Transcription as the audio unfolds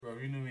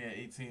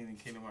18 and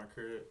came to my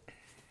crib,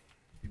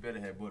 you better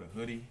have bought a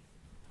hoodie,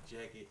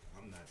 jacket.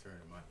 I'm not turning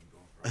my heat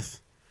on, bro.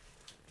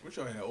 What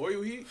y'all had?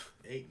 Oil heat?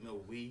 Ain't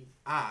no weed.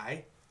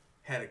 I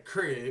had a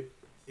crib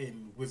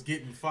and was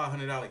getting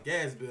 $500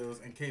 gas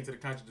bills and came to the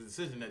conscious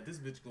decision that this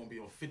bitch gonna be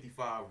on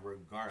 55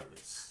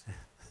 regardless.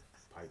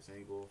 Pipes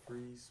ain't gonna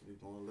freeze. We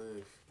gonna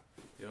live.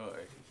 Y'all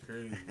acting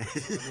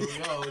crazy.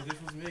 Yo,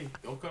 this was me.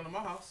 Don't come to my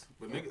house.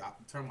 But nigga, I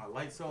turn my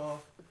lights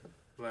off.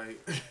 Like,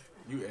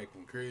 You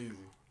acting crazy.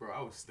 bro,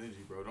 I was stingy,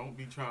 bro. Don't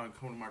be trying to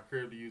come to my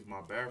crib to use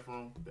my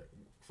bathroom.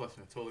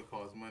 Flushing the toilet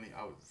costs money.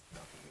 I was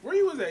definitely. Where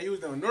you was at? You was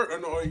down north.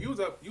 No, you was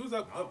up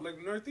up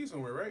like northeast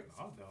somewhere, right?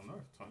 I was down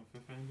north,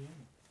 25th and Indiana.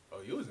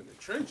 Oh, you was in the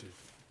trenches.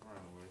 Right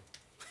away.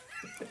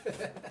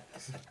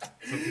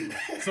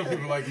 some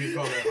people like me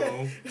call that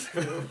home.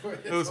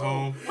 It was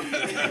home.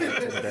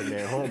 That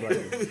man home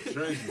like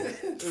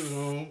Trenches. It was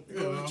home. You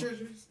call it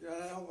trenches? Yeah,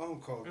 I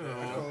don't call it that.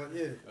 I call it,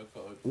 yeah. I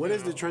call it. What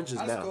is the trenches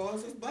I just now? call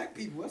it black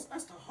people.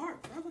 That's the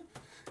heart, brother.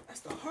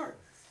 That's the heart.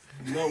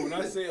 No, when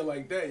I say it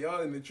like that,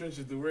 y'all in the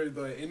trenches to where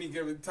like any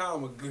given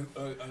time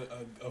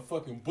a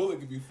fucking bullet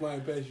could be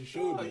flying past your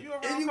shoulder.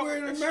 Anywhere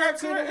in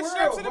America, in the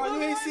world, bro.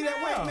 You ain't see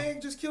that white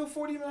man just kill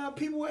 49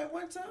 people at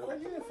one time? Oh,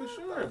 yeah, for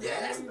sure. Yeah,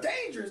 that's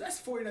dangerous. That's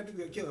 49 people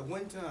get killed at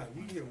one time.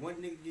 You hear one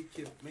nigga get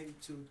killed, maybe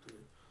 2, 3.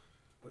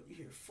 But you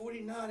hear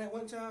 49 at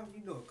one time,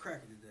 you know a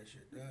cracker did that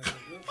shit.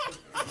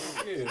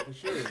 Yeah, for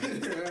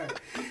sure.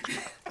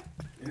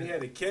 And he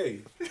had a K.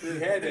 He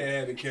had to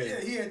have a K.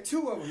 Yeah, he had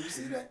 2 of them. You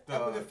see that? I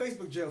went to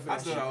Facebook jail for I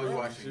that thought shit. I was bro.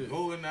 watching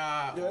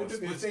GoldenEye Yeah, on it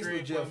took me to split Facebook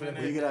screen jail for for a that.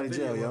 When you minute. get out of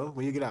jail, yo?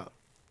 When you get out?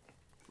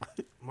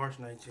 March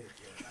 19th,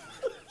 yeah.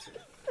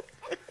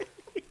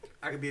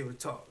 I could be able to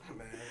talk,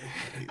 man.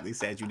 They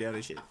sat you down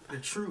and shit. The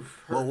truth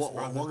Well,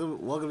 hurts, brother.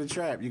 welcome to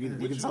Trap. You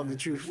can talk the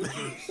truth.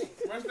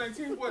 March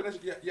 19th, what? That's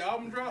your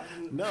album drop?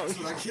 No,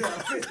 Like, yeah,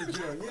 I fit the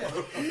joint,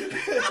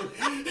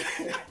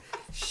 yeah.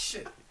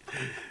 Shit.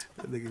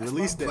 that nigga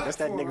released that. That's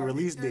that platform, nigga I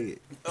release get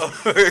date.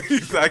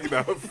 He's talking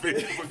about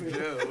Facebook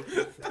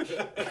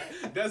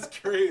jail. That's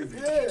crazy.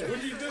 Yeah.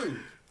 What'd you do?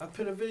 I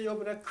put a video up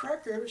of that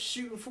cracker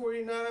shooting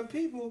 49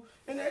 people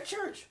in that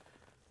church.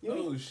 You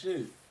know, Oh,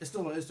 shit. it's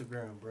still on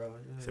Instagram, bro.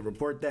 Yeah. So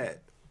report that.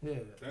 Yeah.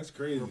 That's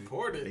crazy.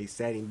 Reported. They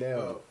sat him down.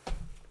 Oh,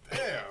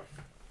 damn.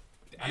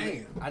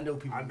 Damn. I know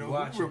people I be know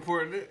watching. who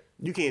reported it.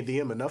 You can't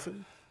DM or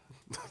nothing.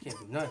 I can't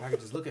do nothing. I can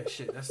just look at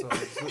shit. That's all. I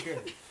just look at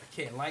it. I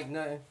can't like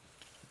nothing.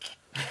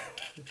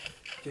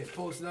 Can't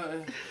post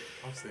nothing.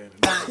 I'm staying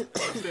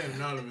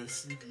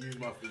anonymous. You can use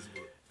my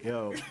Facebook.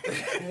 Yo.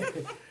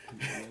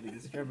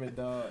 Nigga scrimming,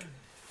 dog.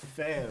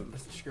 Fam.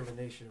 That's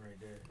discrimination right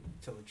there.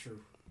 Tell the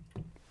truth.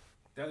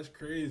 That's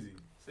crazy.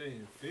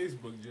 Saying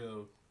Facebook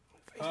jail.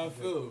 How I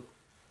feel?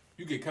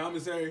 You get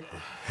commissary?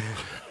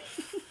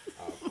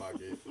 I'll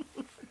pocket.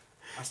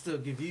 I still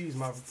give views.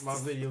 My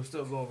video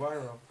still going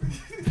viral.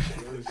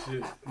 Oh,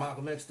 shit.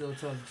 Malcolm X still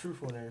telling the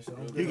truth on there. So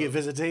don't You get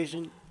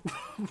visitation.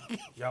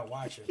 y'all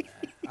watching,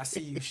 man. I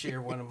see you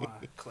share one of my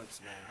clips,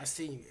 man. I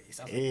see you, Ace.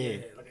 I was Yeah. like,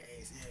 yeah, look at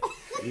Ace.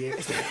 Yeah.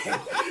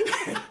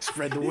 Yeah.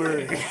 Spread the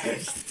word.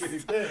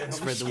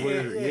 Spread the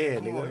word. Yeah,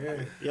 come nigga. on,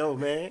 yeah. Yo,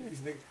 man. These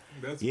niggas,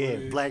 That's Yeah,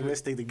 funny as black shit. men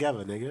stick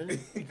together,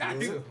 nigga. got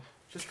to.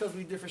 Just because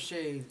we different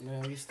shades,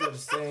 man, we still the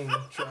same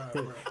tribe,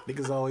 bro.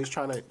 Niggas always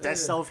trying to. That Yeah.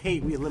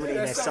 self-hate. We eliminate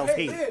Yeah, that that's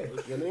self-hate.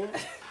 self-hate, You know what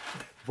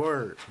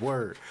I mean?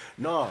 Word.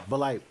 No, but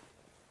like,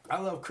 I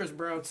love Chris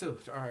Brown too.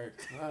 All right.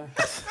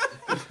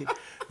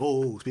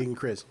 oh, speaking of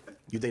Chris,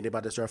 you think they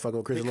about to start fucking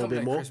with Chris a little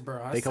bit more? Chris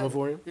Brown. They coming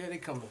for him? Yeah, they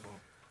coming for him.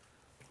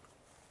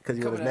 Because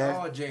he was Coming at mad?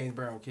 all James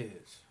Brown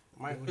kids.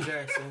 Michael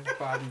Jackson,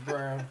 Bobby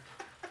Brown,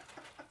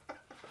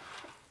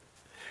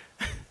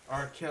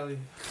 R. Kelly.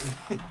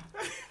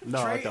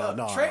 No, Trey,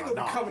 no. Trey gonna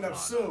be coming up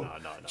soon.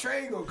 No.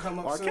 Trey gonna come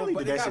up R. soon. Kelly but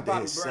did they that got shit to Bobby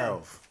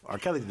himself. R.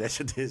 Kelly did that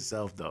shit to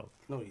himself, though. Brown.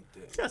 No, he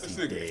did. Yes, This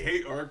he nigga did.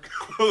 hate R.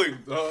 Kelly,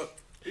 dog.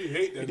 He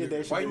hate that He did nigga.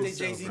 that shit Why to you think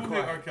himself. Jay-Z Who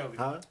quiet? hate R. Kelly?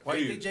 Huh? Why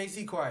you Hey. think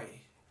Jay-Z quiet?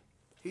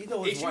 He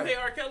know his Did you wife. hate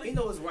R. Kelly? He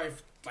know his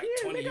wife like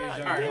 20 years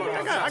younger. All right, hold on.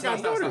 I got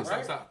Stop. daughters.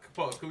 Stop.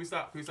 Pause. Can we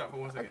stop for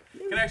 1 second?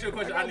 Can I ask you a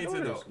question? I I got need to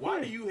know. daughters. Why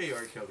Yeah. do you hate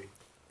R. Kelly?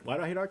 Why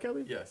do I hate R.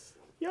 Kelly? Yes.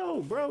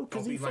 Yo, bro, Don't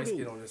because be he light fucking...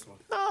 skin on this one.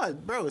 Nah,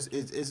 bro, it's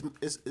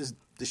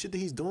the shit that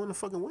he's doing to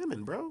fucking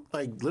women, bro.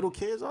 Like, little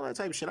kids, all that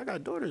type of shit. I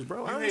got daughters,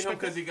 bro. I You don't hate him respect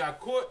because he got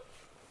caught?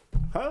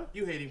 Huh?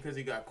 You hate him because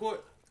he got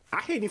caught?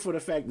 I hate him for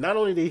the fact, not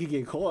only did he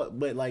get caught,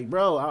 but, like,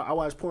 bro, I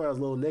watched porn as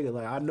a little nigga.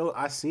 Like,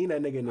 I seen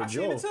that nigga in the I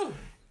seen jail. it too.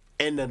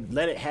 And to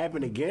let it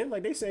happen again,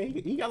 like they say,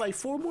 he got like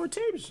 4 more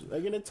tapes,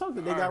 like in the tuck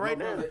that they got right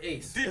now. Brother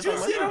Ace. Did It's you all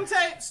see right. them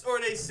tapes or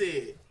they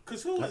said?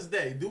 Because who is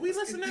they? Do we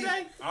listen to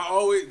they?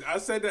 I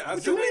said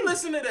that. Do we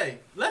listen to they?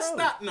 Let's Bro,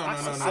 stop. No.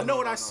 I know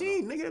what I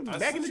seen, nigga,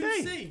 back in the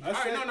What you day. see? I All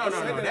right, said- no. I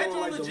said That that on,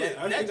 joint like, the legit.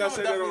 la- I That think I joint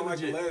said that on, definitely like,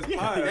 the legit. last Yeah,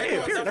 pod. yeah,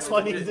 That period. That's all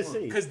I needed to see.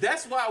 Because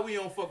that's why we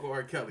don't fuck with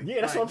R. Kelly.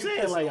 Yeah, that's what I'm we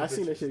saying. piss Like, on I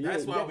seen that bitches. shit. Yeah,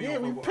 That's why we yeah,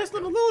 don't we fuck with pissed R.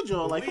 on the Kelly. little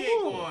joint. Like, we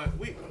come ain't on.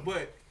 going.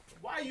 But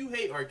why you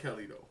hate R.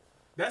 Kelly though?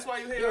 That's why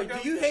you hate Yo, R. do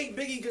Kelly? you hate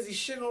Biggie because he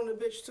shit on the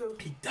bitch too?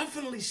 He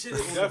definitely shitted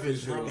on the Definitely bitch,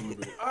 shit bro. on the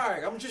bitch. All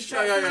right, I'm just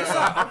trying to Yeah, figure yeah, this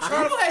yeah. out. I'm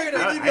trying to figure the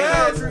Biggie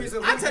boundaries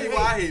of I who tell you hate.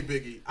 why I hate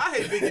Biggie. I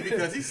hate Biggie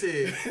because he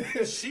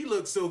said she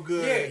looks so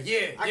good.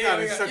 Yeah. I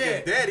gotta suck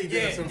his daddy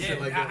dick or some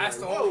shit like that. That's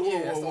the Like, only,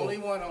 whoa, that's the whoa. only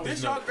one on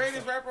This y'all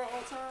greatest rapper of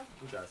all time?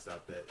 We gotta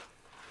stop that.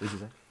 What you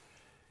say?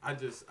 I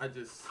just.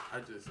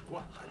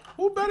 What?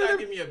 Who better You gotta than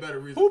give me a better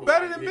reason. Who for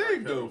better why than you hate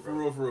Big R. though?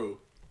 Kelly, For real.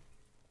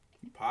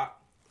 Pop.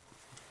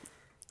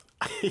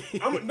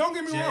 Don't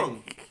get me Jay.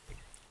 wrong.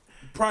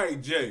 Probably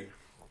Jay.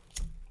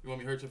 You want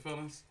me to hurt your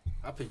feelings?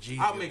 I put Jeezy.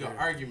 I'll up make an there.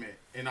 argument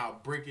and I'll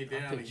break it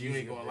down put and you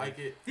ain't Jeezy gonna up like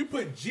it. You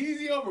put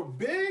Jeezy over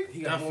Big?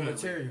 He got more Definitely.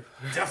 material.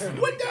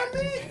 Definitely. What that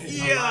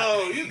mean?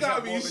 Yo, you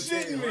gotta be more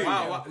shitting material. me.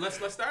 Wow. Let's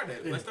start at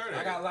it. Let's start I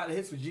at got it. a lot of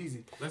hits with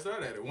Jeezy. Let's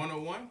start at it.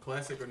 101,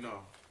 classic or no?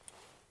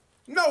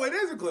 No, it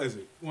is a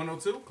classic.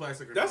 102,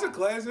 classic or That's no? a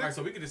classic. All right,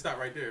 so we can just stop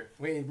right there.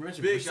 We ain't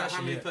mentioned Big got Versace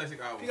how many yet. classic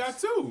albums? He got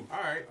 2. All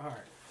right. All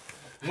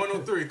right.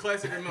 103,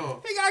 classic or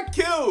no? He got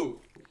killed.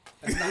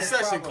 That's not his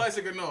Recession, problem.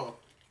 classic or no?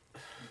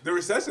 The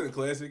Recession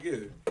classic,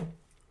 yeah.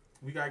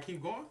 We gotta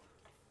keep going.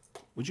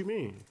 What you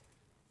mean?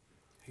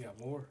 He got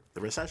more.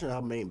 The Recession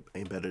album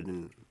ain't better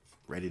than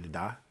Ready to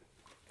Die.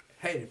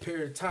 Hey, the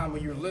period of time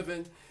when you're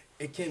living,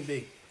 it can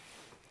be.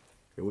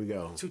 Here we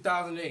go.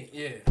 2008.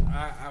 Yeah.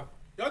 I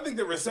Y'all think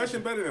the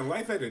Recession better than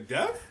Life After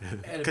Death?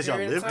 at a 'Cause y'all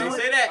period of lived I time,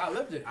 ain't say that. I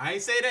lived it. I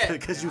ain't say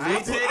that. 'Cause you I ain't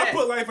lived say it. that. I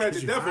put Life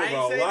After Death I ain't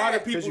over a say lot that.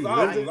 of people's you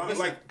lived it. albums.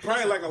 Like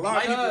probably like a lot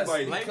of Because, people's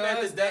like Life because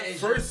After that Death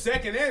is first,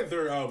 second, and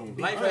third album.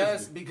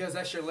 because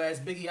that's your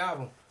last Biggie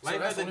album. Life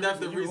that's After the Death,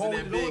 the you reason holding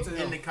that on Big to in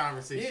him. the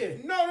conversation.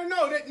 Yeah. No.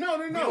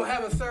 We don't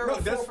have a third No,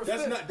 or fourth or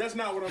fifth. that's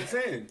not what I'm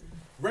saying.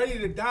 Ready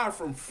to Die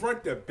from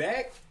front to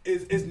back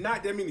is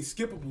not that many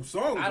skippable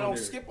songs. I on don't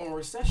there. skip on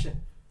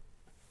Recession.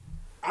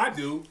 I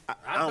do.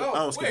 I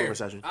don't skip Where? a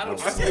Recession. I don't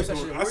I skip skipped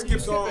Recession. on. I Where do you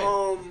skipped skip it?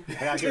 on. I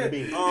gotta get the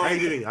beat. I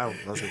ain't getting. I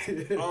don't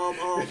skip.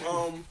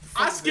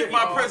 I skip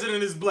my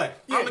president is black.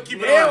 I'm gonna keep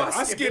it now honest.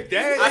 I skipped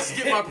that. I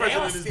skip my Now I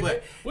president is skip black.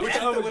 it. What's After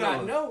the other what I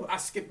genre? know, I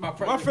skip my My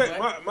president.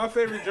 black. my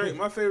favorite drink.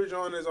 My favorite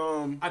genre is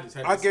I just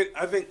had I this. get.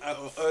 I think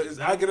is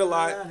I Get a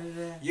Lot.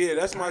 Yeah,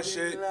 that's my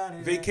shit.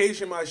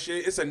 Vacation, my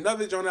shit. It's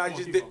another genre I Come on,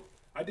 just keep did. on.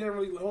 I didn't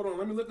really hold on.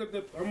 Let me look up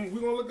the. We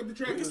gonna look up the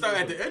track. We can start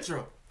at the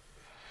intro.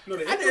 No,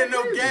 the I didn't know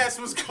intro crazy. gas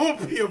was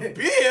gonna be a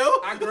bill.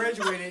 I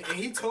graduated and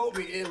he told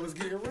me it was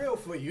getting real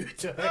for you.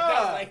 I was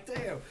like,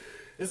 damn,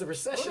 there's a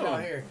recession Hold on.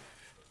 out here.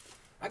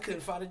 I couldn't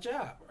find a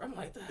job. I'm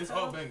like, the It's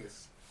hell? all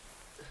bangers.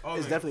 All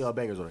It's bangers. definitely all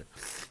bangers on it,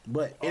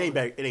 but it ain't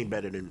better. It ain't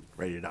better than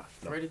Ready to Die.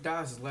 No, Ready to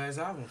Die is his last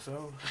album,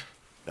 so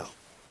no.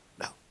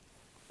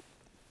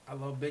 I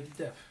love Big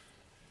to Death.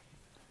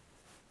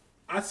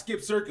 I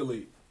skip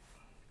Circulate.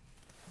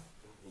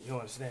 You don't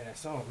understand that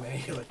song,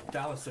 man. You're like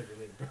dollar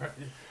circulate, bro.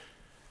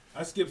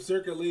 I skip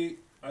Circulate.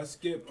 I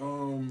skip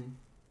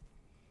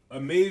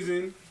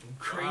Amazing.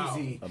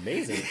 Crazy.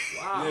 Amazing.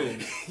 Wow. Yeah. You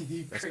That's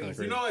crazy. kinda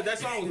crazy. You know what? That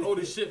song was old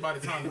as shit by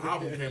the time the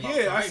album came out.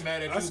 Yeah, so I I ain't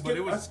mad at I you, skip- but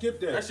it was. I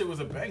skipped that. That shit was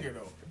a banger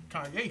though.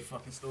 Kanye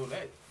fucking stole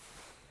that.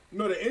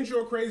 No, the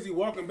intro Crazy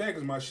Walking Back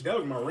is my shit. That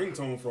was my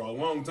ringtone for a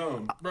long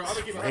time. Bro, I'm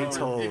gonna keep it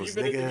Ringtones, if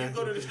you nigga.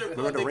 go to the strip club,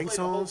 Remember the they play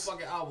the whole ringtones?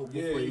 fucking album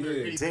Yeah, before you hear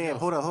yeah. anything Damn, else.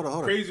 hold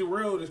on. Crazy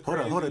World is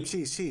crazy. Hold on,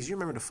 cheese. You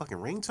remember the fucking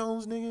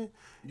ringtones, nigga?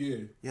 Yeah. You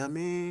know what I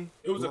mean?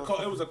 It was a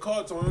call. It was a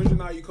call tone. You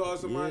know how you call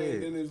somebody, Yeah.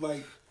 and then it's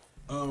like,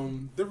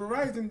 the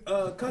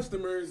Verizon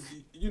customers,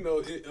 you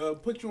know,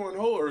 put you on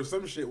hold or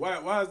some shit.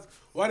 Why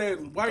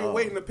you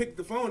waiting to pick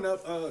the phone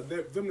up?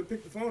 Them to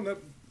pick the phone up.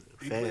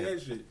 You play Fam.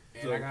 that shit.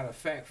 And So, I got a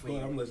fact for go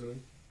ahead, you. I'm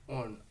listening.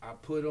 I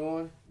Put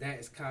On, that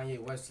is Kanye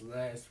West's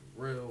last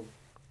real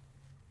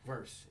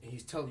verse. And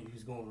he's telling you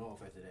he's going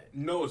off after that.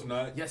 No, it's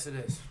not. Yes, it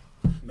is.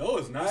 No,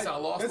 it's not. He said, I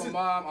lost That's my it.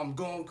 mom. I'm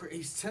going crazy.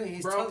 He's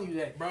telling you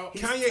that. Bro,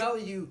 He's Kanye-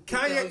 telling you.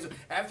 Kanye-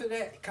 After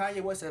that,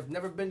 Kanye West have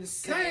never been the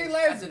same. Kanye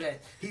last- after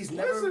that, he's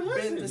never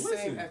been the listen.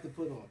 same after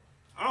Put On.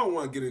 I don't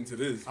want to get into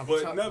this, I'm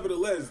but talking-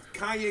 nevertheless,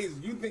 Kanye's.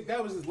 You think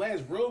that was his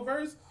last real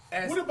verse?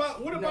 What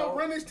about No.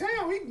 Run This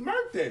Town? He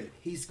murked that.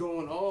 He's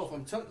going off.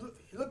 I'm telling.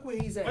 Look where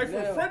he's at Like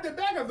now. from front to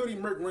back, I thought he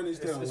murked Run This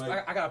Town.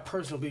 Like, I got a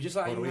personal beef, just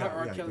like Hold on, you we have gotta-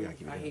 R. we gotta- Kelly. we gotta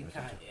keep it I hate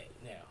down.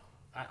 Kanye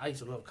now. I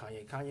used to love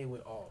Kanye. Kanye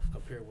went off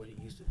compared to what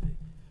he used to be.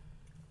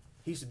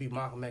 He used to be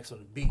Malcolm X on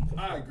the beat.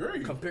 I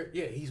agree.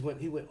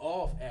 He went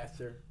off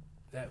after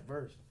that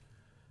verse.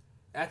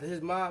 After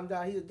his mom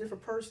died, he's a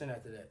different person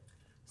after that.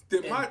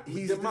 Did And my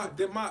he's did my different-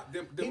 did my He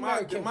did my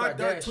married did Kim my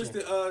dark Kardashian.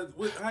 twisted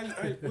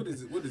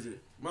what is it?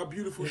 My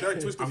beautiful dark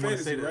twisted I'm gonna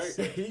fantasy, say this.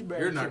 right? He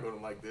married You're not Kim-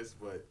 gonna like this,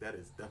 but that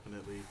is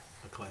definitely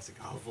a classic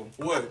album.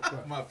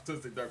 What? My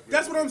Twisted Dark.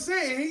 That's what I'm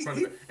saying.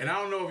 He And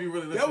I don't know if you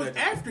really listen that was to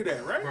that. after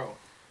that, right? Bro.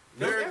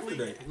 That was after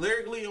Lyrically, that.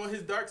 lyrically on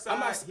his dark side,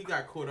 not- he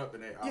got caught up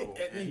in that Yeah, album.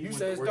 and he you went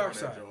said to his work dark on that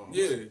side. joint.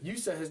 Yeah. You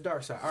said his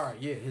dark side. All right,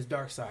 yeah, his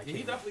dark side. Yeah, he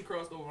came. definitely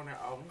crossed over on that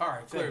album. All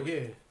right, clearly.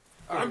 yeah.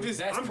 All right, I'm just-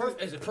 that's I'm perfect.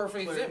 just- It's a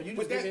perfect example. You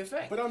just gave me a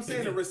fact. But I'm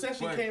saying the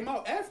recession But- came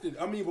out after.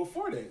 I mean,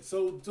 before that.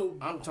 So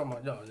I'm talking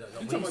about no. You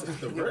talking about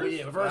just the verse?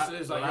 Yeah, the verse But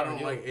is I, like but I don't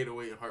yo, like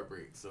 808 and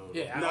Heartbreak. So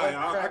Yeah,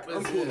 nah, all crap I'm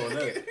is- cool on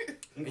that. I'm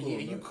And cool yeah,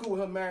 on you that. cool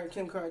with her marrying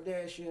Kim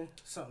Kardashian?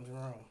 Something's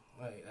wrong.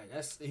 Like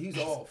that's he's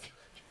off.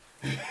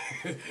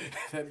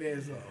 That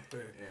man's off.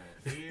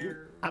 Man.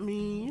 I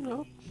mean, you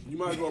know. You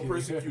might as well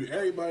persecute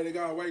everybody that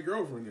got a white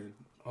girlfriend then.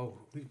 Oh,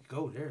 we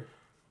go there.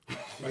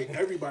 Like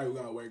everybody who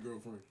got a white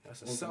girlfriend.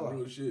 That's a on some sellout.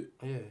 real shit.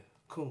 Yeah,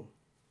 cool.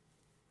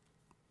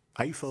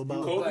 How you feel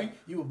about Kobe?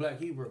 You a black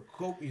Hebrew.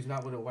 Kobe's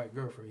not with a white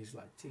girlfriend. He's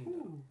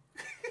Latino.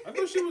 I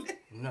thought she was.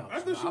 No, I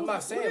thought she I'm was-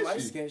 not saying what is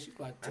light she? skin. She's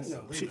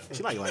Latino.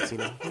 She like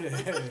Latino.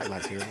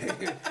 Latino.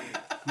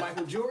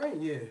 Michael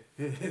Jordan, yeah,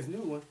 his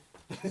new one.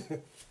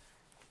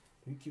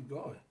 You keep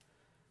going.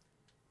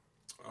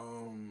 I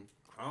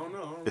don't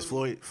know. Is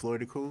Floyd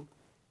the cool?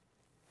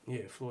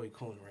 Yeah, Floyd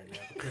Coon right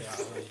now.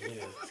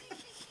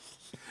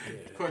 Yeah.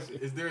 Question: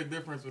 is there a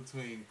difference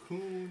between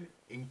coon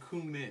and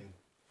coonin?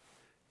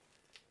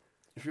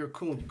 If you're a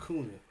coon, you're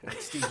cooning.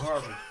 Like Steve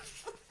Harvey.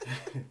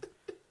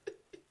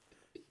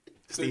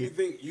 So you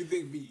think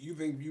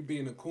you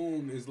being a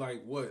coon is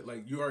like what?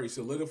 Like you already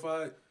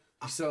solidified?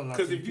 You selling out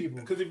Because to if you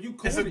people. cooning,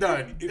 It's a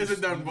done. It's a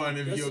done bun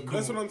if That's, you're a coon.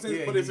 that's what I'm saying.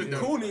 Yeah, but if yeah, you're yeah.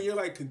 cooning, you're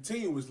like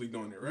continuously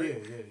doing it, right?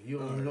 Yeah. You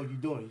don't even know you're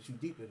doing it. You too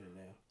deep in it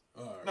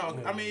now. All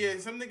right. No, I mean, yeah,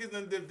 some niggas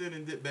done dipped in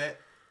and dipped back.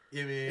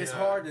 Yeah, man. It's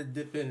hard to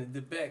dip in and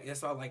dip back.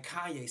 That's why, like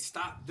Kanye,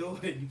 stop doing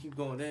it. You keep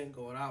going in,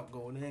 going out,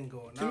 going in,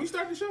 going out. Can we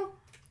start the show?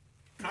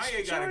 Kanye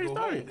She gotta already go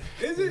started.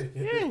 home. Is it?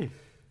 Yeah.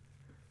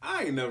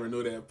 I ain't never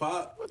knew that,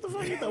 Pop. What the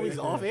fuck? You thought we was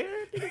off air?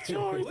 She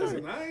already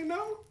Listen, started. I ain't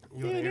know.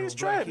 You Yeah, in the niggas era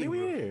trapped. Black We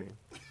Hebrew. here.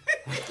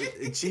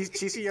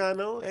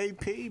 Chisiano,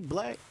 AP,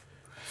 Black,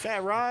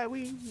 Fat Rod.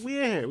 We in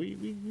here.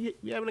 We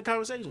having a We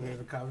conversation. have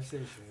a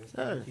conversation. It's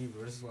Yeah. Black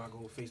Hebrew. This is why I go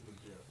on Facebook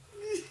jail.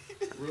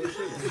 Real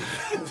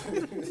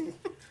shit.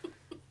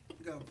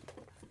 Go.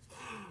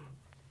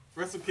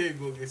 Russell Kid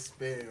gonna get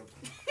spammed.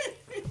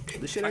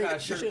 This shit I ain't. got a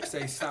This shirt shit, that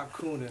say "Stop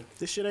cooning."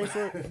 this shit ain't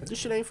for. This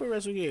shit ain't for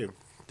wrestle game.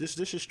 This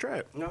is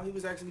trap. No, he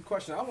was actually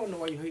questioning. I want to know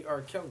why you hate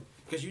R. Kelly.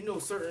 Because you know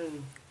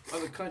certain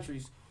other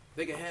countries,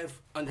 they can have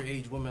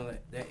underage women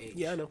at that age.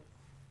 Yeah, I know.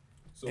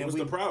 So And what's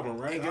we- the problem,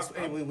 right? And,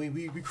 and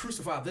we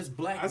crucify this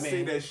black I man.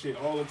 say that shit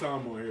all the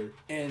time on here.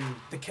 And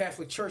the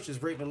Catholic Church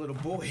is raping little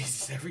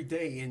boys every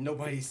day, and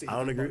nobody's saying I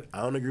don't agree.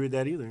 I don't agree with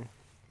that either.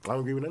 I don't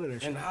agree with none of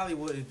that shit. And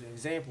Hollywood, the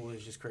example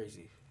is just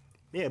crazy.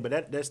 Yeah,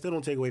 but that still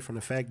don't take away from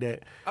the fact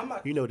that I'm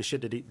not. you know the shit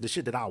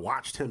that I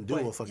watched him do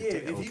But, on fucking yeah,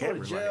 tape if on you camera.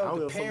 go to Like, I jail, don't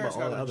the give a fuck parents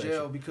about all got the to other go to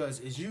jail shit. because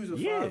it's you the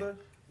Yeah. father.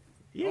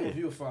 Yeah. Or if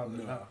you a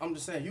father. I'm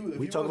just saying, you. If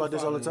We you talk was about a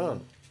this all the father,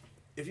 time.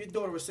 If your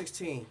daughter was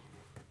 16,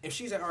 if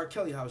she's at R.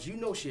 Kelly house, you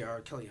know she at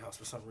R. Kelly house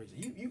for some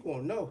reason. You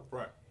gonna know.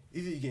 Right.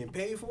 Either you getting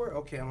paid for it,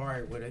 okay, I'm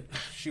alright with it.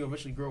 She'll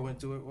eventually grow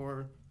into it,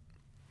 or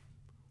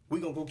we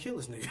gonna go kill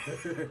this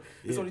nigga.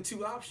 There's only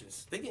two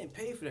options. They getting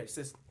paid for that.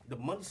 Since the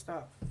money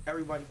stopped,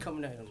 everybody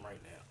coming at him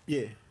right now.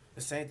 Yeah.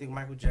 The same thing with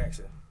Michael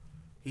Jackson.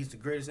 He's the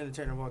greatest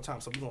entertainer of all time.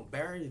 So we gonna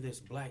bury this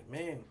black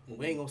man.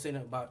 We ain't gonna say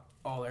nothing about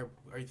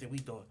everything we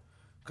doing.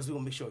 Cause we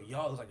gonna make sure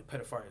y'all look like the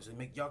pedophiles and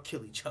make y'all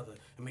kill each other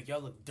and make y'all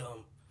look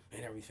dumb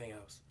and everything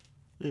else.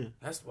 Yeah.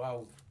 That's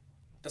why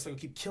we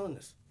keep killing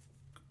us.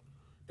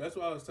 That's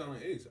why I was telling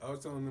Ace. I was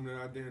telling them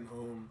that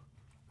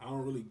I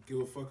don't really give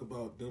a fuck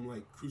about them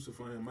like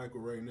crucifying Michael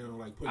right now,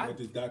 like putting out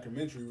this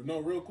documentary. No,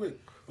 real quick,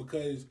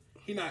 because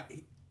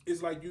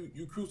it's like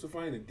you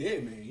crucifying a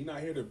dead man. He not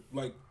here to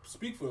like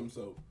speak for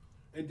himself.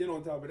 And then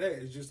on top of that,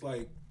 it's just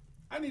like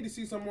I need to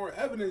see some more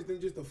evidence than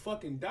just a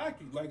fucking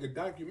a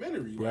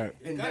documentary. Right. Like,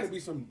 it And gotta that's- be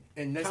some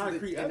And that's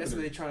concrete and that's what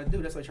evidence. they trying to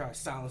do. That's why they trying to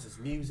silence his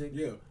music.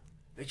 Yeah.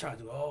 They trying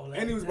to do all that.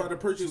 And he was about to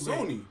purchase Too late.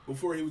 Sony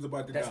before he was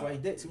about to That's die. why he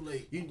did. Too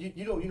late.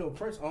 You know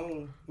Prince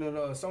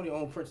Sony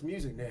own Prince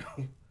music now.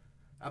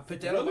 I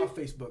put that Really? on my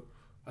Facebook.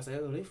 I said,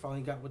 oh, they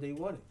finally got what they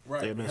wanted.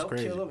 Right. Damn, that's Helped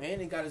crazy. kill him,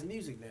 and they got his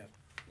music now.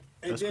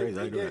 And That's then, crazy.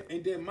 I And know then, that.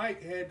 and then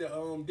Mike had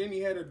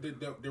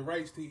the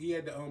rights to he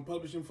had to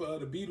publish him for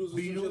the Beatles or some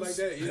shit like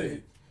that.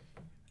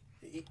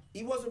 Yeah.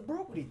 He wasn't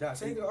broke when he died.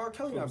 Same thing, R.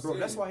 Kelly That's not what broke. I'm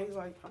That's saying. why he's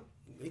like,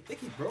 they think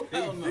he broke. They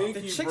think The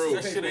he chicks broke.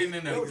 That shit ain't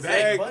in the Exactly.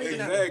 exact. Money not exactly. in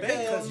the bank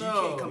because you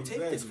Hell can't come no. take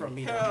this from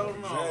me. Hell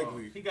no.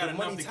 Exactly. He got The enough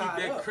money to keep tied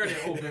that up. credit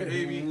open,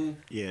 baby.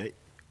 Yeah.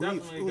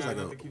 Definitely It was got like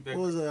enough to keep that-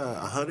 what was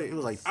 100? It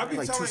was like I be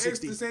like telling Ace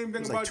 260. the same It thing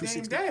was about like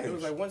Dame 260. Dash. It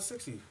was like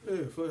 160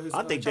 for his.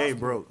 I think child Dame support.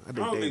 broke. I I think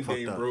don't Dame think fucked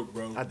Dame up. broke,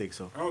 bro. I think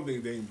so. I don't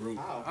think Dame broke.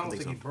 How? I don't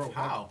think think he so. broke.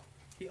 How?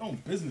 He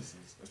owned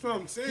businesses. That's what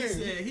I'm saying. He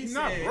said he's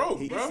not broke,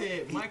 he bro.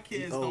 said my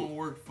kids owe- don't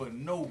work for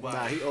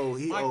nobody. Nah,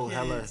 he My owed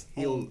hella kids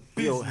he own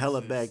owed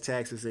hella businesses. back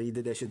taxes and he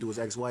did that shit to his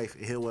ex-wife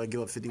and he'll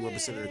give up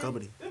 51% of the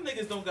company. Them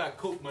niggas don't got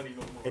coke money no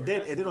more. And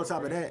then on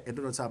top of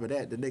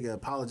that, the nigga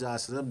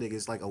apologized to them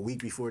niggas like a week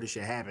before this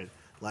shit happened.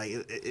 Like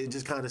it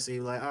just kind of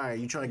seemed like, all right,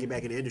 you trying to get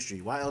back in the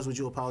industry. Why else would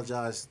you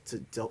apologize to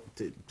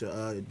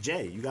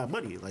Jay? You got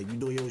money, like you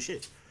doing your own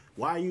shit.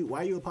 Why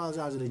are you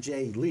apologizing to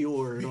Jay,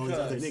 Leor, and all these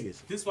other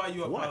niggas? This why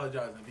you What?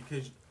 apologizing,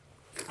 because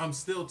I'm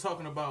still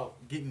talking about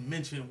getting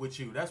mentioned with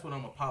you. That's what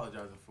I'm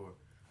apologizing for.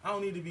 I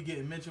don't need to be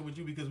getting mentioned with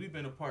you because we've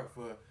been apart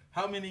for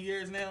how many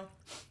years now?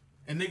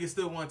 And niggas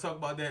still want to talk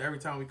about that every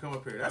time we come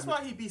up here. That's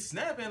why he be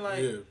snapping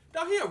like, Yeah.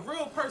 dog, he a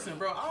real person,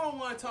 bro. I don't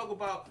want to talk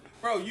about,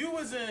 bro, you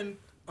was in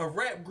a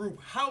rap group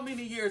how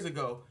many years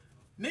ago?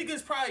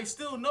 Niggas probably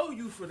still know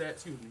you for that,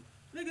 excuse me.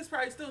 niggas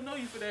probably still know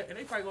you for that, and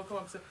they probably gonna come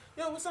up and say,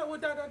 yo, what's up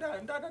with da da da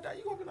and da da da.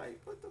 You gonna be like,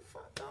 what the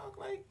fuck, dog?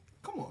 Like,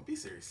 come on, be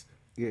serious.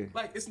 Yeah.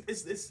 Like,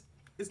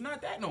 it's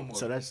not that no more.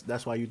 So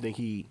that's why you think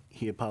he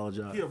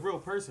apologized. He a real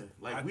person.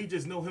 Like, we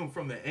just know him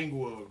from the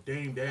angle of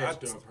Dame Dash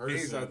the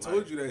person. I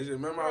told you that shit.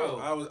 Remember,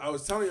 I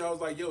was telling you, I was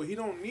like, yo, he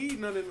don't need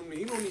none of them.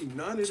 He don't need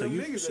none of them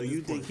niggas. So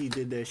you think he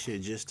did that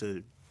shit just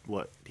to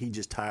what? He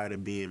just tired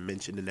of being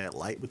mentioned in that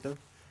light with them?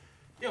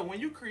 Yeah,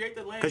 when you create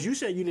the lane. Because you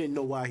said you didn't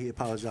know why he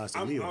apologized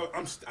to Leo.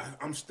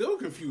 I'm still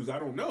confused. I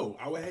don't know.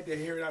 I would have to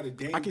hear it out of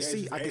Dame. I can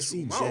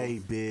see Jay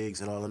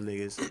Biggs and all them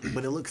niggas,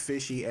 but it looked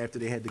fishy after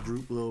they had the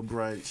group little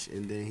brunch,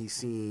 and then he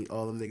seen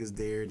all them niggas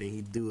there, then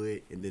he do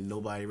it, and then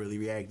nobody really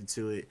reacted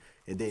to it,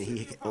 and then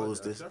he owes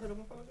this.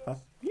 Yeah,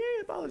 he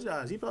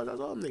apologized. He apologized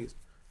to all them niggas.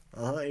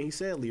 And he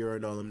said Leo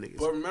and all them niggas.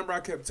 But remember, I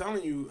kept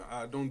telling you,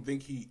 I don't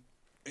think he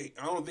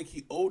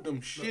owed them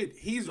shit.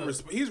 He's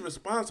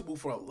responsible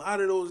for a lot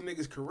of those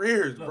niggas'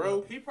 careers,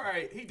 bro. He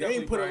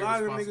definitely put a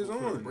lot of them niggas for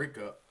the on.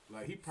 breakup.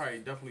 Like, he probably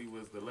definitely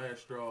was the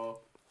last straw,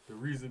 the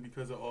reason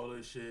because of all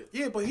this shit.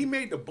 Yeah, but he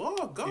made the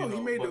ball go. You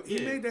know, he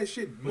made that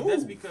shit move. But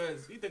that's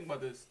because you think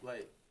about this,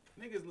 like,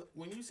 niggas,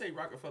 when you say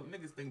Rockefeller,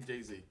 niggas think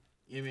Jay-Z.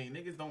 You know what I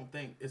mean? Niggas don't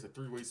think it's a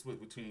three-way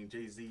split between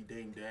Jay-Z,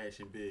 Dame Dash,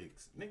 and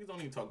Biggs. Niggas don't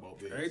even talk about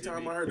Biggs. Every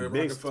time I heard that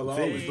Rockefeller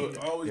always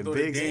throw the game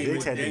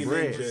Biggs had the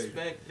bread.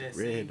 Respect that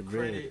same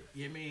credit.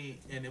 You know what I mean?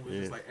 And it was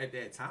just like at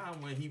that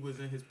time when he was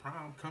in his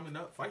prime, coming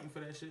up, fighting for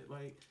that shit.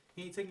 Like,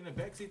 he ain't taking a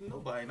backseat to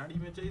nobody, not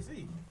even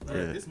Jay-Z. Like,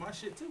 this my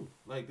shit too.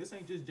 Like, this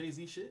ain't just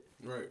Jay-Z shit.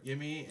 Right. You know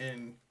what I mean?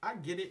 And I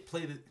get it.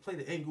 Play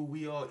the angle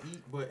we all eat,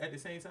 but at the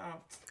same time,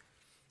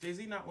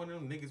 Jay-Z not one of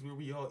them niggas where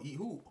we all eat.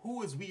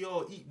 Who is we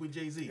all eat with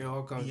Jay-Z? It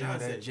all comes down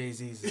to that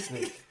Jay-Z's a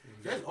snake.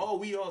 That's all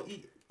we all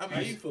eat. I mean,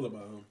 how you feel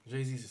about him?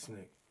 Jay-Z's a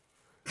snake.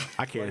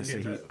 I can't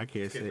say. I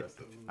can't say.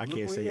 I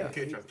can't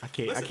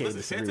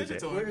disagree with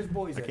that. Where his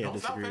boys at? Can't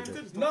disagree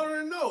with that.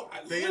 No.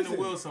 They in the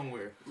wheel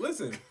somewhere.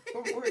 Listen.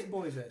 Where his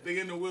boys at? They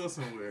in the wheel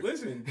somewhere.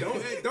 Listen. Don't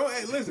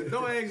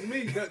ask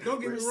me.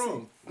 Don't get me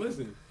wrong.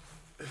 Listen.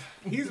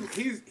 He's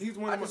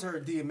one. I of my. just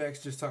heard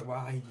DMX just talk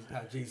about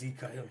how Jay-Z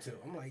cut him too.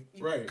 I'm like,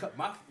 you cut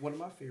one of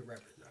my favorite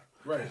rappers out.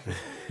 Right.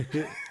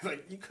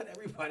 Like, you cut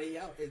everybody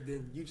out and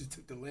then you just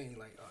took the lane.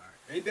 Like, all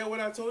right. Ain't that what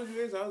I told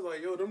you? Is I was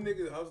like, yo, them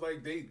niggas. I was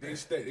like,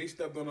 they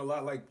stepped on a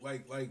lot.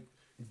 Like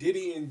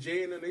Diddy and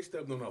Jay and them. They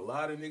stepped on a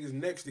lot of niggas'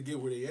 necks to get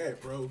where they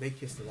at, bro. They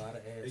kissed a lot of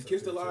ass. They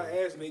kissed a lot of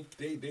ass, and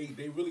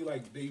they really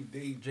like they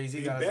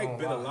Jay-Z got his own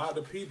backbit a lodge. lot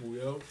of people,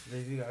 yo.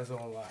 Jay-Z got his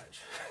own lodge.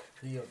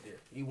 He up there.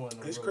 He one of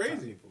them. It's real top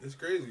crazy. people. It's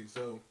crazy.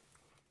 So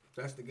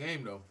That's the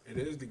game, though. it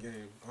is the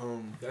game.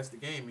 That's the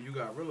game, and you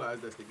gotta realize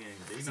that's the game.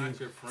 They not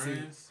your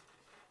friends.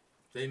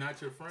 They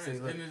not your friends. See,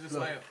 look, and it's just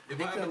look, like, if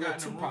they I ever couldn't got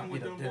let in a Tupac room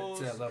with get them up there bulls,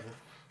 to that level.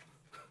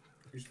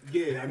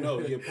 Yeah, I know.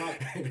 Yeah,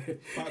 Pac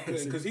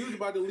couldn't because he was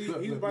about to leave.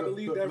 He was about to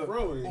leave that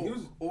row, and he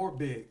was or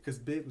Big, because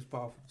Big was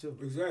powerful too.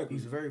 exactly.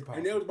 He's very powerful.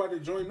 And they was about to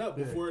join up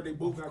before they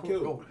both got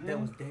killed. Oh, that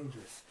was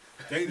dangerous.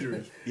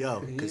 Dangerous. Yo,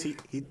 because he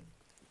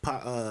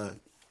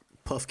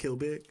Puff killed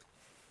Big.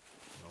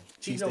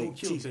 He know who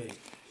killed Big.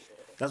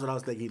 That's what I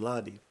was thinking.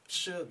 Londy.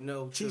 Should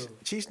know too.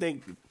 Cheese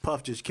think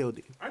Puff just killed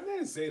him. I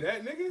didn't say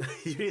that,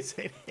 nigga. You didn't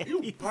say that.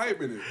 You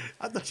piping it.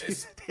 I thought you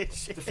said that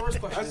shit. The first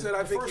question. I said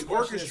I think he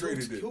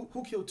orchestrated it.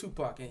 Who killed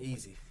Tupac and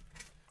Easy?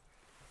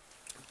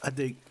 I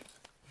think.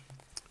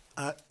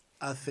 I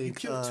You think.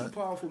 killed two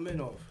powerful men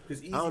off. I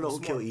don't know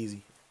who killed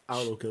Easy. I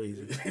don't know who killed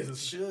Easy.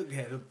 Suge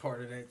had a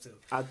part of that too.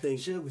 I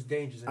think. Suge was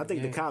dangerous. I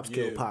think the cops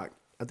killed Yeah. Pac.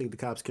 I think the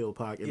cops killed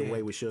Pac in Yeah. a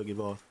way with Suge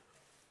involved.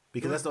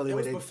 Because that's the only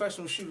way There they. was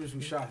professional shooters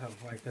who shot him.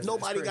 Like that's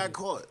Nobody crazy. got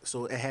caught,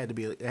 so it had to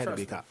be. It had to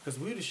be a cop. Because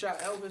we would have shot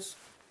Elvis.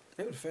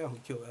 They would have found who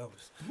killed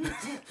Elvis.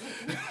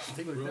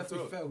 They would have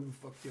definitely found who the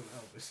fuck killed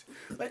Elvis.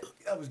 Let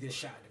Elvis get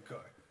shot in the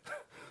car.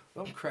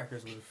 Them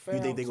crackers would have found.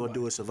 You think they're gonna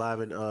do a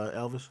surviving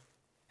Elvis?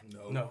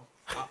 No.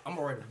 I'm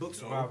gonna write a book,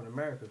 Surviving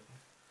America.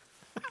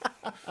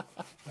 A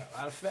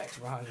lot of facts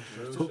behind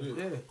this.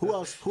 Yeah. Who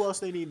else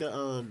they need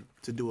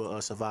to do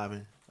a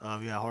surviving?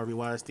 You got Harvey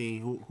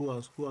Weinstein. Who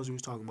else we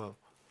was talking about?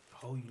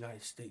 The whole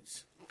United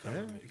States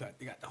government.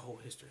 They got the whole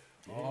history.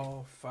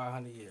 All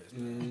 500 years.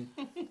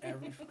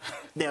 Every.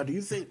 Now, do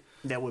you think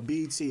that with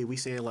BET we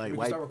saying like We can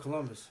white? start with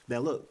Columbus. Now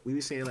look, we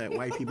were saying like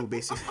white people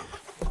basically.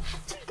 We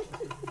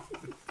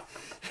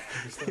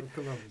can start with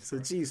Columbus. So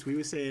geez, we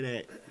were saying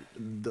that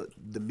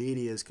the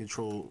media is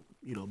controlled,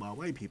 by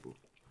white people.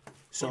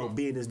 So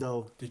being as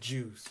though The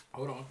Jews.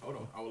 Hold on.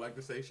 I would like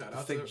to say shout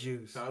out Fake to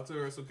Jews. Shout out to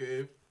Russell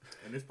Cave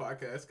and this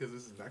podcast because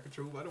this is not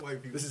controlled by the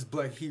white people. This is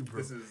Black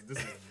Hebrew. This is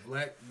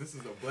black. This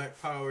is a Black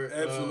Power.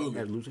 Absolutely.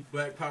 Absolutely.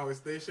 Black Power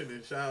station,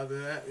 and shout out to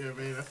that. You know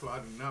what I mean? That's why I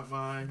do not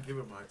mind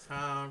giving my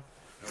time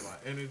and my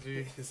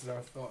energy This is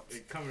our thoughts.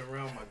 and coming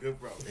around my good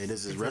bro. and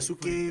this is Russell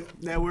Cave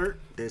Network.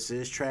 This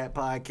is Trap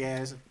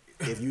Podcast.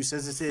 If you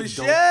sensitive, For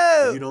don't.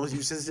 sure. If you don't,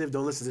 you sensitive,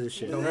 don't listen to this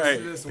shit. Don't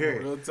Right. listen to this one.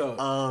 Period. Real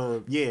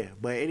talk. Yeah,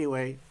 but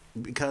anyway,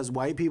 because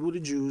white people, the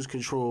Jews,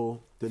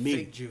 control the media.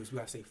 Fake Jews. We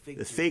gotta say fake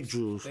The Jews. fake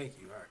Jews. Thank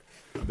you. All right.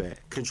 My bad.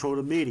 Control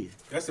the media.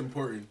 That's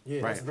important.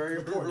 Yeah, that's Right. very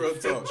important. Real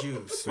Fake talk.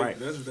 Jews. Right.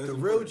 That's The real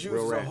important. Jews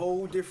Real is a rap.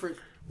 whole different.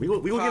 We will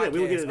get it. We will get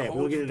Podcast, into that. a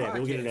We'll get whole into that.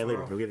 We'll get into that podcast, later.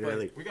 bro. We'll get into that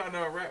later. We got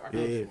another rap. I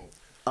got Yeah.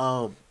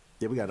 you.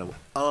 Yeah, we got another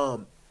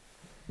one.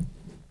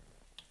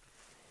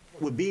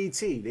 With BET,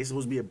 they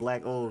supposed to be a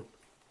black owned.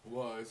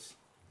 Was.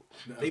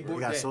 They Never. bought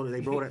Got that. sold. They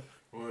brought it.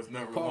 Was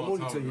never. a Paul long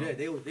Mooney time tell you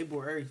ago. that they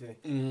bought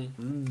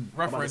everything.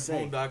 Reference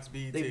say. Boondocks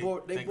BET. They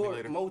bought Thank me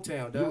later.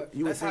 Motown. Dog.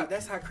 You would That's how think-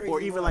 that's how crazy. Or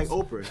it even was.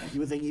 like Oprah. You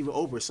would think even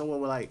Oprah, someone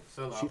would like.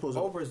 Sell out. She supposed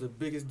to. Oprah's the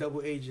biggest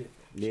double agent.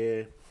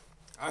 Yeah.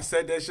 I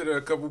said that shit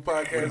a couple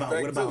podcasts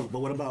back too.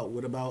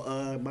 What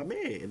about my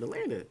man in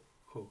Atlanta?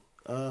 Who?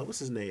 What's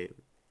his name?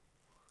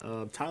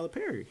 Tyler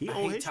Perry. He I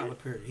owned hate his Tyler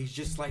shit. Perry. He's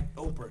just like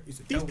Oprah. He's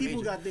a These double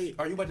people agent. got they-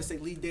 Are you about to say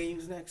Lee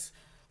Daniels next?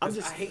 I'm 'Cause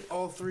just- I hate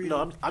all three. No,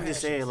 of them I'm just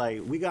saying,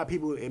 passions. like, we got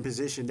people in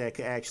position that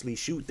could actually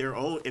shoot their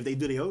own. If they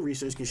do their own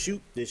research, can shoot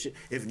this shit.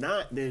 If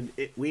not, then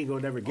we ain't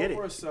gonna never get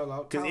Oprah it. a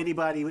sellout. Because Tyler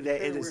anybody that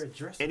Perry is wear a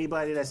dress.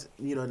 anybody that's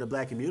in the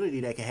black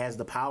community that has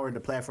the power and the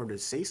platform to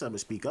say something,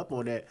 speak up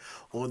on that,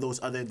 on those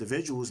other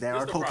individuals that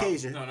Here's are the problem.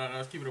 Caucasian. No,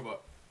 let's keep it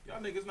about.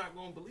 Y'all niggas not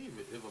gonna believe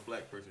it if a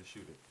black person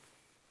shoot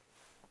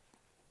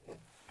it.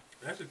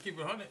 That should keep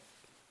it 100.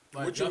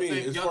 Like, What you y'all mean,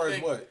 think- as y'all far as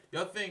think- what?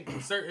 Y'all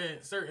think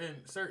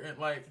certain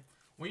like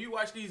when you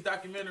watch these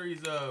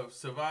documentaries of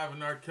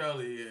surviving R.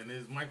 Kelly and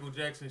his Michael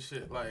Jackson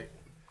shit, like,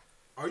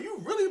 are you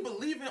really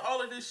believing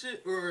all of this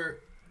shit, or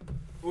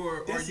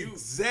are That's you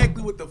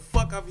exactly what the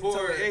fuck I be Or-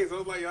 telling Ace. I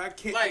was like, yo, I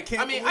can't. like?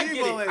 can't I mean, believe I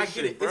get all it. that I get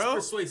shit, it. bro.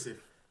 It's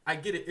persuasive. I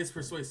get it. It's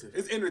persuasive.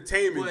 It's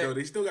entertainment But- though.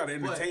 They still gotta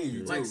entertain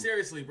you like too.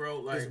 seriously, bro.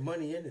 Like, There's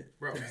money in it.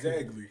 bro,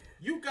 Exactly.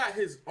 you got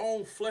his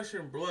own flesh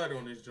and blood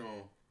on his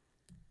joint,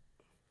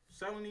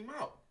 selling him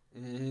out.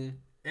 Mm-hmm.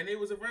 And it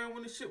was around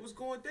when the shit was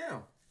going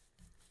down.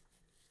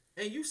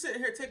 And you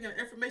sitting here taking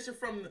information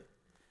from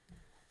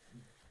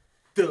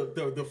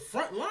the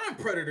front line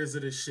predators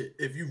of this shit.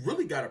 If you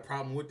really got a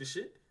problem with the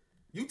shit,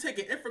 you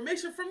taking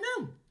information from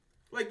them.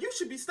 Like, you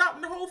should be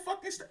stopping the whole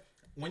fucking stuff.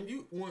 When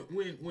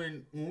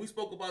we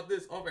spoke about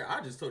this over,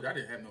 I just told you I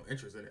didn't have no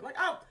interest in it. Like,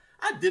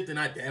 I dipped and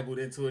I dabbled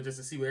into it just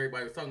to see what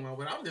everybody was talking about,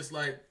 but I'm just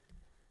like,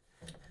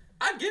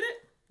 I get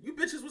it. You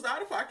bitches was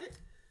out of pocket.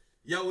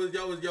 Y'all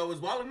was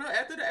wilding out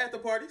after the after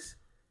parties.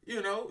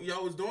 You know,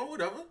 y'all was doing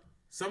whatever.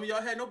 Some of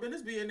y'all had no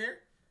business being there.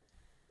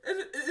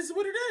 It's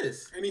what it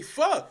is. And he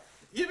fucked.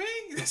 You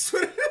mean? That's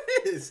what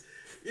it is.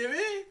 You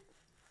mean?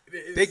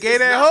 They gave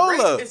that not hole rape.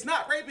 up. It's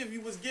not rape if you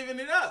was giving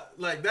it up.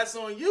 Like, that's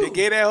on you. They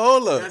gave that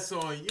hole up. That's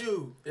on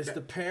you. It's the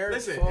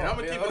parents' Listen, fault. and I'm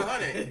going to keep it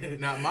 100.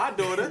 Not my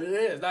daughter. It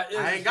is.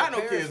 I ain't got no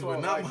kids, but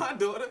not my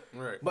daughter.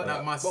 Right. But,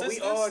 Not my but we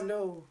sisters. all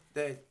know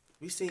that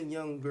we seen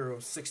young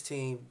girls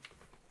 16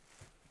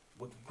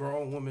 with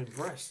grown women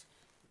breasts,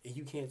 and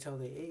you can't tell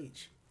their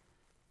age.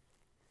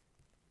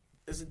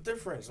 There's a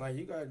difference. Like,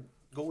 you gotta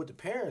go with the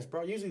parents,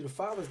 bro. Usually the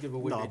fathers give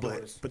away No, their but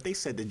daughters. they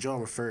said the John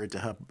referred to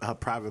her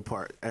private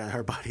part,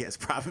 her body as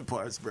private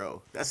parts,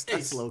 bro. That's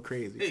Ace. a little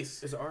crazy.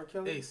 Ace. Is it R.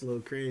 Kelly? Ace. A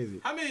little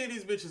crazy. How many of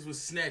these bitches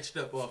was snatched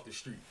up off the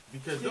street?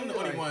 Because them Yeah, the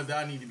only like- ones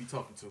that I need to be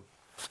talking to.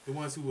 The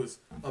ones who was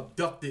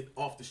abducted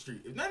off the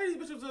street. If none of these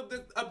bitches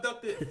was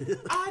abducted,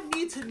 I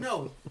need to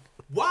know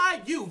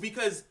why you.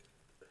 Because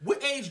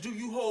what age do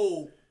you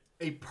hold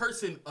a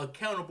person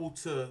accountable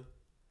to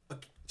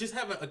just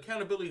having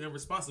accountability and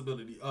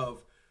responsibility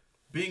of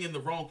being in the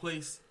wrong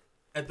place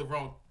at the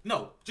wrong...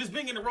 No, just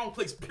being in the wrong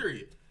place,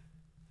 period.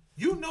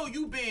 You know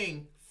you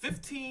being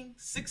 15,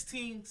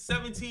 16,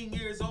 17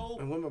 years old,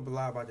 And women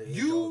lie about their age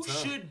all you the time.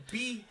 should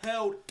be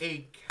held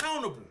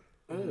accountable.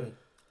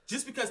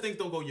 Just because things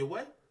don't go your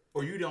way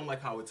or you don't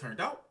like how it turned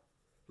out.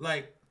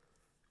 Like,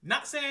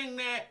 not saying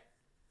that,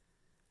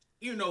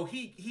 you know,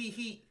 he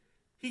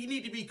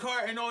need to be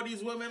carting all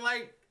these women.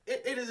 Like,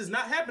 it is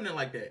not happening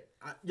like that.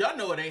 Y'all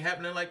know it ain't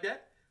happening like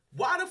that.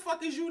 Why the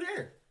fuck is you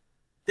there?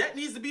 That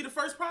needs to be the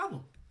first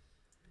problem.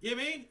 You know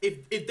what I mean?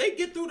 If they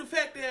get through the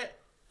fact that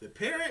the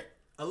parent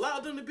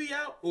allowed them to be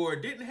out or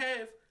didn't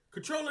have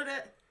control of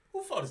that,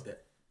 who fault is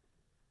that?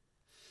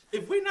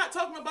 If we're not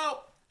talking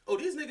about, oh,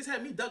 these niggas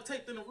had me duct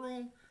taped in the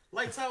room,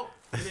 lights out,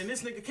 and then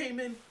this nigga came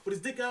in with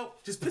his dick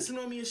out, just pissing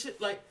on me and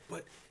shit. Like,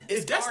 But if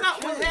it's that's R.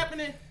 not what's Kelly.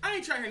 happening, I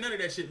ain't trying to hear none of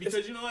that shit.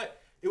 Because you know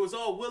what? It was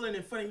all willing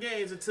and fun and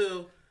games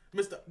until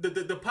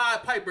the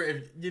Pied Piper.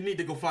 If you need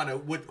to go find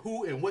out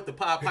who and what the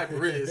Pied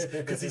Piper is,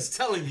 because he's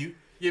telling you.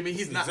 You know what I mean?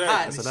 He's not Exactly.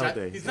 hiding That's the another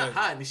shit. thing. He's not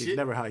hiding the He shit.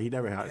 never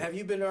had it. Have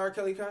you been to R.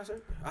 Kelly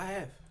concert? I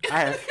have. I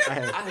have. I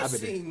have I've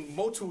been there. seen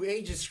multiple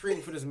ages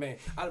scream for this man.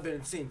 I'd have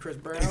been seeing Chris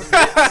Brown, seen Trey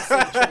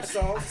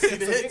Songz. So the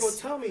they hits. gonna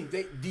tell me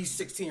these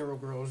 16-year-old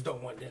girls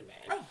don't want them,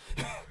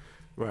 man.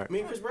 Right. Me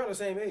and Chris Brown the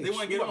same age. They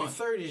wanna get You might on. be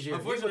 30 this year.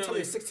 You gonna tell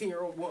me a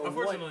 16-year-old want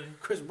Unfortunately.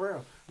 Chris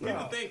Brown? People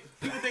No. think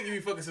if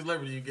you fucking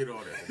celebrity, you get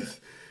on that.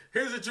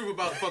 Here's the truth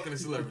about fucking a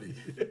celebrity.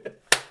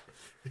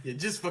 You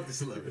just fucked a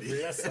celebrity.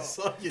 That's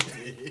all you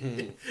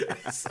did.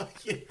 That's all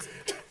you did.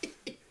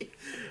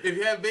 If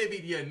you have a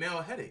baby, you're now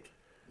a headache.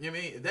 You know what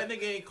I mean? If that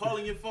nigga ain't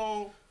calling your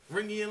phone,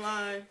 ringing your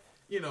line,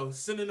 you know,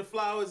 sending the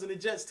flowers and the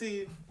jets to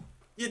you,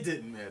 you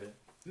didn't matter.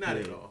 Not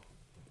at all.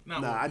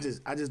 Not Nah, one I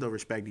bit. just don't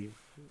respect you.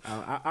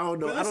 I don't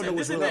know. But I don't know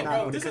what's listen, real this now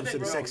thing, when it bro. comes to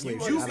the This sex thing, slave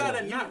bro. shit. You I don't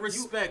gotta know. not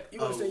respect you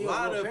a understand you're a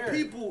lot real of parent.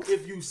 people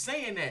if you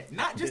saying that.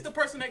 Not just the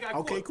person that got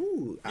caught. Okay,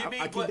 cool. You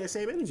mean, I keep but that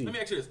same energy. Let me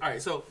ask you this. All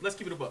right, so let's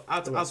keep it above.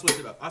 I'll switch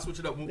it up. I'll switch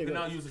it up, and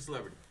I'll use a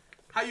celebrity.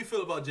 How you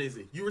feel about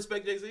Jay-Z? You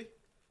respect Jay-Z?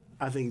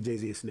 I think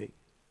Jay-Z is snake.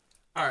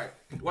 All right.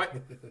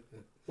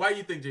 Why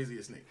you think Jay-Z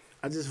is snake?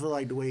 I just feel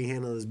like the way he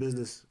handled his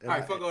business. All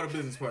right, fuck all the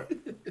business part.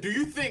 Do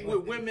you think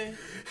with women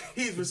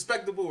he's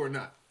respectable or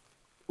not?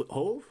 With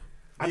Hov?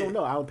 I don't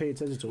know. I don't pay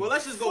attention to him. Well,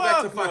 let's just go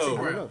back to Fuck Foxy no.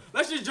 Brown. know.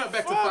 Let's just jump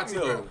back to Fuck Foxy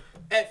no. Brown.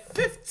 At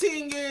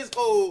 15 years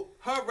old,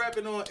 her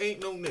rapping on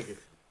Ain't No Nigga.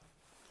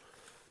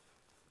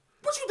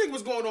 What you think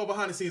was going on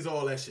behind the scenes of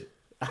all that shit?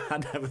 I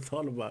never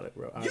thought about it,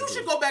 bro. You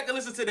should go back and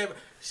listen to that.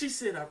 She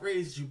said, I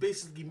raised you,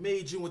 basically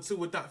made you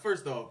into a dot.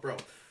 First off, bro,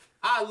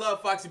 I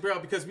love Foxy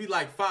Brown because we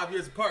like 5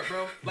 years apart,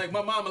 bro. Like,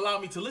 my mom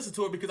allowed me to listen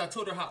to her because I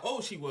told her how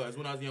old she was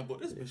when I was a young boy.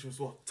 This bitch was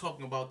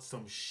talking about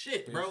some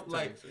shit, bro.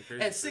 Like,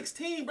 at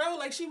 16, bro,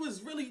 like, she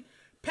was really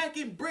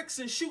packing bricks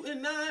and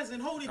shooting nines and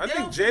holding I down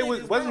think for Jay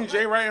niggas, wasn't bro.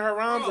 Jay Like, writing her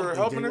rhymes bro, or Jay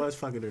helping her? was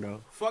fucking her,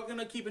 though. fucking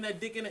her, keeping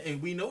that dick in it,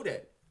 and we know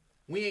that.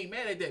 We ain't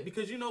mad at that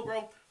because, you know,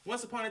 bro,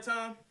 once upon a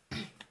time,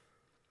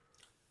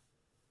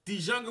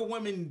 these younger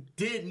women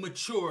did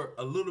mature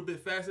a little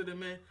bit faster than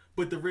men,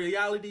 but the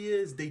reality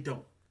is they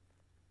don't.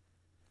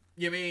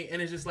 You know what I mean?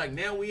 And it's just like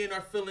now we in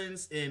our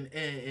feelings and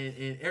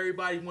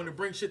everybody want to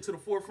bring shit to the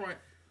forefront.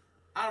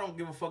 I don't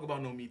give a fuck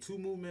about no Me Too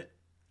movement.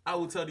 I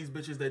will tell these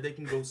bitches that they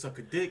can go suck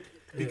a dick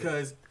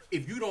because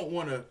if you don't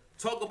want to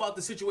talk about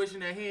the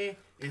situation at hand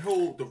and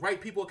hold the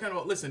right people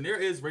accountable, listen, there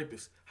is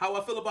rapists. How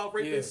I feel about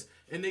rapists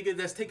and niggas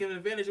that's taking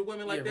advantage of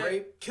women like that,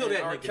 rape kill and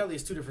that R. nigga. Kelly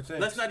is two different things.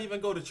 Let's not even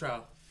go to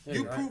trial.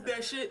 You right. prove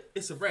that shit,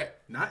 it's a wrap.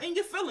 Not in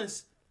your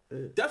feelings.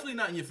 Definitely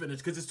not in your feelings,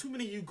 because there's too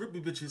many of you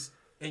grippy bitches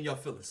in your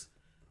feelings.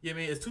 You know what I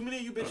mean? There's too many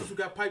of you bitches who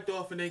got piped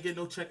off and didn't get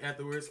no check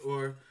afterwards,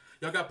 or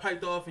y'all got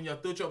piped off and y'all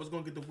thought y'all was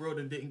gonna get the world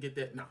and didn't get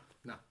that. Nah.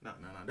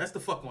 That's the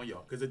fuck on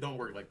y'all, because it don't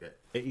work like that.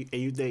 And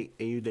you think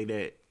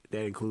that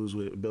includes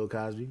with Bill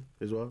Cosby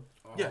as well?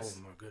 Yes.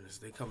 Oh my goodness,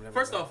 they coming.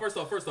 First off.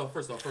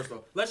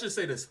 Let's just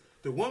say this: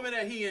 the woman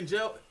that he in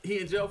jail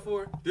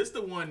for, this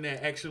the one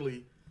that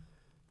actually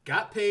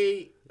got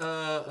paid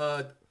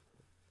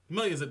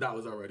millions of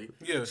dollars already.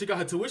 Yeah. She got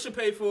her tuition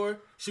paid for.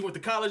 She went to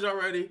college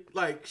already.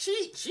 Like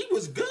she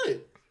was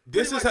good.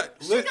 This is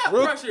Pretty how,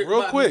 much, she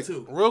got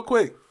pressured real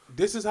quick.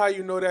 This is how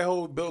you know that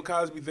whole Bill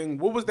Cosby thing.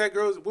 What was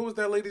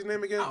that lady's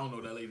name again? I don't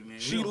know that lady name.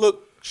 She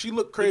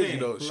looked crazy man.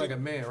 though. Look She, like a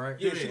man, right?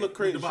 yeah, she looked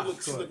crazy. With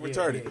the She looked Yeah,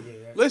 retarded.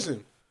 yeah.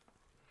 Listen,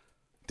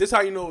 this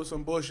how you know it was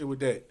some bullshit with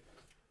that.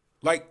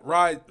 Like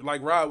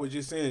Rod was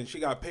just saying, she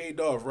got paid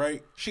off,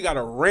 right? She got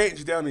a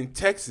ranch down in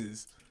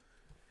Texas,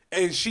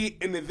 and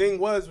the thing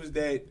was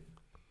that.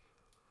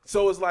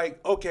 So it's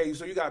like, okay,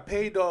 so you got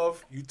paid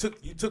off. You took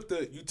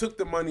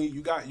the money.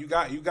 You got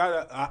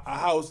a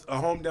house, a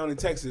home down in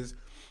Texas.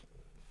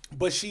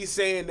 But she's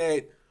saying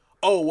that,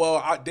 oh well,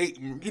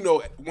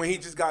 when he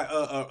just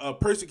got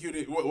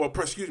persecuted. Well,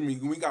 excuse me,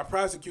 when we got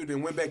prosecuted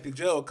and went back to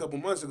jail a couple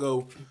months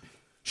ago,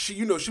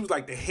 she was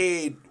like the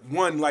head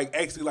one, like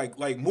actually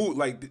like moved,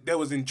 like that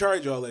was in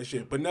charge of all that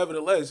shit. But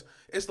nevertheless,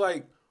 it's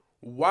like,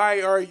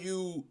 why are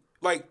you?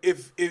 Like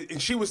if and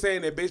she was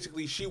saying that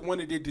basically she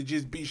wanted it to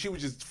just be, she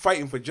was just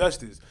fighting for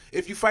justice.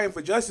 If you fighting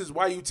for justice,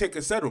 why you take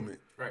a settlement?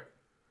 Right.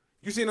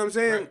 You see what I'm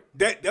saying?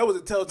 Right. That was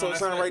a telltale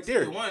sign right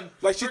there.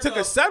 Like she took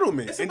a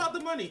settlement. It's about the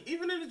money.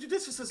 Even in the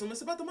judicial system,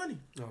 it's about the money.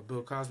 No,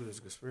 Bill Cosby is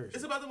a conspiracy.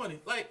 It's about the money.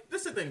 Like,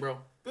 this is the thing, bro.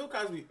 Bill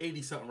Cosby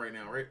 80 something right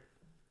now, right?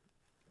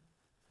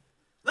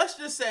 Let's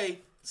just say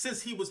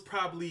since he was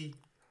probably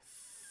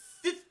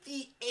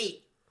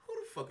 58, who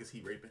the fuck is he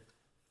raping?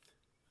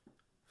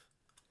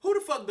 Who the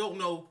fuck don't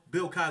know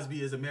Bill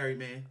Cosby is a married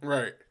man?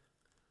 Right.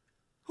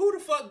 Who the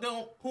fuck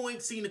who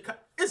ain't seen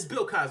it's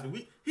Bill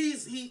Cosby.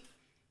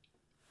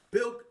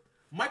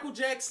 Michael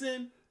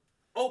Jackson,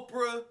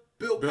 Oprah,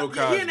 Bill Cosby.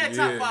 Cosby. He in that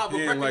top five of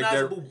He ain't like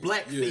recognizable that.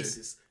 black Yeah.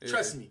 faces. Yeah.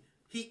 Trust me.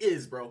 He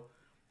is, bro.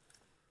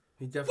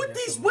 He definitely What has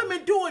these some money.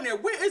 women doing there?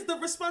 Where is the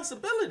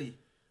responsibility?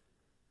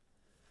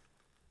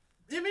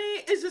 You know what I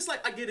mean? It's just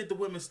like, I get it, the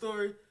women's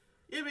story.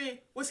 You know what I mean?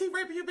 Was he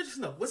raping your bitches?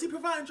 No. Was he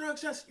providing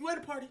drugs? Yes. You at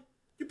a party.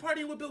 You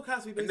partying with Bill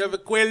Cosby, baby. Never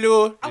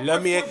quelo, I'm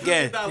love me worth $4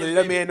 again. billion, You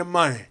love me baby. in the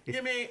money. You know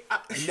what I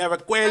mean? Never I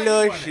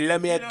quelo, ain't doing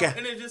love me that, you know? again.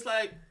 And it's just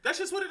like, that's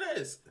just what it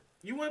is.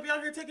 You want to be out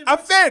here taking I'm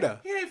drugs? fair.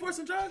 He ain't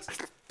forcing drugs.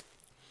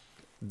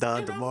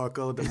 Don You know?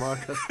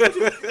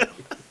 DeMarco.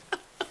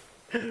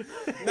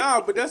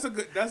 Nah, but that's a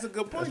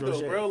good point real though,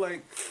 shit. bro.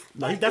 Like,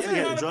 No, he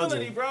definitely had the drugs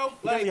Accountability, in. bro.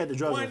 He definitely had the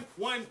drugs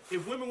one,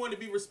 if women want to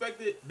be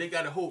respected, they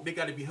gotta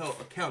be held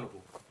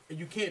accountable. And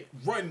you can't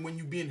run when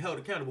you being held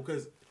accountable,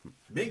 because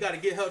men gotta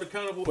get held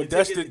accountable. but and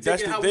that's take the it-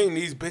 take it how thing. we-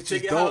 These take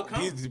bitches it how it don't.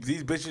 comes.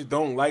 These bitches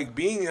don't like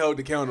being held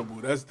accountable.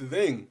 That's the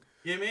thing.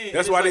 You know what I mean?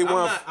 That's And why it's they like,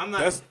 want. I'm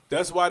not.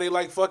 That's why they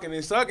like fucking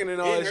and sucking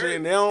and all it that shit. hurt.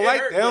 And they don't It like.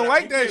 hurt, They don't but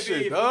like you that can't be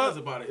shit, in feelings dog.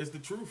 about it. It's the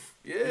truth.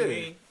 Yeah. You know what I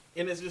mean?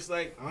 And it's just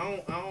like I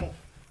don't.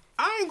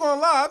 I ain't gonna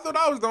lie. I thought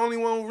I was the only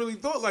one who really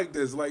thought like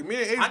this. Like me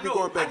and Ace be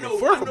going back and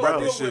forth about real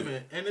this shit.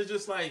 women, and it's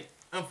just like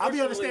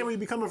understand where you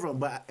be coming from,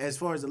 but as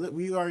far as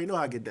we already know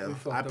how I get down.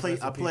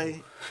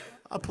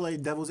 I play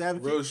devil's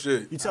advocate. Real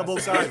shit. You tell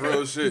both sides.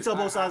 Real shit. You tell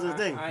both sides of the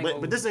thing.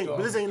 But this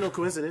ain't no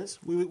coincidence.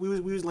 We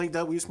was linked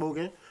up. We was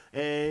smoking,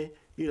 and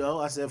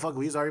I said, "Fuck it."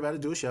 We was already about to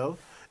do a show,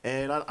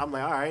 and I'm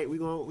like, "All right, we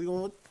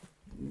gonna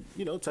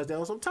touch down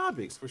on some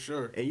topics For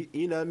sure. And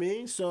you know what I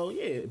mean? So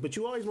yeah, but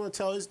you always want to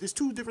tell us there's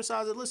two different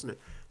sides of the listener.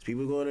 Some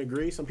people going to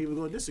agree, some people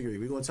going to disagree.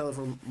 We're going to tell it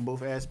from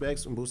both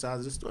aspects, from both sides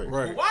of the story.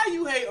 Right. Why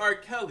you hate R.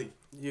 Kelly?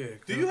 Yeah.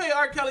 Do you hate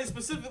R. Kelly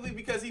specifically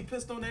because he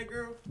pissed on that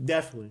girl?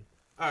 Definitely.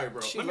 All right,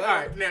 bro. All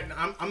right,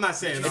 now, I'm not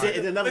saying that.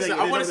 Listen,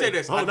 I want to say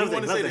this. I want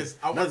to say this.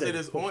 I want to say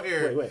this on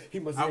air. Wait.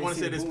 I want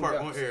to say this part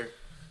on air.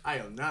 I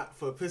am not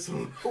for pissing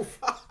on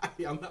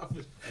nobody. I'm not.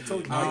 I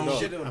told you. I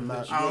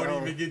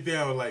don't even get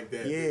down like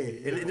that.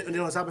 Yeah, and then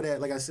on top of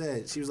that, like I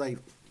said, she was like,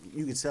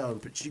 you could tell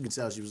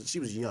she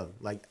was young.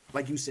 Like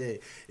you said,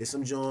 it's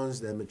some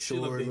Jones that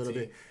matured a little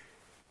bit.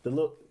 The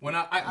look. When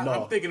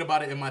I'm thinking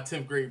about it in my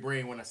 10th grade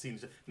brain when I seen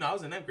it. No, I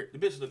was in 9th grade. The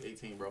bitch looked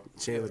 18, bro.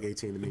 She look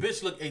 18 to me. The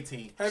bitch looked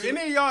 18. Have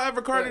any of y'all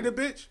ever carded a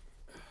bitch?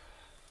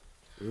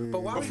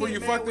 But why Before would you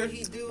he fucked what her?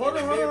 he do? Hold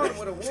on.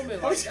 With a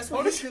woman, like, that's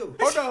what he do.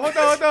 Hold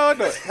on.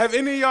 Have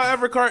any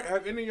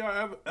of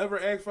y'all ever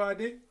asked for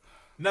ID?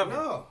 Never.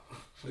 No.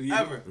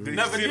 Ever.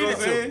 Never see what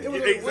I'm saying?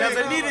 needed to.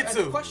 Never needed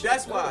to. question.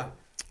 That's why.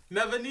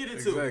 Never needed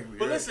to. Exactly,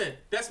 But right. listen,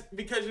 that's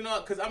because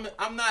because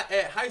I'm not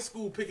at high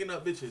school picking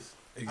up bitches.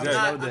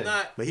 Exactly. I'm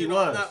not. But he I'm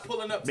was. not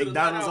pulling up to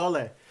McDonald's, the all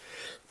that.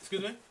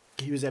 Excuse me.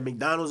 He was at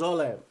McDonald's, all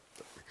that.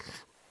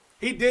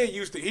 He did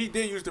used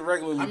to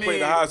regularly play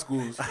the high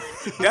schools.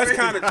 That's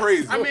kind of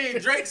crazy. I mean,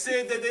 Drake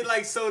said that they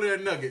like soda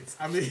and nuggets.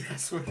 I mean,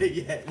 that's what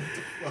they at. What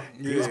the fuck?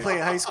 He was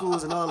playing high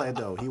schools and all that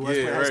though. He was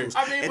playing high right. schools.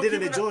 I mean, and but then in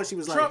the keep it joint, up. she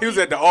was Trump like, He was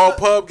at the all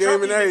pub game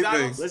Trump and eat everything.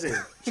 McDonald's. listen.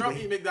 Trump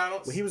eat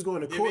McDonald's. When he was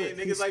going to You court, mean,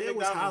 he niggas like still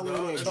was McDonald's,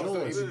 hollering at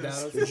dog.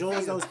 Jones. The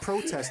Jones that was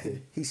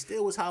protesting. He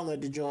still was hollering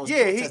at the Jones.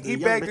 Yeah, protesting he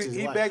the young bagged bitches.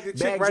 he Like, bagged the chick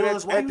bagged right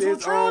Jones while he after was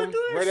his on trial to do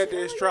that right shit. after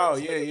his trial.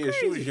 Yeah,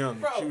 she was young.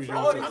 Bro, She was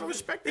all young. these- I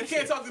respect He that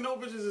can't shit. talk to no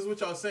bitches, is what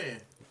y'all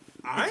saying.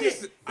 I He ain't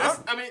can't-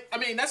 s- I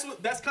mean,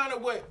 that's kind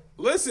of what.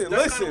 Listen.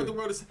 That's kinda what the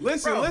world is- Bro.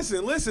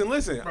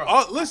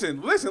 Listen.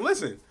 Bro.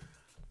 Listen.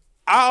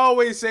 I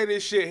always say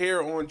this shit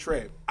here on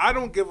Trap. I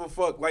don't give a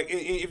fuck. Like,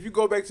 if you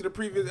go back to the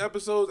previous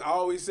episodes, I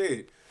always say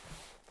it.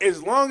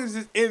 As long as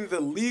it's in the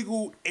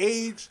legal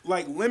age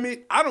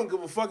limit, I don't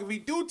give a fuck if he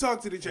do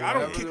talk to the chick. I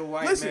don't Whatever care. the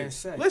white man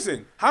say.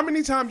 Listen. How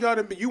many times y'all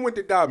done been? You went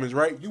to Dobbins,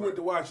 right? You went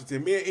to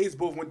Washington. Me and Ace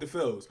both went to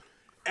Phil's.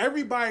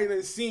 Everybody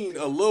done seen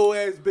a little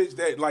ass bitch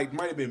that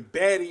might have been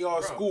bad in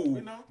y'all school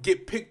you know.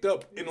 get picked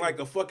up in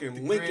a fucking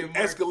Lincoln Grand Mark.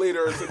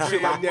 Escalator or some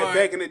shit like that Mark.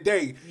 back in the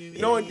day.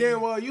 Knowing damn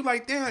well you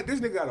like, damn, this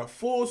nigga got a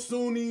full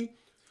Sunni,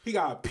 he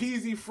got a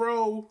Peasy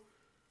Fro,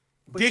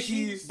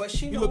 Dickies. But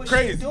she you know look what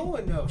crazy. she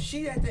doing though.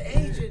 She at the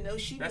age and know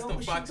she That's know the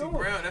what Foxy she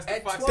doing. Brown. That's the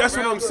At Foxy 12 That's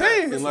what I'm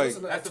saying, Listen, like-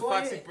 listen, That's at the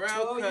 12 Foxy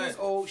Brown 12 years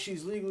cut. old,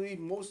 she's legally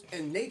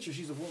in nature.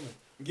 She's a woman.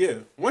 Yeah,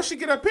 once she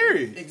get her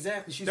period.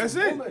 Exactly. She's That's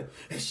a it. woman,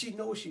 and she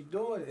know what she's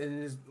doing,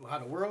 and it's how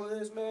the world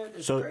is, man.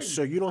 It's So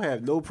crazy. you don't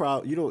have no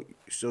problem. You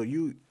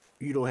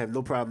don't have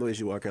no problem, no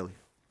issue with R. Kelly.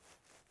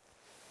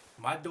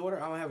 My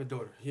daughter, I don't have a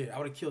daughter. Yeah, I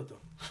would have killed them.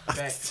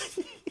 Facts.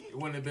 It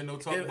wouldn't have been no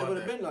talk It about would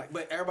have that. been like,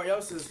 but everybody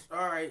else is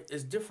all right.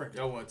 It's different.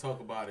 Y'all want to talk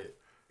about it?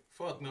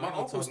 Fuck no. My I'm not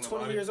uncle's talking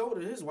 20 about years it.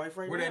 older than his wife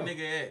right Where now. that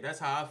nigga at? That's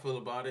how I feel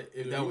about it.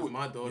 If that You was would-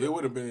 my daughter, It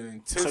would have been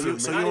an So intensive. you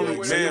Not even only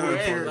where so they you were only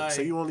at, care like,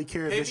 so you only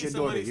care if pay it's me your some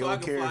daughter. money You so I don't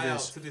can care fly if out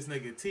it's to this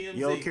nigga TMZ.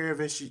 you don't care if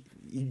it's you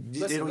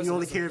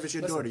only care if it's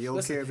your daughter. You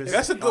don't care if it's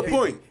That's a good Hey,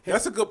 point.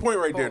 That's a good point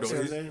right there, Oh, though. see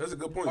what I'm saying? That's a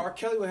good point. R.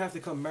 Kelly would have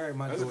to come marry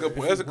my That's a daughter. good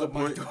point. if That's a he good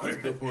want point. my That's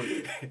a good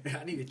point. daughter.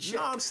 I need a check.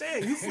 No, I'm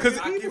saying you Because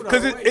people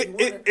because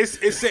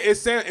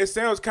though. it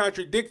sounds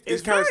contradicting.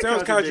 It's It kind of very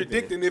sounds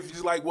contradicting if you're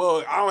just like,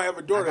 well, I don't have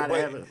a daughter, gotta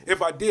have but it.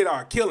 if I did,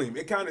 I'd kill him.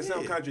 It kind of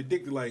sounds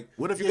contradicting. Like,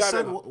 What if you your gotta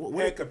son- what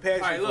have if-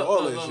 compassion All right, for look,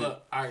 all look, that look, shit?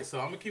 look. All right, so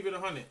I'm gonna keep it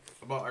 100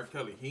 about R.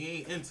 Kelly. He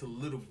ain't into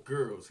little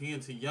girls. He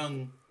into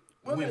young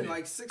women.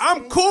 like 16.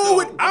 I'm cool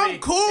with I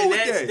mean, cool and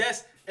with that.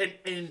 That's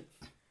and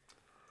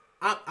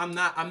I'm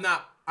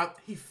not.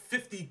 He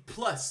 50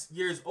 plus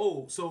years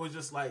old, so it's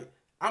just like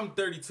I'm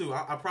 32.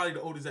 I'm probably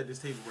the oldest at this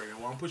table right now.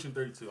 Well, I'm pushing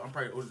 32. I'm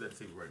probably the oldest at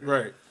the table right now.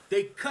 Right.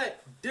 They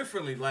cut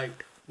differently. Like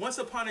once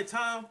upon a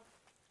time,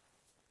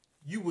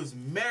 you was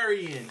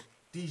marrying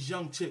these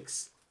young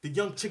chicks. The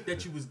young chick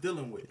that you was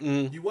dealing with.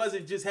 You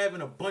wasn't just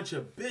having a bunch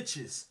of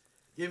bitches.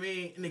 You know what I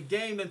mean? And the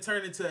game then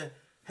turned into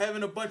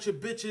having a bunch of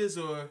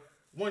bitches or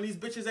one of these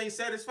bitches ain't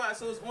satisfied,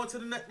 so it's on to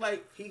the next.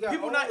 Like, got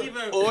people not older.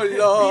 even Oh, being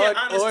Lord.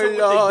 honest Oh, to what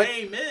Lord. the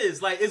game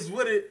is. Like, it's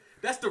what it,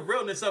 that's the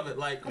realness of it.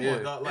 Like, come Yeah.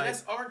 on, dog. And Like,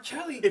 that's R.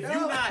 Kelly. if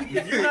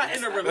you're not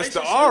in a relationship. That's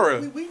the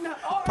aura. we not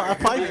R.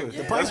 Piper.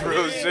 Yeah. That's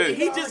real And shit.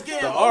 He just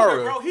getting The older,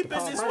 aura. bro. He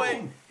been this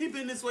way. He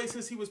been this way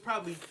since he was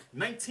probably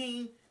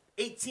 19,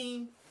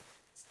 18,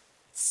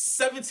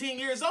 17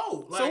 years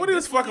old. So what he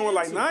was this fucking with,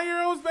 like, into.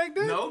 9-year-olds back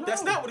then? No,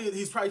 that's not what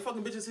he's probably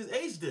fucking bitches his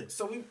age did.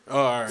 So we. Oh,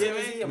 all right. Yeah,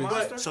 Is he a man.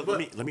 monster? So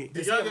But let me.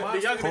 the younger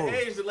the Hold.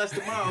 age, the less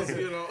the miles,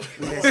 you know.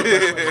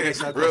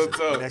 Real talk.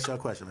 Let me ask y'all a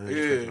question.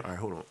 Yeah. All right,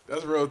 hold on.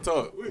 That's real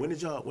talk. When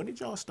did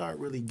y'all start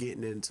really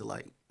getting into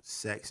like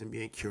sex and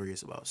being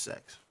curious about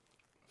sex?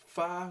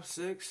 5,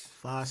 6,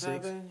 5,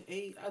 6? 7,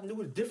 8. I knew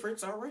the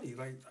difference already.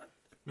 Like,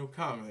 No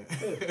comment.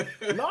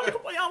 No,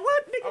 come on, y'all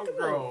what, nigga? I'm Come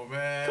on. grown,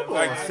 man. Come on,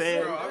 Like,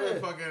 fam. bro, I've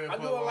been fucking I for a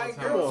knew I long like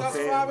time. girls. I on, was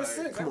fam. 5 and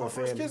 6. Come on,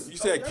 fam. You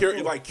said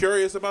curious about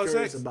Curious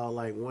sex? about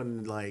like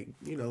wanting like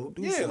do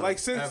Yeah, something. like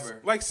since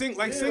Ever. like single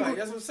Like,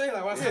 that's what I'm saying.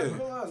 Like, when I Yeah. started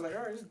realizing, I was like,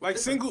 all right. This is like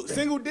different.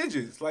 single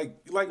digits. Like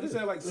you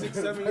said, like 6,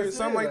 7 years,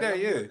 something like that.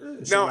 Yeah.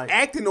 So, Now like-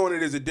 acting on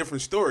it is a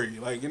different story.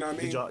 Like, you know what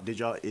I mean?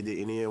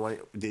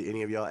 Did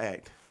any of y'all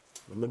act?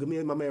 Look at me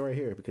and my man right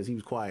here because he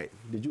was quiet.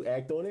 Did you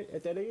act on it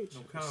at that age?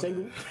 No comment.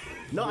 Single?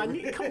 No, I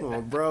need. Come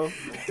on, bro.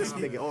 This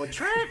nigga on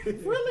track?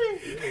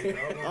 Really?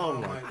 Oh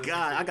my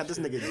god, I got this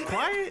nigga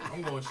quiet.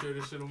 I'm gonna share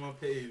this shit on my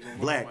page. on my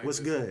Black, mic. what's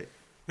good?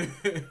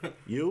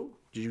 You?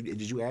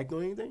 Did you act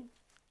on anything?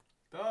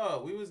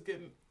 Dog, we was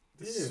getting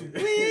the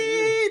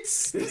Yeah.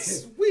 sweets. The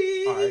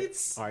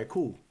sweets. All right,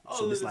 cool.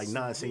 So All it's of like the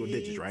 9 single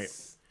digits, right?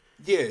 sweets.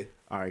 Yeah.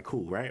 All right,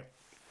 cool, right?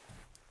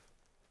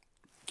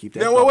 Keep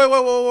that. Now thought.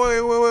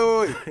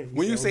 wait.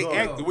 When you said, say "Hold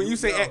act, on." when you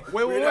say act,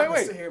 We're not gonna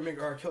wait. sit here and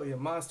make R. Kelly a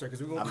monster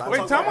because we're I'm gonna. not Wait,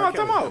 talking time about out.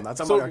 R. Kelly. I'm not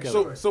talking about R.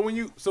 Kelly. So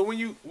when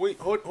you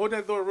hold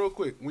that thought real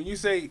quick. When you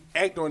say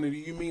act on it, do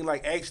you mean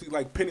like actually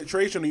like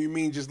penetration, or you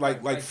mean just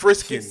like Like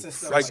frisking, kiss and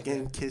stuff like like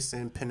Skin,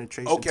 kissing,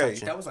 penetration, Okay.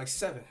 touching. That was like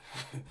 7.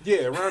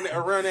 yeah, around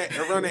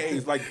that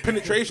age, like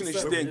penetration and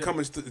shit didn't come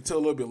until a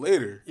little bit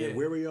later. Yeah. And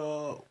where were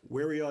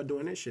y'all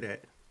doing this shit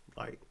at?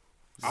 Like,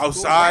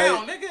 Outside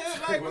Around,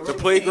 nigga, like, what the you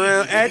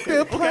playground, mean? at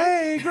the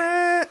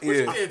playground. What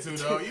you Yeah. into,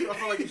 though? I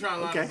feel like you're trying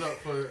to line okay. us up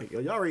for. Yo,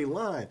 y'all already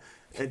lying.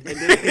 And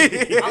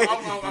then,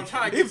 I'm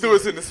trying to He get threw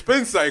us in the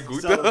spin cycle.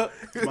 so, dog.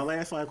 my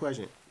last final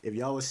question. If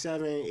y'all was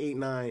 7, 8,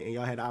 9, and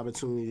y'all had the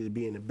opportunity to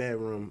be in the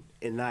bedroom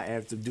and not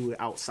have to do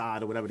it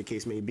outside or whatever the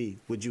case may be,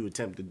 would you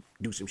attempt to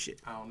do some shit?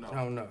 I don't know. I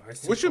don't know.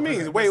 What you mean?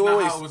 That's Wait,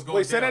 not how it was going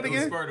wait. Say down. that It was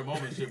again. spur of the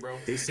moment shit, bro.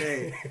 They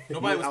said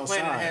Nobody you was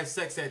planning to outside. have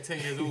sex at 10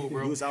 years old,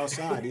 bro. You was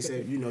outside. They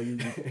said, you Bro, I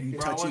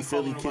touchy, wasn't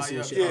feely, calling kissing nobody and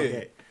up. shit like Yeah.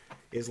 that.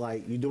 It's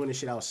like you doing this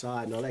shit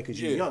outside and all that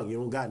because you're Yeah. young. You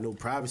don't got no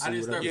privacy. I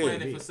didn't start whatever it may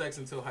planning be. for sex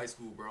until high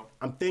school, bro.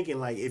 I'm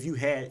thinking like if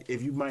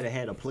you might have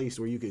had a place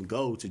where you can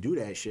go to do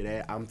that shit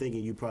at, I'm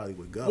thinking you probably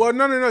would go. Well,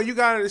 no. You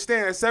gotta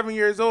understand. At 7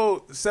 years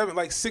old,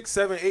 6,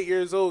 7, 8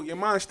 years old, your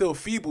mind's still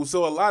feeble.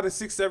 So a lot of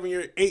 6, 7,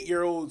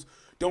 8-year-olds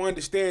don't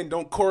understand,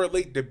 don't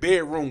correlate the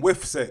bedroom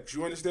with sex.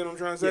 You understand what I'm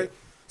trying to say? Yeah.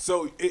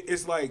 So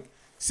it's like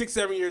 6,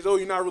 7 years old.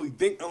 You're not really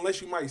think unless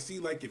you might see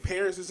like your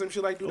parents or some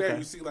shit like do that. Okay.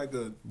 You see like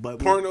a But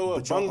porno or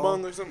but y'all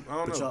bung all- or something. I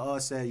don't But know. y'all all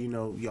said,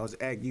 y'all was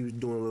you was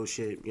doing little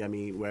shit. You know what I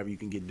mean, wherever you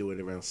can do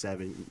it around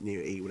 7,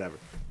 near 8, whatever.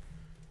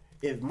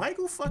 If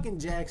Michael fucking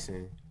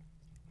Jackson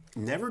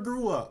never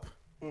grew up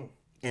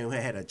and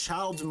had a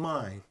child's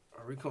mind,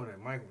 Are we coming at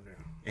Michael now?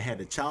 and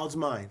had a child's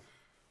mind,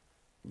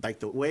 like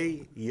the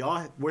way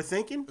y'all were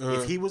thinking,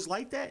 if he was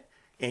like that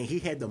and he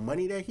had the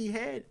money that he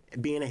had,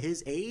 being at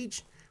his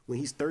age, when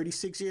he's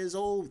 36 years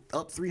old,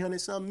 up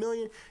 300-something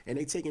million, and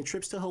they taking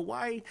trips to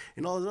Hawaii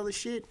and all this other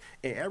shit,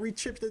 and every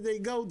trip that they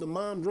go, the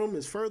mom's room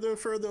is further and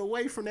further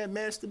away from that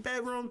master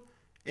bedroom,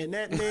 and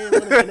that man,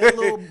 and that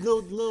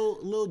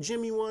little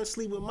Jimmy want to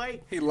sleep with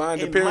Mike. He lying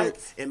to and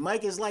parents.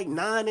 Mike is like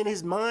 9 in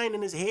his mind,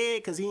 in his head,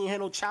 because he ain't had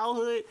no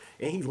childhood,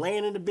 and he's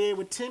laying in the bed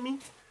with Timmy.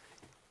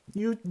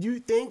 You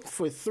think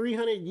for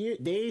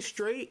 300 days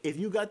straight, if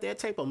you got that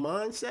type of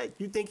mindset,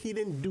 you think he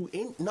didn't do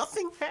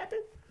nothing happen?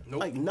 Nope.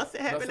 Like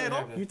nothing happened Nothing at all?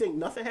 happened. You think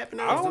nothing happened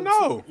at I all? don't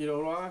know. You know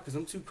why? Because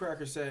them 2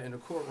 crackers said in the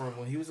courtroom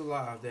when he was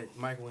alive that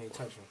Michael ain't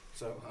touch him.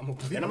 So I'm gonna.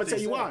 And I'm gonna tell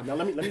you why. Now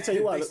let me tell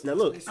you why. Now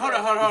look, Hold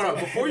on.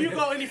 Before you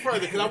go any further,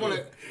 because I want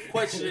to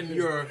question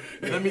your.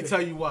 Let me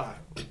tell you why.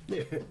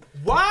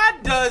 Why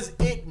does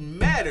it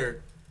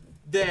matter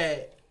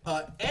that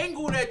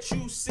angle that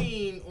you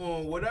seen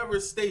on whatever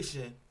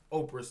station,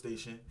 Oprah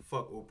station,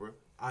 fuck Oprah,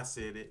 I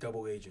said it.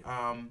 Double agent.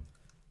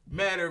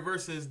 Matter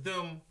versus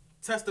them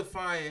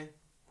testifying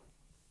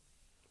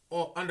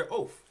under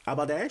oath. how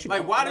about that?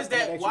 Like, why does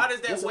that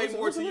weigh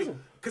more to you? Listen.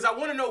 Because I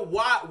want to know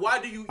why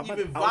do you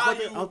even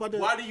value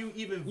why do you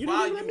even You didn't even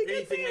value let me get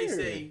anything they there.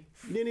 say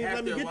You didn't even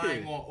let me after get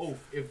lying there. on oath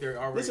if they're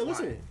already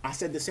Listen. lying? I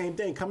said the same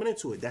thing coming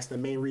into it. That's the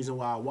main reason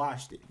why I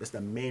watched it. That's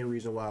the main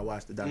reason why I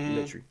watched the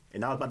documentary.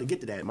 And I was about to get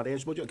to that. I'm about to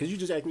answer both because you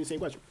just asked me the same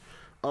question.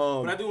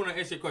 But I do want to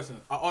answer your question.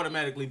 I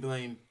automatically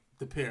blame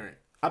the parent.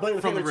 I blame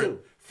the From the parent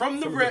rip. too. From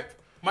the rip.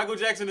 Michael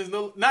Jackson is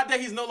not that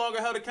he's no longer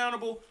held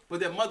accountable, but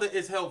that mother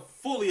is held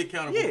fully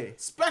accountable. Yeah.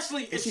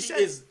 Especially if she she said-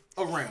 is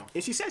around.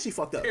 And she said she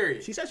fucked up.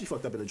 Period. She said she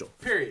fucked up in the joke.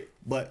 Period.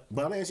 But I'm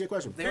gonna answer your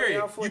question.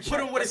 Period. out for a You put check.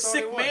 him with a That's all they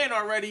sick want. man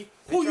already.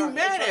 They Who try- you they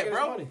mad try to at, get his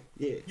bro? money.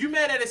 Yeah. You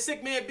mad at a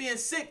sick man being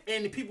sick,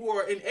 and people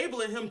are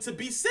enabling him to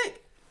be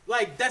sick.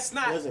 Like that's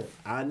not. Listen,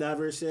 I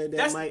never said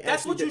that.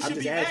 That's what you should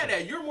be asking. mad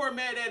at. You're more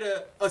mad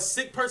at a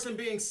sick person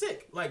being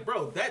sick. Like,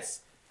 bro,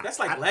 that's That's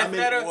like I'm laughing in-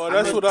 at her. well,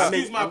 that's what I-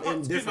 excuse my I'm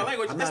indifferent.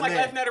 language. I'm That's not like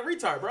mad. laughing at a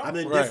retard, bro. I'm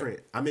indifferent.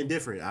 I'm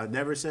indifferent. I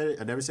never said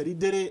it. I never said he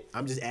did it.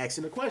 I'm just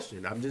asking a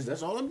question.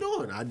 That's all I'm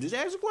doing. I just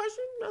asked a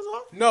question. That's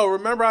all. No,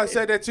 remember I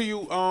said that to you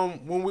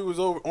when we was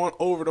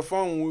over the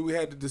phone when we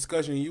had the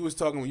discussion. You was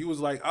talking. You was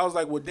like, I was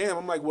like, well, damn.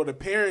 I'm like, well, the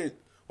parent.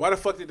 Why the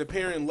fuck did the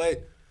parent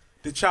let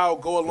the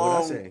child go What I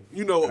along? say?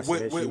 You know, I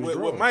said she was with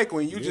grown. Michael,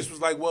 and you just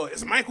was like, well,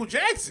 it's Michael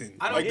Jackson.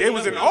 I don't Like think they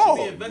was in nothing else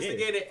awe. should be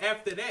investigated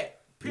after that.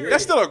 Period.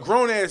 That's still a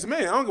grown ass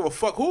man. I don't give a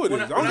fuck who it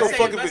is. I don't give a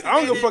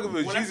fuck if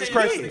it was Jesus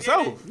Christ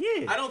himself.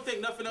 Yeah. I don't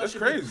think nothing else That's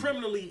should crazy. be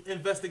criminally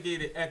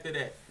investigated after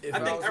that. If I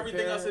I think was a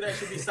everything else of parent-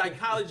 that should be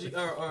psychology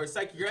or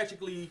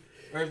psychiatrically,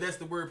 or if that's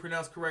the word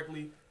pronounced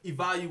correctly,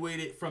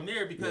 evaluated from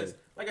there. Because,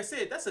 like I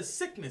said, that's a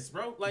sickness,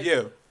 bro. Like,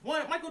 Yeah.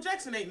 one, Michael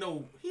Jackson ain't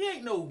no.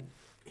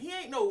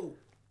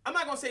 I'm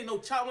not gonna say no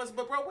child molester,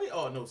 but bro, we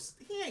all know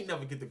he ain't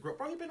never get the growth,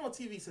 bro. He been on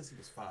TV since he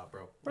was 5,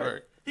 bro.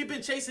 Right. He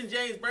been chasing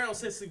James Brown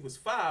since he was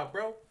 5,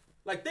 bro.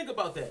 Like, think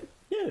about that.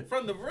 Yeah.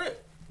 From the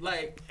rip,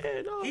 like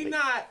Yeah, no, he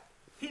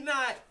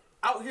not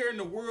out here in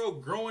the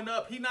world growing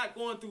up. He not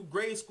going through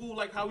grade school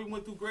like how we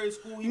went through grade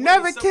school. He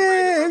Never wasn't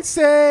separated, can bro.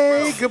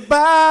 say Bro.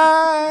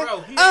 goodbye.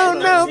 Bro, he Oh had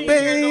no, 13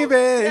 years old. He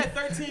baby. had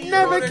 13 year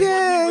Never olds when he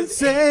can was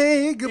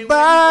say 8. And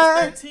goodbye.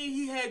 when he was 13,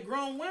 he had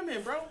grown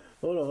women, bro.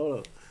 Hold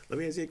on. Let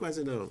me ask you a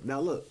question though.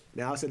 Now look.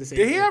 Now I said the same.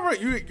 Did he thing. ever?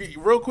 You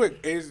real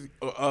quick,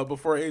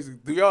 before Azy,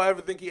 do y'all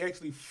ever think he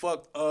actually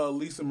fucked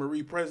Lisa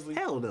Marie Presley?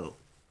 Hell no.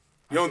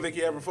 You don't think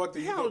he ever fucked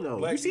her? Hell no.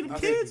 Black- You see them I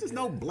think- kids? There's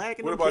no black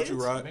in What them about kids. you,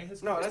 Rod?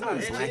 No, that's not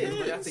his black kid. kids.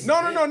 But I think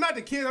No, not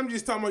the kid. I'm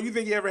just talking about. You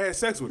think he ever had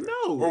sex with her?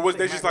 No. Or was I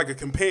that think just Michael- like a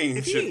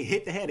companionship? If he ain't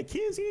hit the head of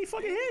kids, he ain't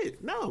fucking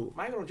hit. No.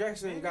 Michael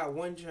Jackson got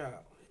one child,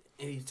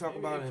 and he talk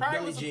about It it in probably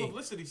Billie was a Jean.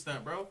 publicity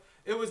stunt, bro.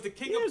 It was the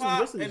King Yeah, it of was a Pop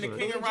publicity and the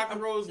stunt. King of Rock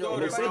and Roll's Yo,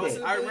 daughter, they said bro.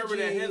 that. I remember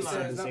that He headline.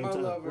 says, not Same my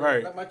time. lover,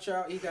 Right. not my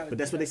child. He got. But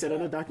that's what they said on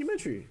the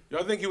documentary.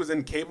 Y'all think he was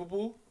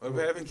incapable of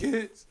having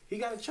kids? He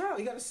got a child.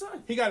 He got a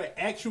son. He got an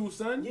actual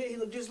son. Yeah, he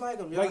look just like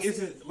him. Like, is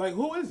it like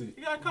who is it?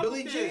 He got a couple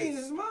Billie kids. Jean is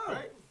his mom.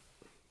 Right?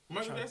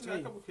 Michael Trying to Jackson got tell a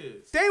you. couple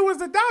kids. They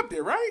was adopted,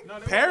 right? No,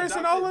 they Paris wasn't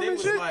and all adopted. of They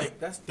them was shit. like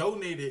that's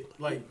donated.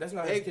 Like That's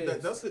not his egg,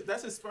 kids.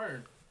 that's his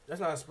sperm. That's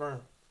not a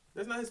sperm.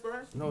 That's not his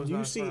sperm. No, it's Do you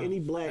not a see sperm. any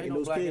black Ain't in no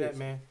those black in kids? that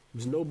man.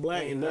 There's no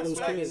black in none of That's those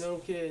black in kids.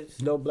 them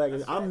kids. No black.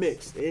 I'm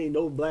mixed. There ain't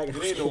no black in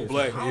those There ain't no kids.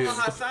 black. I don't know Yeah.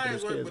 how science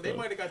Those work, kids, but they bro.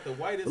 might have got the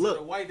whitest Look.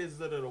 of the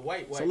whitest of the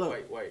white. So look.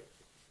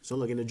 So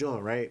look in the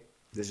joint, right?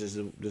 This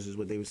is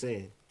what they were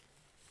saying.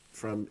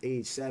 From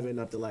age 7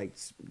 up to like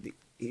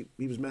he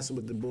was messing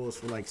with the Bulls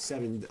for like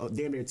 7,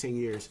 damn near 10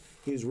 years.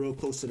 He was real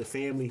close to the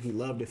family. He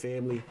loved the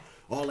family,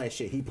 all that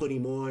shit. He put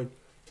him on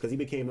because he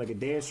became like a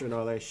dancer and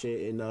all that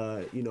shit, and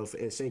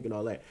and sync and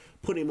all that.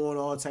 Put him on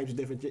all type of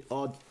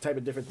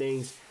different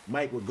things.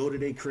 Mike would go to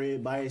their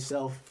crib by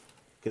himself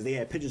because they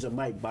had pictures of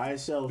Mike by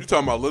himself. You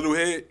talking about Little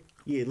Head?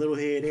 Yeah, little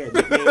head, they had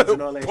nicknames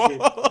and all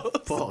that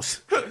shit.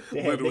 False.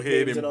 They had Little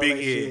head nicknames and all big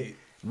that head.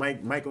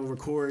 shit. Michael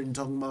recording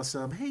talking about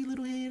something. Hey,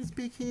 little head, it's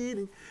big head,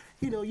 and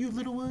you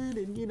little one,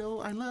 and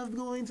I love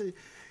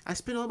I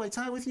spend all my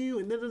time with you,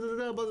 and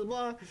blah blah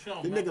blah.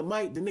 Show The him,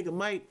 nigga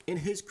Mike in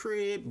his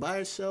crib by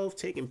himself,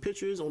 taking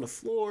pictures on the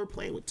floor,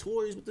 playing with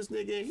toys with this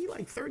nigga. He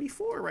like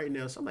 34 right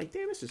now, so I'm like,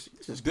 damn, this is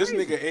This crazy.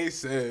 nigga A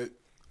said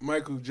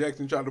Michael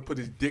Jackson tried to put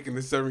his dick in the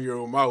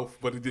 7-year-old mouth,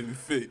 but it didn't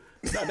fit.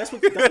 Nah, that's what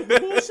the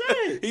Bull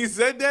said. He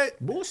said that?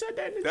 Bull said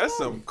that. In the That's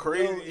joint. some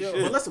crazy But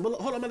shit. listen, hold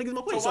on, I'm gonna get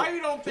my point. So why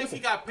you don't think he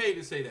got paid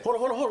to say that?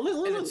 Hold on.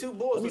 Listen. And the two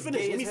boys Let me was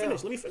finish. gay Let me as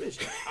finish. hell. Let me finish.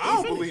 I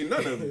don't believe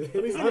none of it.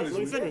 Let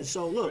me finish.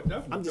 So look,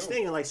 Definitely I'm just don't.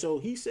 saying, like, so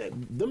he said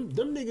them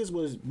niggas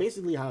was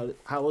basically how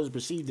it was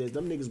perceived as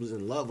them niggas was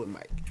in love with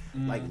Mike,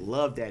 like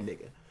loved that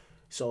nigga.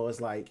 So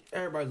it's like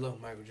Everybody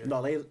loved Michael Jackson.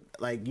 no, they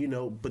like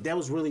but that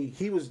was really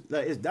he was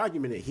like, it's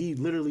documented. He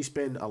literally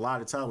spent a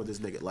lot of time with this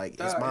nigga, like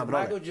his mom and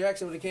all Michael that.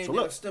 Jackson would have came So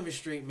down look. Stummy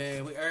Street,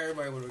 man.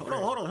 Everybody would have.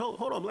 Hold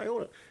on, Black,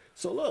 hold on.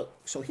 So look,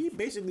 so he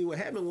basically what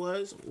happened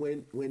was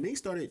when Mike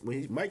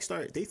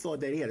started, they thought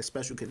that he had a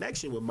special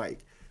connection with Mike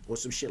or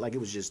some shit like it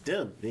was just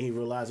them. Then he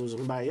realized it was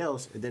somebody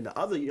else, and then the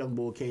other young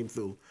boy came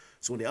through.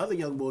 So when the other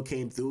young boy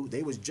came through,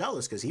 they was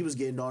jealous because he was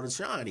getting all the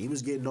shine, he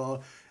was getting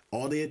all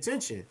the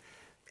attention.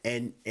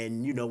 And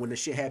when the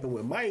shit happened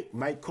with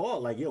Mike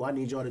called like, yo, I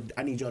need y'all to,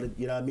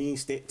 you know what I mean,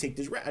 take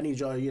this rap. I need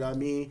y'all to, you know what I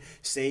mean,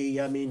 say,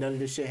 none of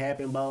this shit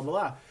happened, blah blah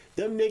blah.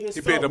 Them niggas. He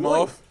paid them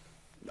loyal. off?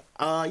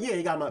 Yeah,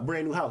 he got my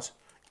brand new house.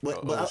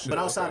 But shit,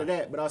 outside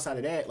okay.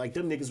 of that, like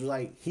them niggas was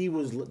like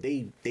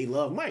they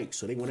love Mike,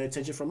 so they wanted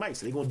attention from Mike,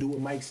 so they gonna do what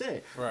Mike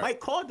said. Right. Mike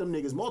called them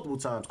niggas multiple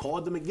times,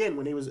 called them again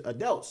when they was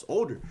adults,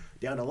 older,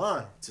 down the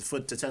line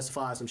to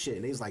testify some shit,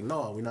 and they was like,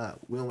 no, we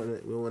don't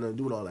want to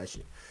do all that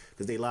shit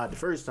because they lied the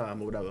first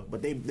time or whatever.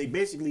 But they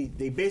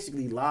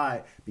basically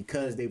lied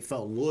because they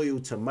felt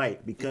loyal to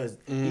Mike because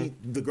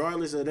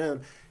regardless of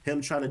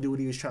him trying to do what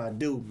he was trying to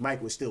do,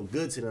 Mike was still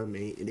good to them,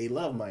 and they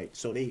love Mike.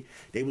 So they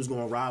was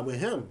going to ride with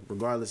him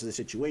regardless of the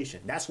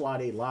situation. That's why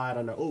they lied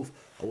under oath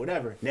or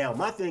whatever. Now,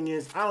 my thing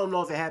is, I don't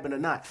know if it happened or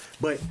not,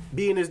 but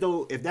being as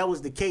though if that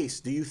was the case,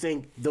 do you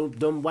think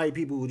them white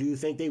people, do you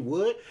think they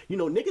would?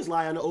 Niggas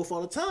lie under oath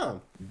all the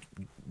time.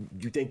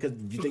 You think the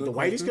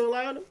whiteys can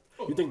lie on him?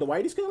 You think the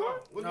whiteys can lie?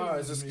 No,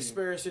 it's a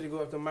conspiracy to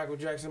go after Michael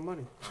Jackson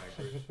money.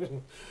 It's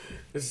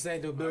the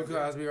same thing. Bill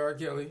Cosby, R.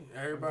 Kelly,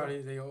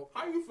 everybody. They all.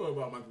 How you feel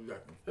about Michael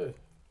Jackson?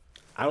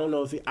 I don't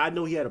know if I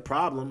know he had a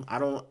problem.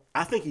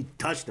 I think he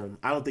touched him.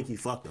 I don't think he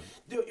fucked him.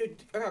 Dude,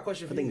 I got a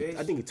question for you.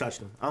 I think he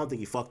touched him. I don't think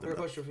he fucked I him. got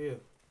a question for you.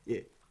 Yeah.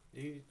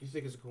 Do you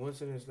think it's a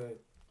coincidence that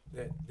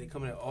they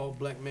coming at all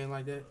black men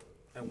like that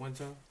at one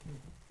time?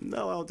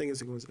 No, I don't think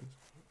it's a coincidence.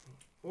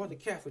 What the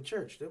Catholic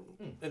Church?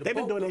 They've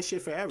been doing that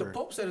shit The forever.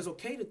 Pope said it's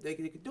okay that they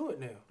could do it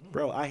now.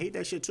 Bro, I hate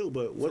that shit too,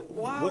 but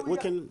what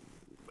can,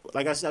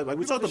 like I said, like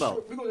we talked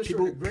about, We're gonna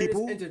show the greatest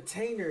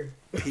entertainer.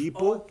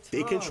 People,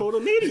 they control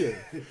the media.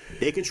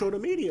 They control the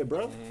media,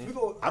 bro.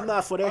 I'm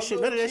not for that shit.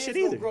 None of that shit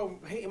either. Bro,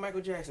 hating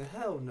Michael Jackson,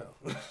 hell no.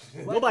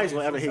 Nobody's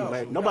gonna ever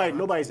hate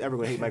nobody's ever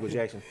gonna hate Michael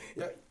Jackson.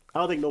 I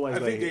don't think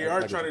nobody's. I think they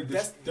are trying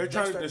to. They're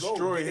trying to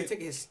destroy. They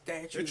take his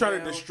statue. They're trying to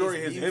down, destroy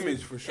his music,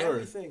 image for sure.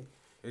 Everything.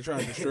 They're trying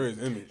to destroy his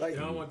image. Like, They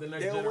don't want the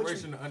next they don't want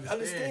generation you to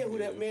understand who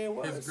that man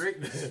was. his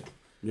greatness.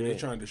 Yeah. They're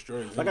trying to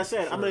destroy his Like I image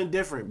said, for I'm sure.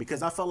 indifferent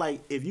because I felt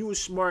like if you was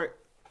smart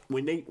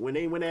when they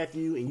went after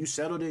you and you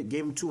settled it,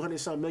 gave them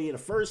 200-something million the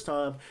first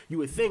time, you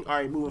would think, all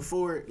right, moving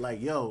forward,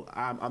 like, yo,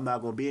 I'm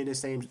not gonna be in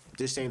this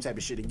same type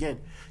of shit again.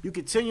 You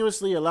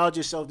continuously allowed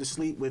yourself to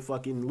sleep with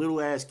fucking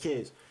little ass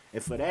kids,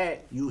 and for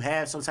that, you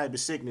have some type of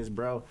sickness,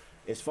 bro.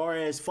 As far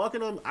as fucking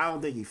them, I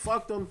don't think he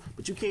fucked them,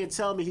 but you can't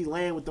tell me he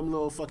laying with them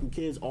little fucking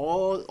kids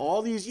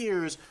all these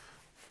years,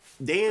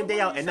 day in, day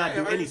out, and not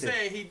do Are you anything.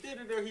 saying he did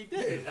it or he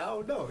didn't? I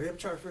don't know. I'm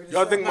trying to figure this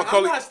Y'all out. think Like,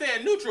 Macaulay? I'm not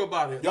staying neutral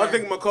about it. Y'all Like,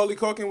 think Macaulay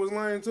Culkin was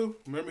lying too?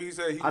 Remember he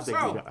said he. I think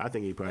Bro. I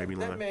think he'd probably be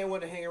That lying. man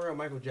wanted to hang around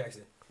Michael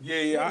Jackson. Yeah.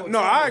 You No, gonna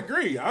I tell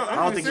agree. I don't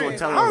I'm think saying, you gonna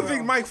tell I don't him.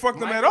 think Mike fucked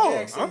him at Michael all.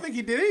 Jackson. I don't think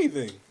he did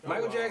anything.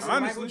 Michael Jackson,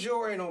 Honestly. Michael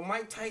Jordan, or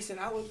Mike Tyson,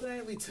 I would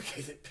gladly took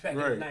it back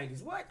Right. in the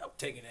 90s. What? I'm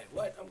taking that.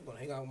 What? I'm going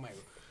to hang out with Michael.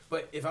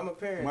 But if I'm a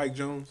parent, Mike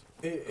Jones.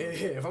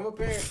 if I'm a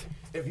parent,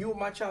 if you want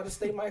my child to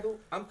stay Michael,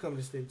 I'm coming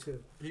to stay too.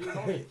 He was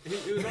only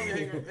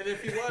hanging, and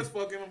if he was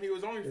fucking him, he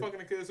was only fucking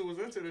the kids who was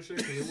into the shit.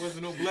 Cause it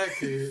wasn't no black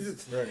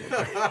kids, Right.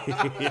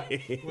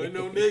 with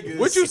no niggas.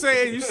 What you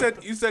saying? You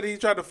said he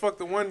tried to fuck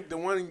the one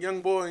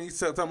young boy, and he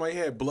said talking about he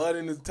had blood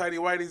in his tidy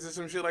whities or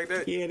some shit like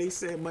that. Yeah, they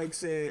said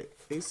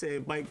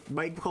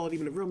Mike called him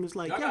in the room. It's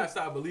like, Y'all yo, gotta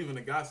stop believing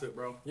the gossip,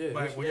 bro. Yeah.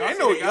 Like, when I say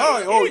know they y'all.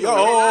 got-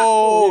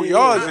 Oh, they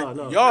y'all.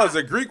 No. Y'all is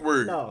a Greek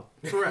word. no,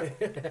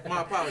 Correct.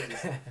 My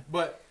apologies.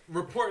 But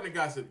reporting the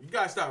gossip. You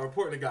gotta stop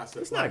reporting the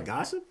gossip. it's not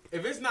gossip.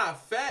 If it's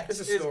not facts,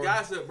 It's a it's story.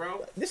 gossip,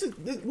 bro.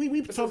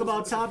 We talk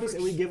about topics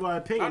and we give our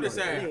opinion. I'm just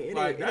on it. saying, It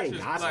like, that's ain't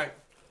just gossip. like,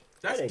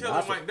 that's That ain't killing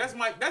gossip.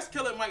 Mike. That's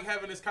killing Mike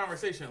having this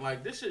conversation.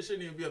 Like, this shit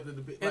shouldn't even be up to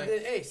debate. And Like, then,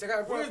 hey, so I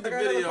got where's the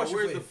another video? question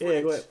Where's for the you.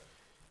 Yeah, go footage? ahead.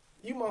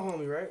 You my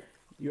homie, right?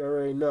 You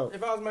already know.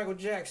 If I was Michael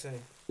Jackson,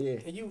 Yeah.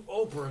 and you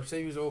Oprah, say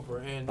you was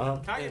Oprah, and Uh-huh.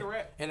 Can I get a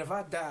rap? and if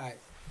I died,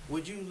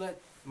 would you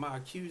let my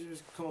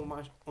accusers come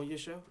on your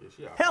show? Yeah,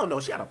 she out. Hell no,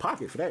 she got a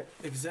pocket for that.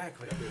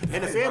 Exactly.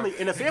 And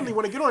the family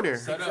want to get on there.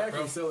 Shut up, Exactly.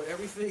 bro. So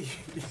everything.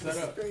 Shut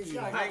up. Crazy.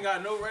 I ain't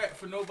got no rap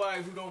for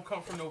nobody who don't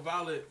come from no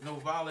valid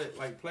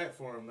like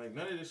platform. Like,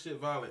 none of this shit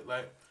valid.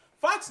 Like,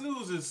 Fox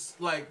News is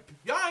like,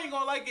 y'all ain't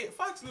gonna like it.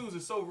 Fox News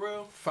is so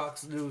real.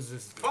 Fox News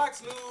is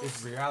Fox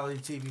it's News, reality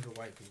TV for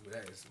white people.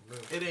 That is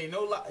real. it ain't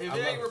no lie. If I it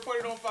love ain't it.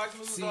 reported on Fox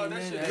News, all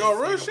that shit. Yo,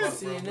 real ain't shit. about,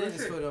 bro.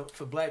 CNN is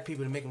for black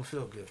people to make them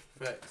feel good.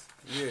 Facts.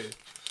 Yeah.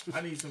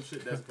 I need some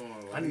shit that's going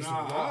on. I need some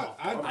raw.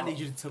 I- I need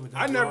you to tell me.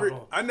 I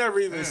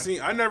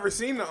never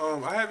seen the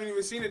I haven't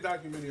even seen the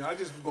documentary. I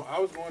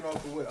was going off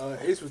of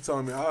what Ace was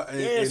telling me.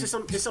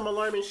 It's some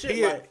alarming shit.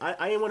 Yeah. Like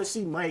I didn't want to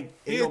see Mike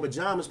in Yeah. no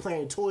pajamas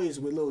playing toys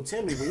with little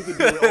Timmy, but he could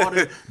be with all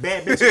the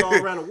bad bitches all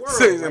around the world.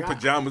 Says in Like,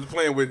 pajamas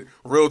playing with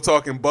real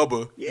talking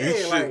Bubba yeah, and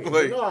shit. like,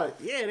 Like, no,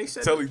 yeah, they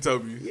said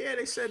Teletubbies. Yeah,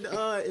 they said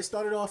it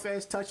started off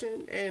as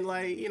touching and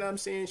like, you know what I'm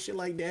saying, shit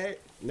like that.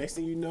 Next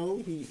thing you know,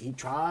 he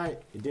tried,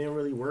 it didn't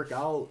really work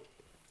out,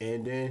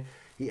 and then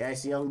he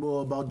asked the young boy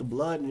about the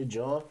blood in the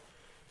jaw,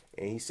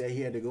 and he said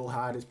he had to go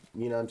hide his,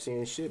 you know what I'm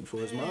saying, shit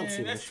before his mom Man,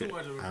 seen that that's too shit.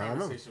 much of a I don't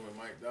know. conversation with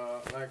Mike,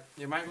 dog. Like,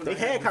 Yeah, Michael They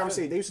had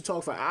conversations. They used to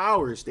talk for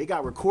hours. They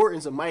got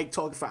recordings of Mike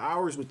talking for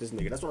hours with this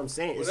nigga. That's what I'm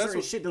saying. It's that's certain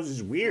what- shit that was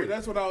just Well, weird.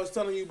 that's what I was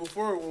telling you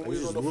before when we was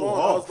just on the blew phone.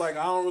 I off. was like,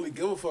 I don't really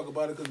give a fuck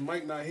about it because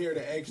Mike not here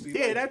to actually.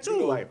 Yeah, like, that too. you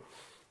know, Like,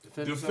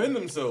 defend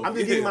himself. I'm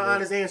just Yeah, giving my like,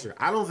 honest answer.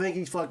 I don't think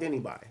he's fucked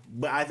anybody,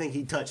 but I think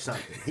he touched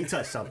something. He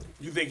touched something.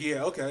 You think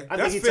okay? I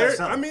That's think he fair. touched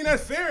something. I mean,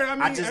 that's fair. I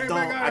mean, I just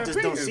everybody got an don't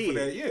opinion see for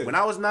it. that. Yeah. When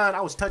I was 9,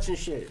 I was touching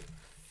shit.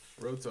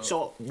 Real talk.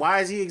 So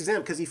why is he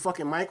exempt? Because he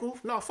fucking Michael?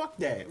 No, fuck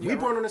that. We got-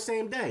 born on the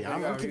same day.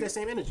 I'm gonna got- keep that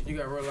same energy. You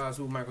gotta realize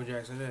who Michael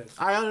Jackson is.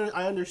 I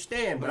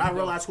understand, but I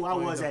realized who I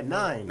was at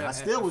 9. I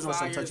still was on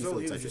some 5 years touchy old,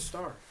 feely he was touchy. a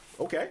star.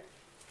 Okay.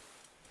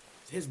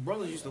 His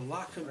brothers used to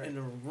lock him in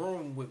a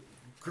room with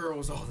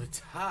girls all the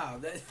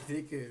time. That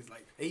nigga is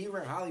like, and he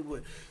ran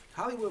Hollywood.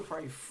 Hollywood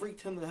probably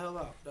freaked him the hell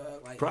out.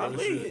 Dog. Like,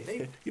 Probably.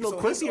 they- You know, so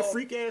Quincy he a all-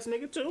 freak ass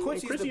nigga too.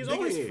 Quincy's Quincy the is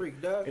biggest overhead.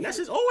 freak, dog. And that's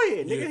his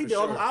overhead, nigga. Yeah, He for did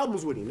all sure. the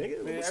albums with him,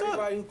 nigga. Man, What's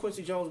everybody up? who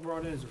Quincy Jones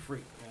brought in is a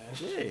freak,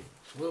 man. Yeah.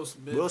 Will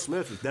Smith, Will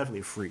Smith is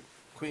definitely a freak.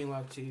 Queen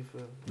Latifah.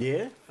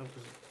 Yeah.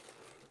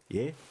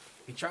 Yeah.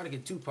 He tried to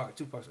get Tupac.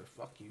 Tupac said,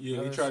 "Fuck you."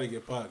 Yeah, he cuz." tried to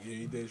get Pac. Yeah,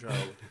 he did try.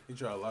 He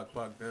tried to lock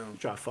Pac down. You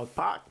try to fuck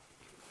Pac?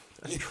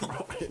 That's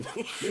wrong.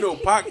 You know,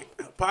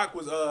 Pac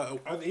was I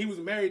think he was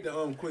married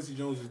to Quincy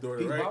Jones's daughter,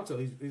 He's right? about to.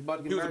 He's about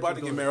to get He was married. about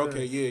to get married.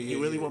 Okay, yeah.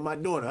 You really want my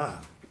daughter, huh?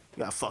 You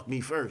gotta fuck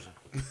me first.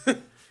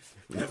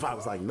 And Pac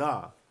was like,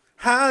 nah.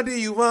 How do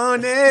you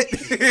want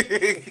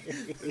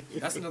it?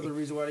 That's another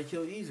reason why they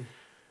killed Easy,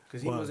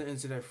 because he Why? wasn't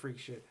into that freak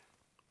shit.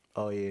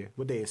 Oh yeah.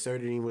 What they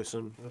inserted him with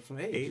some With some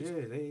age, AIDS?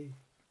 yeah. They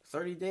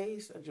 30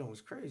 days. That joint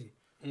was crazy.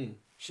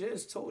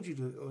 Shiz told you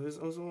to.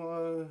 It was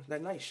on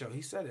that night show.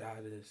 He said it out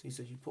of this. He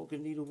said you poke a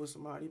needle with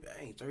somebody,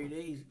 bang, 30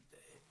 days.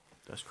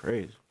 That's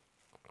crazy.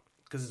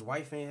 Because his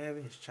wife ain't have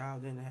it, his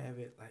child didn't have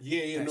it. Like,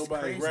 Yeah, that's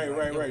nobody- crazy. right.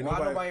 Why Nobody-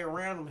 nobody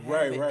around him have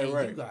Right, it, right, and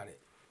right. you got it.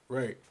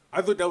 Right.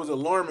 I thought that was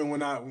alarming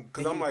because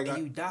And I'm you- like,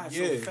 and you died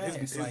so yeah,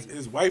 fast, like-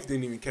 his wife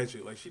didn't even catch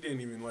it. Like she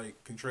didn't even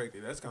like contract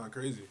it. That's kind of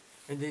crazy.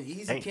 And then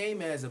Easy Dang.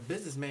 came as a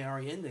businessman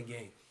already in the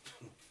game.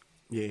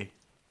 Yeah.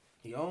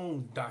 He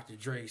owned Dr.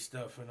 Dre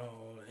stuff and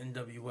all,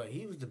 NWA.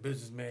 He was the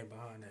businessman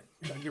behind that.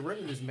 You gotta get rid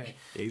of this man.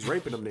 Yeah, he's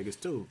raping them niggas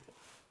too.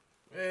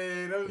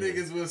 Man, them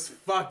niggas was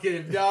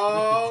fucking,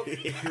 dog.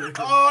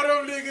 All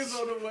them niggas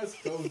on the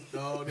West Coast,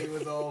 dog. They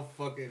was all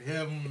fucking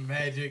him,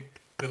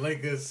 Magic, the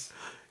Lakers.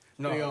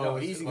 They all No,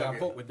 was Easy got fucking-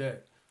 poked with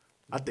that.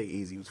 I think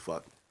Easy was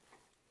fucked.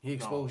 He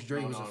exposed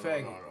Dre was a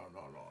faggot. No.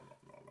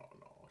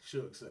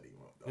 Suge said he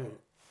won't, dog.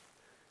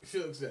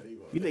 Suge said he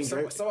won't. You think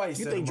Dre? Somebody You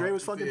set think him Dre up.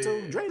 was fucking Yeah.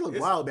 too? Dre looked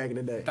It's- wild back in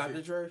the day.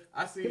 Dr. Dre?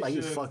 I seen He like,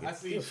 you Suge. fucking- I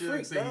seen He a Suge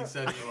freak, say he dog.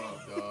 set him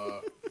up,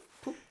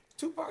 dog.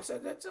 Tupac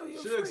said that too. You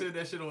a Suge freak. said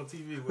that shit on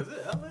TV. Was it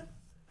Ellen?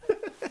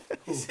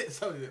 He said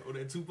something on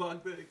that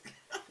Tupac thing.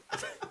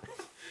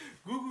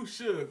 Google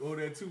Suge on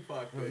that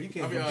Tupac thing. you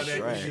can't I mean, on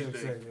Google that Suge. Easy Suge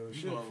thing. said, yo, You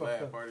Suge gonna fucked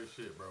laugh up. part of this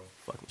shit, bro.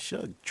 Fucking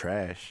Suge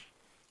trash.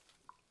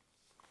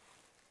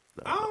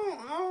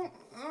 I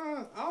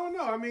don't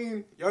know. I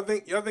mean, y'all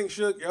think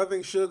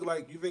Suge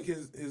like you think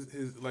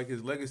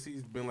his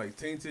legacy's been like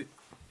tainted?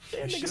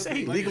 That nigga said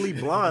he legally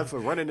blind for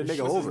running the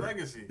nigga What's over. his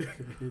legacy?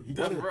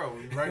 Death Row,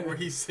 right where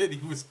he said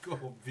he was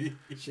gonna be.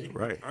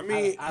 Right. I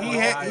mean, I he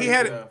don't had know. he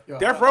had Yo, Yo,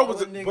 Death out Row of was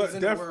all a, the niggas but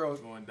in Death the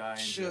world, Going to die in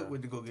Shook jail.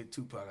 went to go get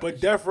Tupac. But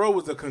Death Row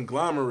was a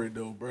conglomerate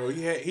though, bro.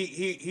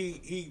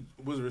 He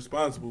was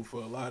responsible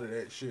for a lot of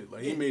that shit.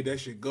 Like he made that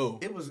shit go.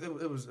 It was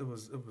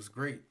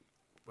great,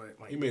 but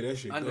like He made that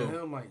shit under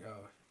go. him, like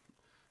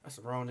that's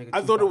the wrong nigga.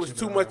 I thought it Tupac was shit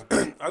too been much.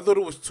 around. I thought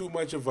it was too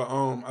much of a.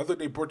 I thought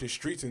they brought the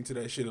streets into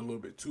that shit a little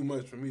bit too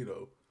much for me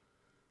though.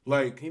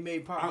 Like He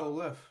made Pop go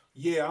left.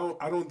 yeah,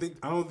 I don't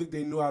think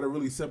they knew how to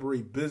really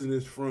separate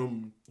business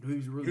from He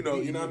was really you know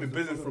beating I mean niggas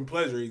business the from fuck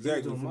pleasure up.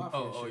 exactly. He was doing From- mafia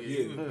Oh, shit.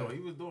 yeah, he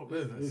was doing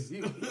business.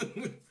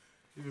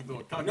 He was doing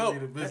No,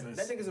 calculated business.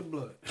 That nigga's in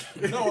blood.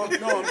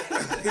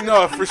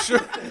 no, for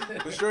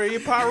sure. He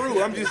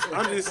Paru. I'm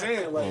just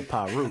saying On like.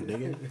 Paru,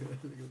 nigga.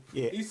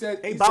 Yeah. He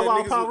said Hey, he Bow said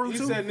Wow niggas Paru was,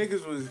 too?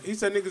 he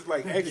said niggas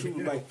like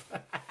actual like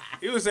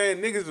he was saying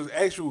niggas was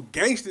actual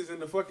gangsters in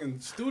the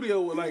fucking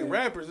studio with like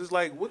rappers. It's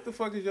like what the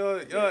fuck is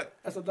y'all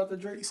That's what Dr.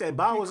 Dre. He said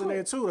Bow was in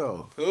there too,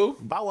 though. who?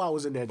 Bow Wow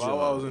was in that Bow joint.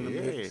 Wow was in the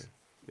yeah. mix.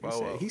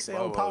 Bow Wow. He said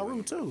Bow on Wow was Paru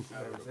in- too.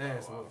 His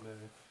ass whooped,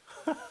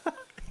 man.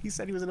 He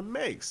said he was in the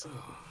mix.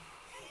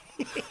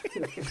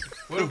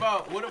 What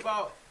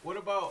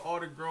about all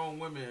the grown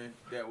women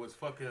that was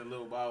fucking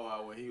Lil Bow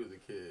Wow when he was a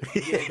kid?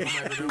 You ain't come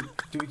after them?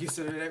 Do we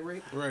consider that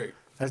rape? Right.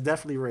 That's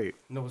definitely rape.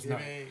 No, it's You not.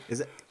 mean-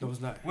 Is it? No,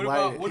 it's not. What Why-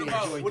 about what he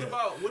about enjoyed what that.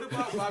 about what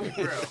about Bobby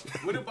Brown?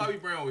 What if Bobby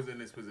Brown was in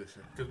this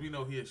position? Because we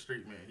know he a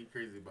straight man. He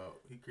crazy about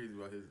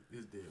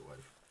his dead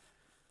wife.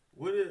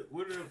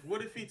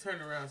 What if he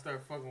turned around and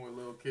started fucking with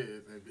little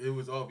kids and it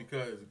was all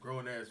because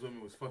grown ass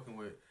women was fucking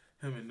with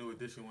him in New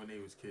Edition when they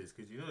was kids?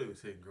 Because you know they was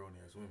hitting grown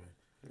ass women.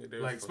 Yeah, they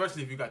was Like fucking-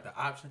 especially if you got the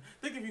option.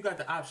 Think if you got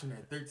the option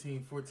at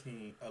 13,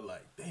 14,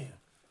 like damn.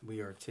 We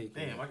are taking.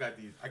 Damn, I got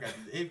these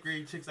 8th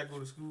grade chicks I go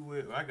to school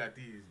with. Or I got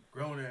these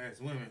grown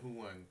ass women who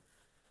want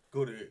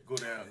go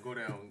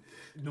down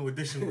New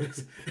Edition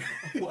with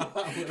while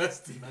I'm with us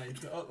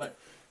tonight, dog. Like,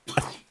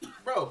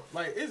 bro,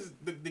 like it's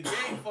the game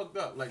fucked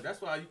up. Like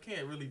that's why you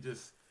can't really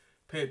just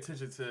pay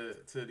attention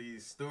to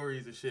these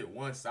stories and shit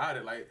one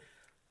sided. Like,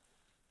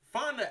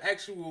 find the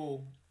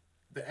actual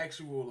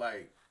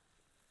like.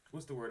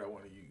 What's the word I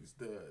want to use?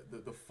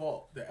 The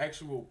fault, the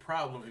actual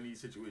problem in these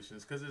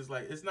situations, because it's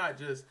like it's not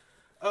just,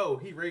 oh,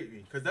 he raped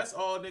me, because that's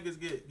all niggas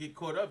get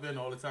caught up in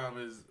all the time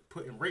is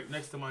putting rape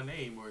next to my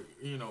name or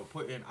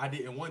putting I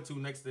didn't want to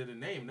next to the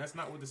name. That's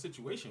not what the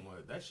situation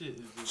was. That shit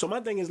is just, So my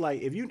thing is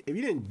like, if you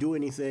didn't do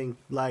anything,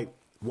 like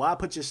why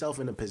put yourself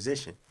in a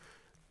position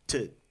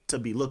to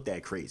be looked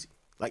at crazy?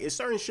 Like it's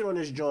certain shit on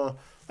this joint.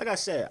 Like I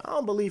said, I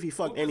don't believe he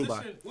fucked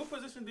anybody. What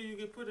position do you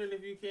get put in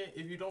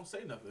if you don't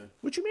say nothing?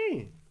 What you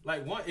mean?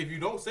 Like if you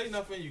don't say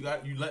nothing, you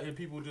letting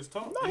people just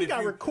talk. No, And he if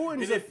got you-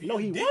 recordings and of- if you no,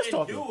 he was didn't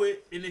talking. do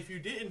it, and if you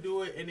didn't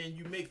do it, and then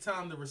you make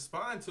time to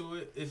respond to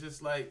it, it's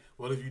just like,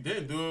 well, if you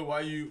didn't do it, why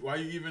you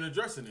even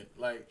addressing it?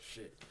 Like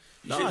shit.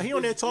 Nah, Shit, he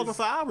on there it's- talking it's-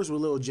 for hours with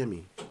Lil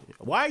Jimmy.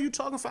 Why are you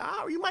talking for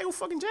hours? You Michael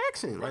fucking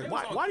Jackson. Bro, Like they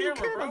why was on why do you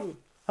camera, care bro. about me?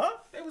 Huh?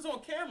 They They was on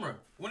camera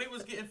when they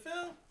was getting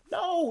filmed.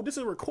 No, this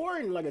is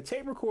recording, like a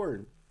tape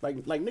recording. Like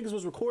niggas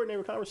was recording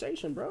their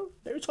conversation, bro.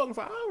 They were talking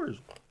for hours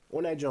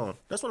on that John.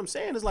 That's what I'm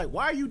saying. It's like,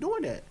 why are you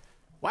doing that?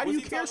 Why do you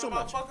care so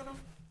much? Fucking them?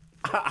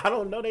 I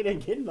don't know. They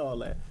didn't get into all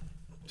that.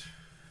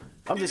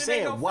 I'm just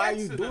saying, why are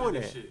you doing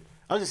that?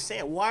 I'm just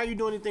saying, why are you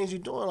doing the things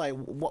you're doing? Like,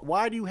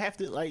 why do you have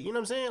to, like, you know what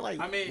I'm saying? Like,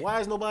 I mean, why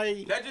is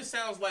nobody... That just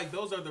sounds like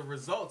those are the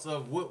results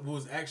of what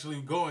was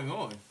actually going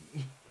on.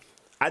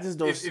 I just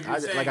don't... If you're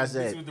saying like I this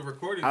said, was the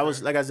recording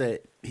like I said,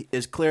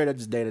 it's clear that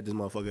this day that this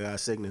motherfucker got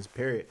sickness,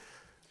 period.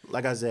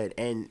 Like I said,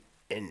 and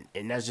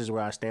that's just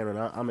where I stand on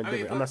it.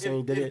 I'm not saying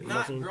he did it.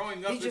 Not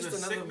growing up He's just in a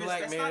another sickness, black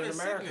that's man not in a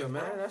America, sickness,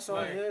 man. bro. That's all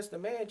Like, it is. The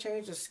man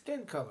changed his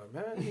skin color,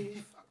 man.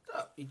 He fucked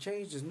up. He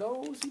changed his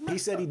nose. He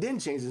said he didn't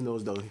change his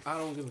nose, though. I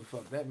don't give a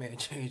fuck. That man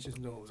changed his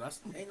nose.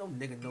 Ain't no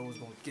nigga nose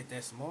gonna get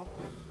that small.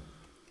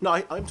 No,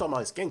 I'm talking about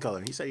his skin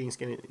color. He said he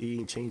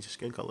didn't change his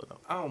skin color, though.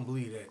 I don't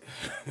believe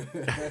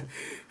that.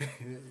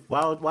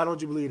 Why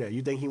don't you believe that?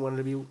 You think he wanted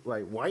to be,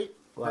 like, white?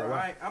 Like,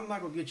 Bro, I'm not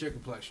gonna get your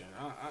complexion.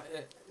 I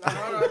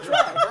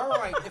try, bro.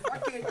 Like, if I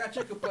can't got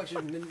your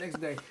complexion the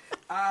next day,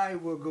 I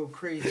will go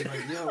crazy.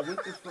 Like, yo,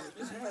 what the fuck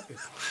just happened?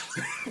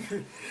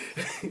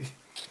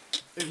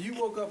 If you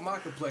woke up my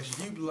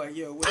complexion, you'd be like,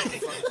 yo, what the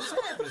fuck just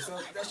happened? So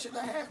that shit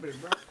not happening,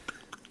 bro.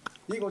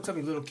 You ain't gonna tell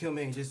me Little Kim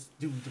ain't just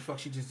do what the fuck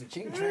she just did.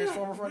 She ain't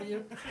transform in front of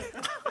you.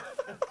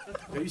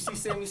 Yo, you see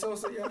Sammy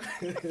Sosa, yo?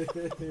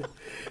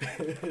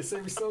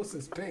 Sammy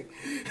Sosa's pink.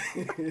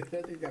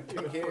 That thing got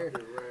pink hair.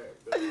 What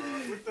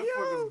the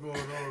fuck is going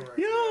on right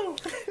now?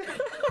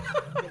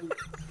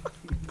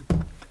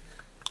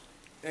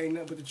 Ain't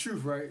nothing but the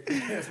truth, right?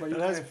 That's why you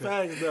That's laughing.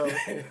 facts, though.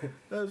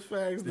 That's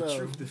facts, though. The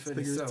truth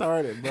defends This nigga's itself.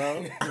 retarded,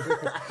 bro.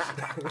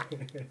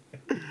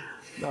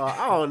 No,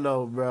 I don't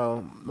know,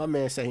 bro. My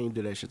man said he didn't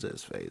do that shit to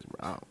his face,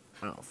 bro.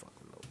 I don't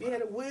fucking know. He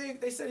had a wig.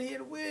 They said he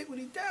had a wig when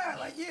he died.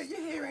 Like, yeah,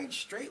 your hair ain't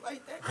straight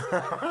like that.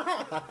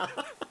 How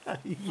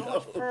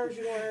much purge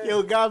you gonna have?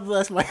 Yo, God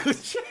bless Michael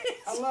Jackson.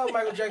 I love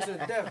Michael Jackson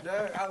to death,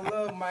 dog. I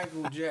love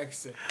Michael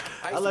Jackson.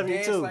 I used love to you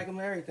dance too. like him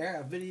and everything. I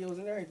got videos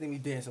and everything. Me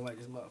dancing like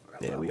this motherfucker.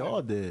 I Yeah, love we Michael.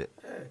 all did.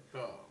 Yeah.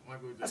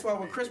 Michael That's why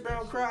when Jackson Chris ain't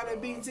Brown do cried shit,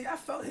 at BET, I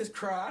felt his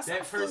cry. I said,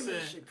 That I feel person, your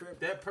shit, Crip.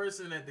 that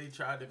person that they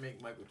tried to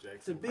make Michael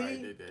Jackson To be-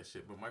 probably did that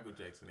shit, but Michael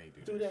Jackson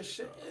ain't Do that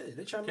shit. dog. Yeah,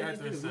 they try to make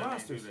Catherine these niggas son ain't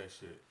monsters. do that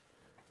shit.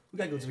 We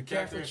gotta go to the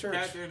Catholic Church.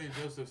 Catherine and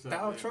Joseph son.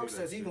 Donald didn't Trump do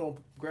that says he shit. gonna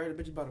grab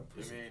the bitch by the I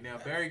pussy. mean, now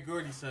Barry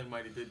Gordy's son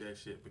might have did that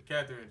shit, but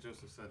Catherine and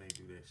Joseph's son ain't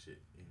do that shit.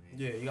 You mean?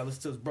 Yeah, you gotta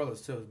listen to his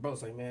brothers. Tell his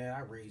brothers like, man,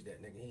 I raised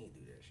that nigga. He ain't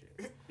do that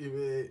shit. You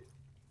mean?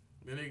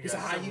 Then they He got said,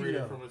 how you separated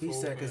know? from his He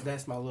whole said, because family.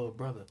 that's my little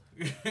brother.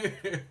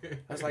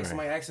 That's like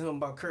somebody asking him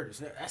about Curtis.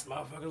 That's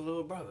my fucking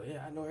little brother.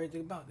 Yeah, I know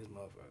everything about this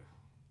motherfucker.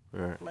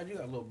 Right. Man, you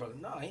got a little brother.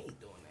 No, he ain't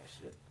doing that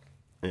shit.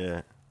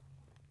 Yeah.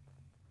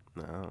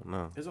 No, I don't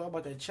know. It's all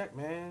about that check,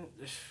 man.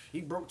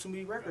 He broke too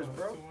many records, Oh,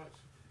 bro. too much.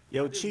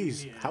 Yo, did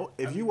Cheese, you mean? how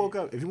if you woke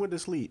up, if you went to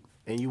sleep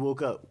and you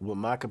woke up with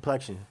my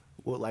complexion,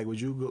 what, like, would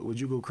you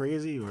go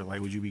crazy or like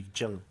would you be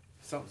chilling?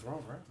 Something's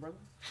wrong, right, brother?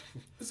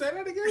 Say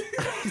that again.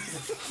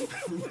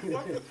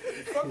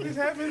 Fuck just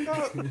happened,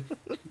 dog.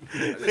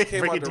 I just came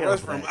Break out it the down,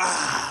 restroom.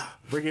 Black.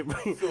 Bring it.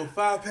 Feel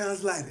 5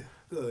 pounds lighter.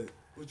 Good.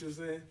 What you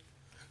saying?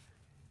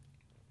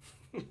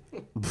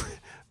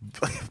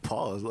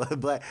 Pause.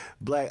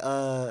 Black.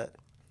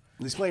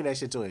 Explain that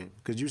shit to him,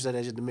 cause you said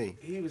that shit to me.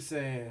 He was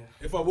saying,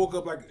 If I woke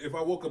up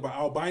an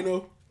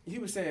albino, he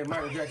was saying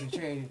Michael Jackson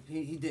changed.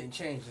 He didn't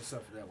change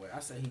himself that way. I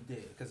said he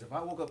did. Because if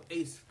I woke up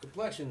Ace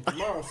complexion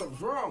tomorrow,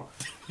 something's wrong.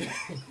 yeah,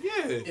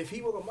 If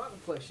he woke up my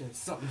complexion,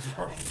 something's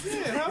wrong. yeah,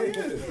 hell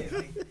yeah. Yeah,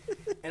 like,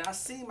 and I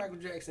see Michael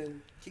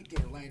Jackson keep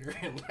getting lighter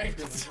and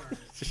lighter.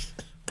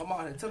 My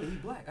mom had told me he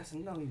black. I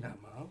said, no, he's not,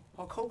 Mom.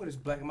 Hulk Hogan is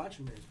black and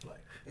Macho Man is black.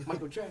 It's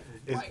Michael Jackson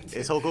is black.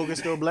 Is Hulk Hogan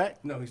still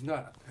black? No, he's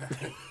not.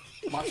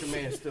 Macho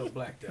Man is still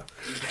black, though.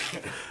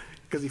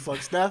 Cause he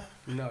fucked Steph?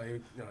 No,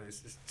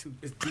 it's deeper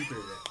than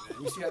that.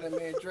 Man. You see how that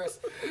man dressed?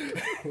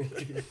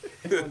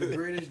 He's one of the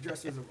greatest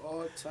dressers of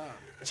all time.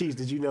 Cheese,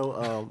 did you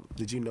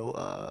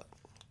know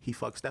he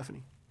fucked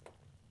Stephanie?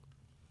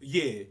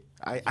 Yeah.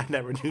 I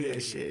never knew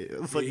that shit. Yeah, I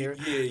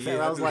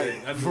was I like,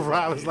 knew that.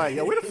 I was like,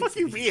 yo, where the fuck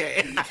you be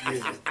at?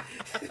 Yeah.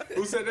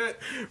 Who said that?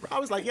 I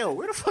was like, yo,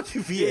 where the fuck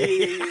you be Yeah, at?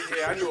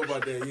 yeah, I knew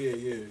about that.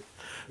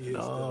 Yeah.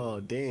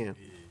 Oh, damn.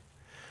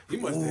 He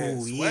must have had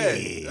Ooh,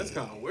 swag. yeah. That's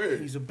kind of weird.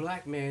 He's a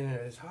black man in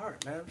his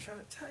heart, man. I'm trying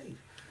to tell you.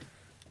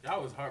 I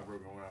was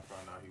heartbroken when I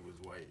found out he was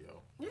white,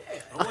 yo. Yeah.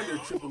 I wonder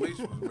if Triple H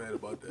was mad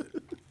about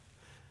that.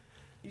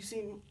 You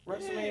seen Yeah,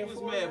 WrestleMania he was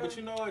 4, mad, man? but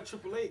you know what?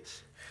 Triple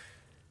H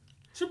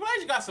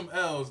got some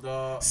L's,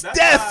 dog.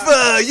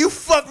 Steph, you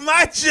fuck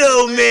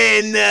Macho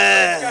Man.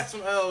 got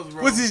some L's,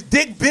 bro. Was his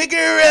dick bigger?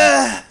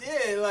 Yeah,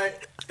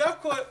 like Steph.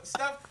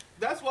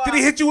 That's why. Did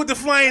he hit you with the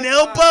flying That's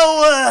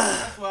elbow?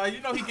 That's why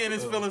you know he getting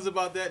his feelings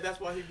about that. That's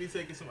why he be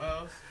taking some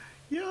L's.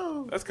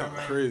 Yo, That's kind of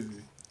crazy.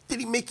 did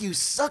he make you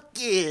suck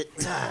it?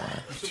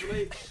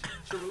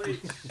 Triple H.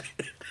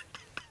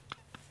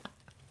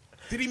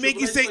 Did he make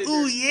Triple you H say, played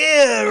ooh, dirty.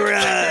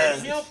 yeah,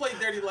 He don't play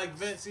dirty like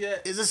Vince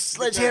yet. Is a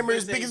sledgehammer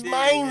as big as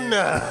mine?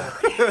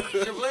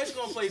 Triple H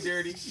gonna play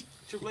dirty.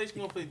 Triple H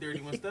gonna play dirty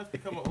when Steph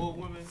become an old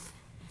woman.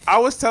 I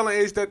was telling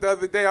H that the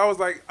other day. I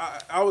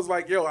was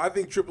like, yo, I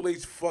think Triple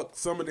H fucked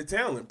some of the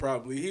talent.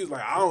 Probably. He was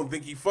like, I don't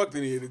think he fucked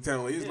any of the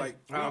talent. He's like,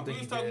 I don't we think was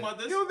he talking did. about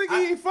this. you don't think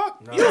he ain't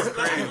fucked? No. Yes,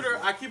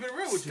 I keep it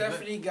real with you.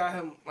 Stephanie got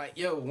him like,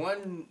 yo,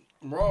 one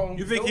wrong.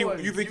 You think he-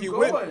 going, you think he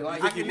going. win?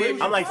 Like, I can name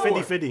you I'm like four.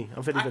 50-50.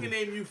 I'm 50-50. I can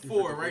name you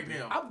four right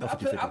now. I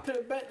put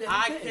a bet that he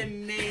I didn't.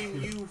 can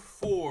name you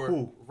four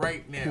Who?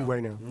 right now. Who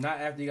right now? Not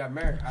after he got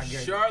married. I guarantee.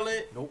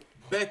 Charlotte, Nope.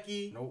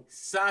 Becky, Nope.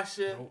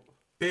 Sasha, Nope.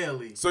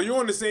 Bailey. So you're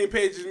on the same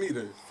page as me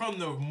then? From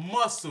the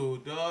muscle,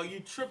 dog.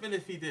 You tripping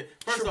if he did.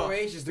 First Triple off,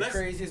 H is the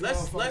craziest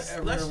motherfucker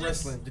ever let's in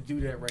just- wrestling to do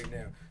that right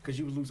now. Because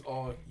you would lose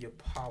all your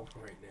power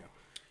right now.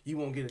 You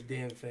won't get a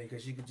damn thing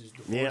because you could just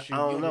divorce Yeah, you. I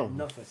don't You know. get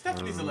nothing.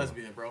 Stephanie's a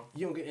lesbian, bro.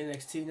 You don't get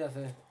NXT,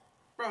 nothing.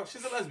 Bro,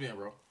 she's a lesbian,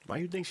 bro. Why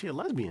you think she a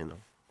lesbian though?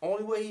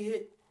 Only way he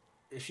hit,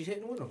 if she's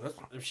hitting with him.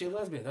 If she's a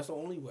lesbian, that's the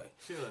only way.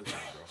 She a lesbian,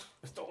 bro.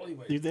 That's the only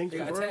way. You think they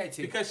so, got a bro? tag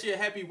team? Because she a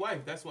happy wife.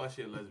 That's why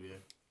she a lesbian.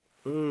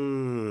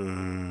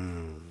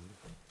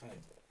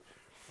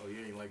 Oh,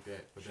 you ain't like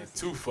that. But that's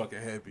Too fucking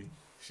happy.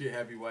 she a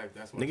happy wife.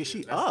 That's why. Nigga,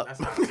 she that's, up. That's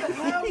how,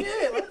 Hell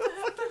yeah! What the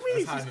fuck that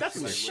means? That's how That's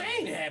she like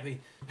Shane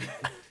happy.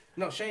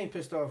 No, Shane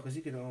pissed off because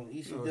he could own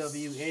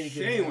ECW and he could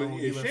Shane own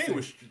was, UFC. Shane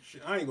was.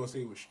 I ain't gonna say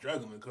he was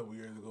struggling a couple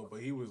years ago, but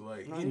he was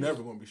like, No, he he never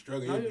just- gonna be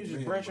struggling. No, He'll he be was just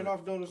man, branching but-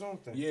 off doing his own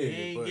thing. Yeah, he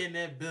ain't but getting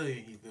that billion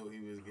he thought he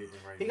was getting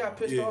right He now. got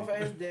pissed Yeah. off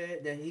at his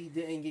dad that he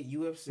didn't get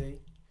UFC.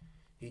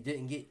 He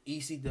didn't get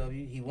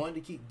ECW. He wanted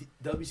to keep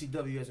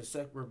WCW as a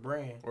separate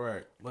brand,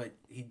 right. but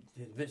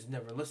Vince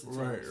never listened to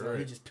him. Right, So he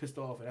right. just pissed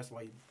off, and that's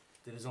why he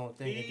did his own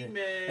thing. He And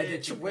mad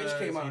then Triple H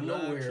came out of because he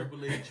loved nowhere.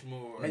 Triple H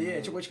more. And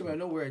yeah, Triple H came out of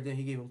nowhere, and then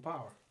he gave him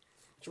power.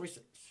 Shane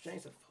said,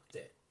 "Fuck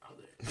that, I'm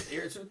the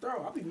heir to the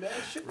throne. I'll be mad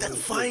as shit." That's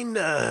fine.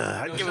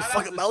 I don't give a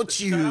fuck about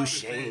you,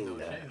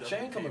 Shane.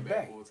 Shane coming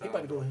back. He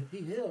about to go. He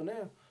healed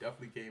now.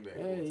 Definitely came back.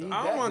 Yeah, full he- time.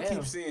 I don't want Back to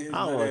keep now. seeing his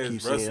I don't want to nut keep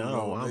ass saying. wrestle, Oh,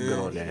 though, I'm man. good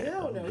on He that.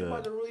 held I'm now. He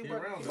about to good. really. He He's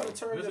around, about to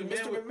turn though. to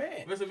Mr.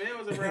 McMahon. Mr. Man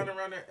was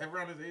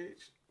around his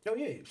age. Oh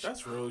yeah.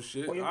 That's real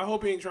shit. Well, you- I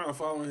hope he ain't trying to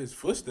follow in his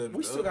footsteps.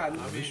 We still got.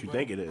 What you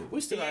think it is? We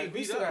still He got. ain't We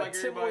beat still up got like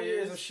 10 more everybody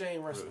years is. of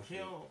Shane wrestling. He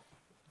don't.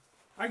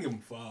 I give him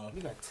 5.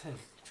 We got 10.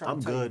 I'm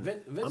good.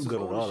 I'm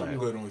good on all that. I'm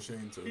good on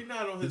Shane too. He's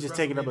not on his. He's just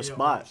taking up a WrestleMania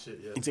spot. only shit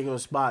yet. He's taking up a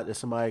spot that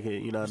somebody could,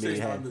 you know what I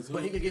mean, have.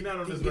 But he could get, Not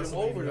on he this can get him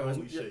over WrestleMania though.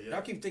 only shit, yeah.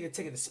 Y'all keep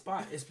taking the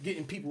spot. It's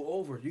getting people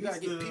over. You gotta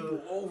He's get the-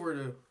 people over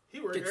to.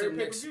 He worked Get to every the pay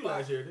per next view spot.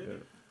 last year, didn't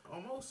he?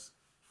 Almost.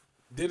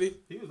 Did he?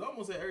 He was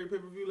almost at every pay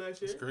per view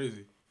last year. It's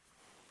crazy.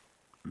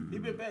 He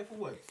been back for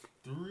what?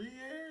 3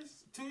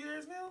 years? 2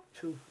 years now?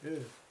 2. Yeah.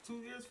 2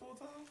 years full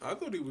time? I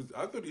thought he was.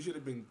 I thought he should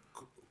have been.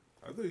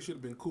 I thought he should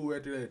have been cool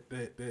after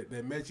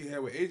that match he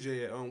had with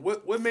AJ at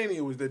what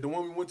Mania was that? The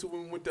one we went to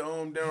when we went to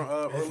down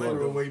Orlando.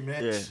 Throwaway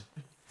match.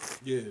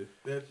 Yeah. Yeah.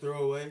 That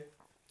throwaway.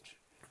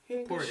 He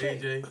ain't Poor good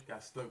shit. AJ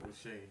got stuck with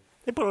Shane.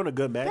 They put on a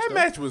good match. That though.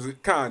 match was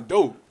kind of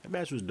dope. That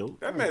match was dope.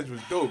 That match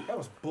was dope. That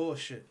was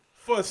bullshit.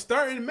 For a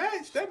starting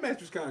match, that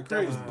match was kind of That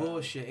crazy. was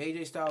bullshit.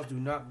 AJ Styles do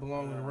not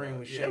belong in the ring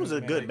with Shane. It was a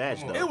good man. match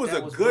come on. though. It was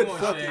That a was good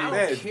bullshit. fucking I I don't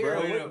match, care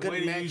bro. Way to- what good way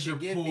to match use you your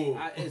give me. pool.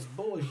 It's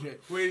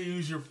bullshit. Way to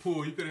use your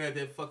pool. You could have had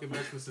that fucking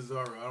match with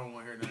Cesaro. I don't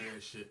want to hear none of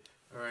that shit.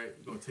 All right,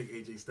 you're gonna take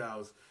AJ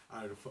Styles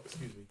out of the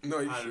excuse me, No,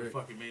 you out of the should.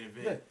 fucking main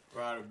event Yeah.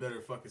 or out of a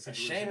better fucking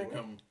situation Shane- to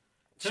come.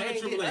 Shane Tell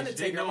get Triple H, they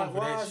Undertaker. known I'm for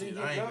like, that why is he shit.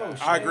 getting I ain't those?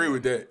 got. I agree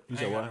with that. You I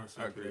said ain't got what? no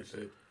respect for that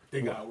shit.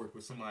 They gotta work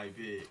with somebody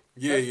big.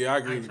 Yeah, yeah, I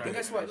agree I with ain't But that.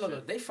 guess what?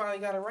 Look, they finally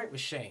got it right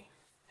with Shane.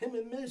 Him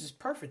and Miz is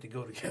perfect to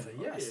go together.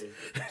 Yes,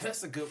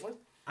 that's a good one.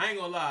 I ain't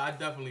gonna lie, I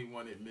definitely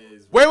wanted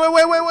Miz. Wait,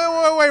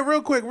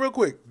 real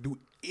quick. Do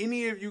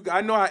any of you?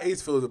 I know how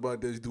Ace feels about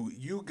this. Do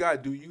you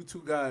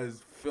two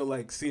guys feel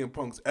like CM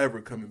Punk's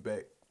ever coming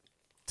back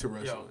to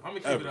wrestling? Yo, I'm gonna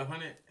keep Ever. it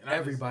 100. And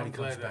Everybody I'm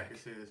glad comes that I back. can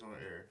say this on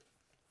air.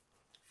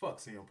 Fuck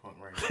CM Punk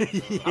right now. dog.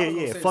 Yeah, gonna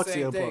yeah. say the Fuck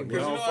same CM thing, Punk.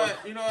 bro. Cause Yeah.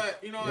 you know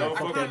what? Don't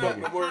fuck that Punk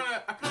no more.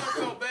 I kind of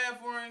felt bad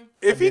for him.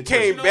 If he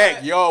came You know back,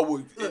 what? y'all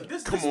would Look,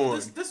 this come on.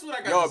 This is what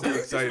I got Y'all to be say.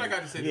 This is what I excited.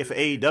 got to say. Yeah, for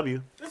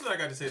AEW. This is what I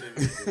got to say to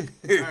this. All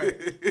right.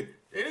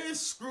 It didn't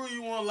screw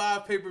you on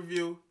live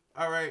pay-per-view.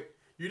 All right.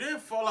 You didn't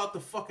fall out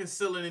the fucking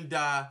ceiling and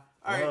die.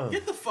 All right.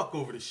 Get the fuck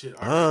over this shit.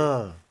 All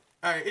right.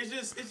 All right. It's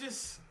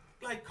just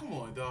like, come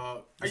on,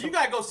 dog. Right, you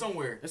gotta go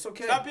somewhere. It's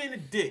okay. Stop being a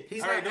dick.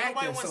 He's all not right. Nobody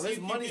acting, wants so to his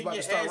see you money's getting about to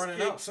your start ass running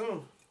kicked. out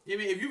soon. I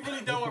mean, if you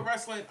really done with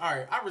wrestling, all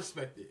right, I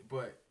respect it.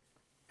 But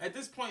at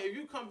this point, if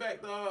you come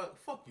back, dog,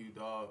 fuck you,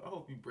 dog. I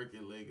hope you break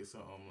your leg or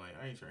something. Like,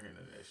 I ain't trying to hear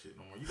none of that shit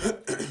no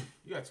more.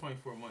 You got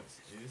 24 months,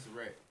 and it's a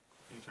wreck.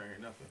 You ain't trying to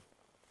hear nothing.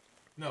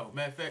 No,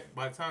 matter of fact,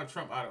 by the time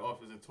Trump out of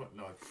office in Trump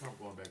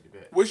going back to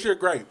back. What's your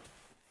gripe?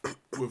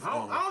 With I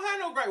don't have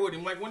no gripe with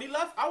him. Like when he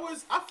left, I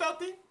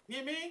felt it. You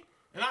know what I mean?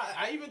 And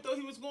I even thought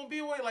he was gonna be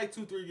away like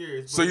 2-3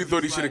 years. So but you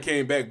thought he it's should have like,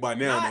 came back by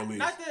now, at least?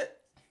 Not that.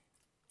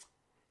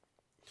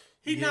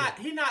 He not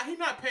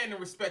paying the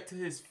respect to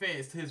his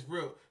fans, to his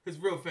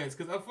real fans.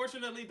 Because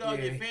unfortunately, dog,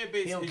 Yeah, your fan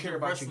base he don't is care your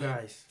about you wrestling,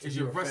 guys. is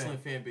You're your a wrestling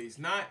fan. fan base,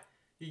 not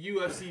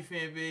your UFC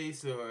fan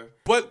base or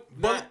But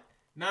not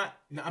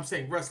I'm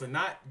saying wrestling,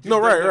 not just No,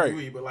 right,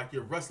 WWE, but like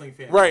your wrestling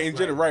fan Right, base. in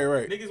general,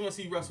 right. Niggas want to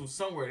see you wrestle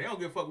somewhere. They don't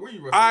give a fuck where you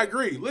wrestle. I at.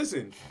 agree.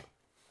 Listen,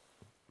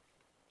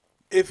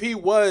 if he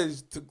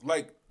was to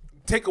like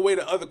take away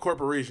the other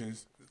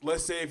corporations,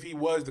 let's say if he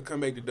was to come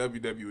back to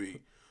WWE,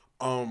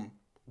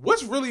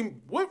 what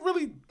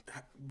really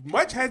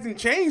much hasn't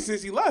changed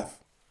since he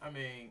left. I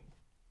mean,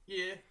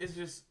 yeah,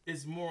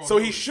 it's more. On So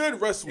he notice.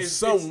 should wrestle It's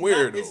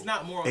somewhere. It's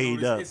not more on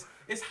AEW. notice.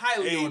 It's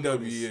highly on AEW,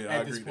 notice yeah, I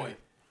at this agree point.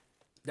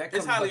 That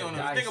It's comes highly like a on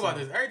notice. die Think about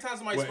sign. this. Every time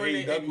somebody What,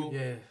 sprain their AEW? ankle, Yeah.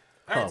 every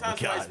Oh, time my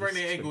somebody God. sprain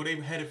their ankle, they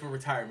headed for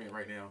retirement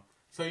right now.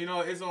 So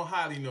it's on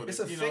highly notice.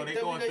 It's a You know, fake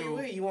they going through.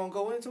 WWE. You want to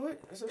go into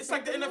it? It's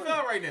like the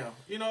NFL right now.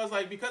 It's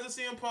like because of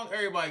CM Punk,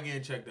 everybody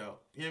getting checked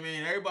out. You know what I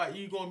mean? Everybody,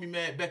 you gonna be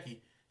mad.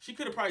 Becky, she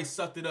could have probably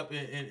sucked it up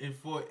and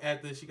fought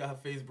after she got her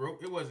face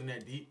broke. It wasn't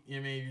that deep. You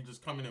know what I mean? You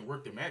just come in and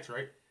work the match,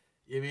 right?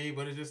 You know what I mean?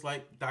 But it's just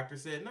like doctor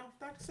said no.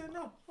 Doctor said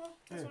no. Well,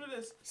 that's what it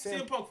is.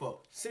 CM Punk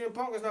fault. CM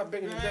Punk is not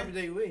bigger than Yeah.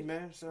 WWE,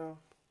 man. So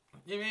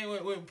You know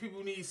what I mean? When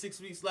people need 6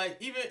 weeks, like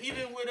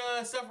even with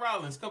Seth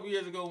Rollins a couple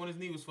years ago when his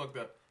knee was fucked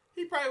up,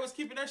 he probably was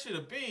keeping that shit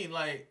a bean.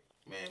 Like,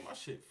 man, my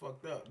shit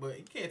fucked up. But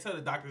you can't tell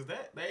the doctors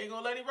that. They ain't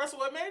gonna let him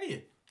wrestle at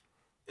Mania.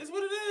 It's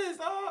what it is,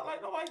 dog.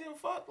 Like, nobody give a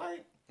fuck.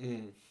 Like,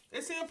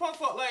 it's CM Punk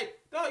fault. Like,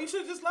 dog, you should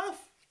have just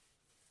left.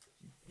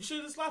 You should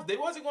have just left. They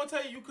wasn't gonna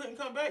tell you couldn't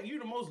come back. You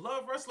the most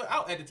loved wrestler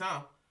out at the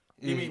time.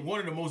 You mean one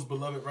of the most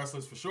beloved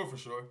wrestlers for sure. You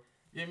know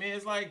what I mean?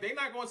 It's like they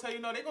not gonna tell you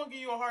no. They gonna give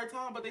you a hard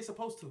time, but they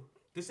supposed to.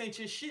 This ain't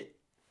your shit.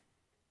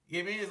 You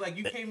know what I mean? It's like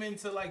you came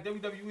into like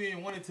WWE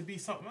and wanted to be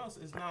something else.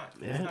 It's not.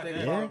 It's not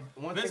that hard.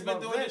 One Vince thing been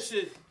about doing Vince,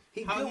 this shit.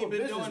 he How good he with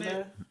been business, doing man.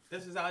 it?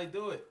 This is how he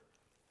do it.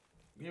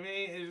 You know what I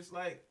mean? It's just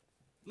like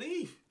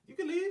leave. You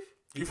can leave.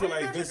 You feel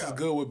Bring like that Vince shit is out.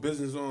 good with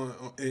business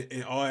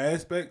in all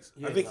aspects?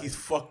 Yeah, I think like- he's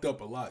fucked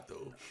up a lot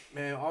though.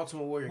 Man,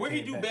 Ultimate Warrior. Where he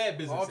came do back. bad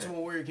business Ultimate at?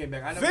 Warrior came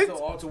back. I never Vince-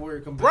 saw Ultimate Warrior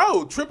come back.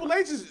 Bro, Triple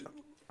H is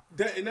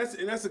and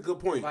that's a good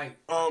point. Like,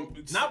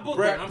 not book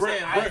Bret, that, I'm Bret,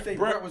 saying, I Bret, didn't think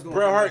Bret, Bret was gonna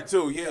Bret come Hart back.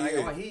 too. Yeah, Like, yeah.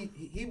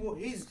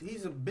 like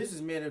he's a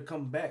businessman that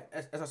come back.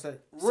 As I said,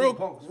 real, CM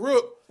Punk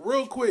was-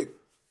 real quick.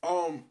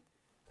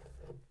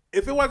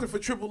 If it wasn't for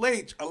Triple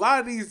H, a lot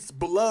of these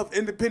beloved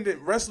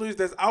independent wrestlers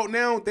that's out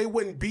now, they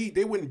wouldn't be in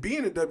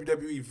the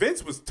WWE.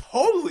 Vince was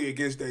totally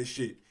against that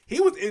shit. He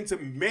was into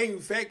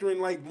manufacturing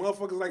like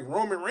motherfuckers like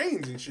Roman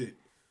Reigns and shit.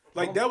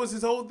 Like that was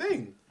his whole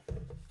thing.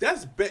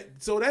 That's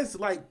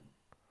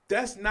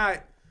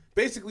not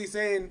basically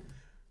saying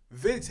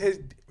Vince has.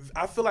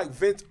 I feel like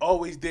Vince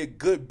always did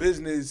good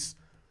business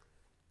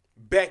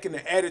back in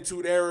the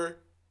Attitude Era.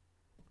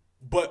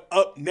 But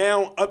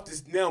now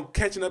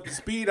catching up to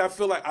speed, I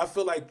feel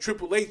like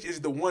Triple H is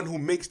the one who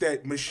makes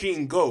that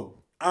machine go.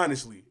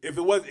 Honestly, if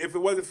it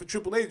wasn't for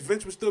Triple H,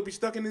 Vince would still be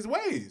stuck in his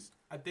ways.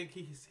 I think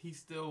he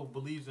still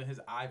believes in his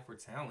eye for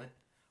talent,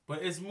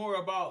 but it's more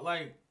about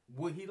like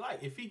what he like.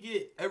 If he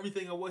get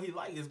everything of what he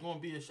like, it's gonna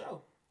be a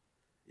show.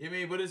 You know what I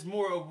mean, but it's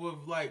more of with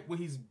like what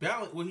he's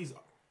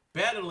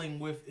battling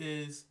with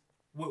is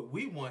what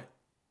we want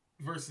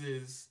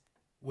versus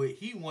what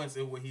he wants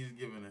and what he's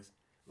giving us.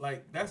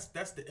 Like that's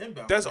the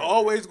inbound. That's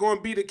always going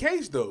to be the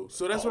case, though.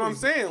 So that's what I'm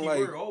saying.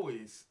 Keyword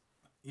always.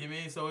 You know what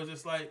I mean? So it's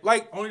just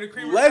like only the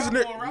cream of Lesnar.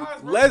 the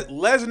crop gonna rise, bro.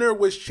 Lesnar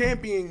was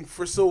championing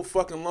for so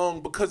fucking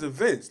long because of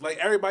Vince. Like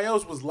everybody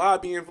else was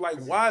lobbying for like,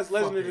 why is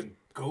Lesnar the Fucking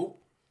GOAT?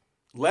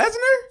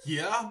 Lesnar?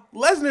 Yeah.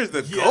 Lesnar's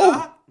the Yeah.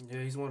 GOAT.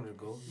 Yeah, he's one of the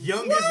goats.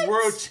 Youngest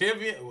world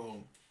champion.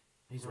 Well,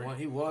 He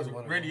was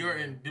one. Randy of them.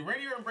 Orton. Did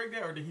Randy Orton break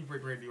that or did he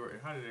break Randy Orton?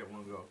 How did that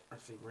one go? I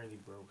think Randy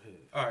broke his.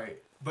 All right.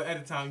 But at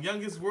the time,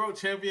 youngest world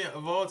champion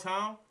of all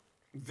time,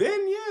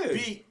 Then yeah.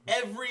 beat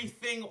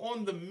everything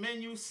on the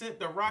menu, sent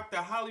The Rock to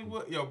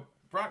Hollywood. Yo,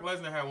 Brock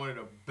Lesnar had one of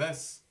the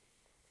best.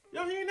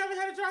 Yo, he ain't never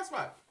had a dry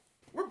spot.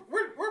 Where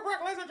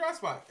Brock Lesnar dry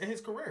spot in his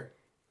career?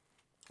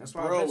 That's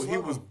why Bro, Vince he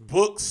loved was him.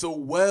 booked so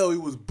well. He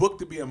was booked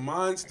to be a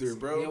monster, He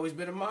bro. always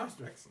been a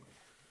monster. Excellent.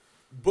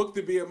 Booked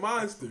to be a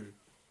monster.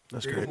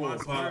 That's Greatest great.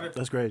 monster.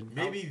 That's great.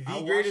 Maybe I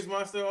the greatest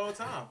monster of all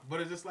time.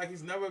 But it's just like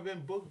he's never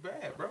been booked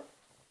bad, bro.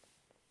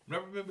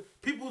 Never been.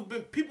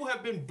 People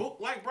have been booked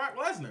like Brock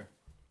Lesnar,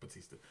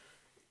 Batista.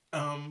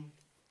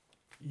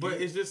 But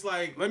it's just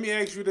like Let me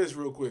ask you this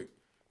real quick.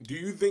 Do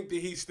you think that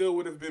he still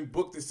would have been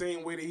booked the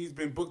same way that he's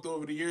been booked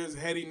over the years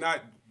had he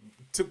not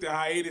took the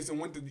hiatus and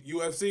went to the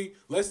UFC?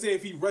 Let's say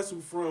if he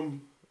wrestled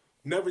from,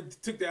 never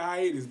took the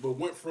hiatus, but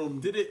went from...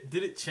 did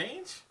it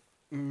change?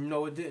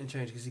 No, it didn't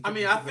change because he. I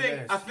mean, I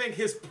think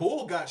his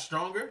pull got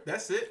stronger.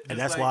 That's it. And Just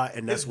that's like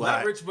why. his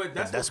leverage, but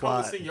that's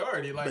why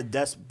seniority. Like, But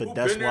that's who been why.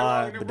 there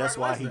longer than But that's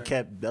Brock why he Lesnar?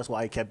 kept. That's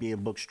why he kept being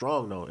booked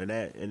strong though. In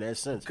that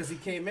sense. because he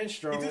came in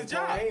strong. He did the with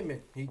Paul job. Heyman.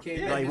 He came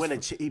Yeah. in. Like his-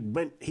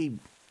 when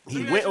he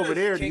me went ask you over this,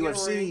 there to King of the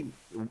UFC,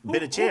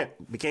 been a champ,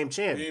 became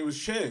champ. He was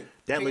champ.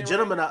 That King of the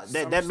legitimate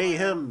Ring, that made SummerSlam,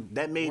 him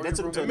that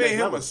took him to It the made next him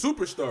a level.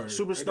 superstar. at that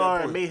Superstar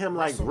and point. made him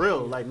like real,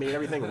 like made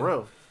everything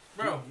real.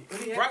 Bro,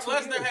 He had Brock 2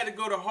 Lesnar years. had to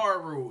go to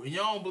hard rule, and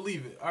y'all don't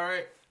believe it, all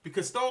right?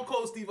 Because Stone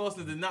Cold Steve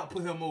Austin did not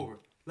put him over.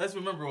 Let's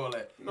remember all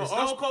that. No, If Stone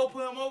Austin- Cold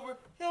put him over,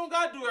 he don't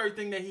got to do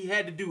everything that he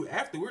had to do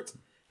afterwards.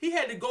 He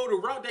had to go the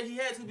route that he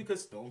had to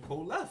because Stone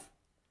Cold left.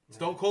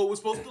 Stone Cold was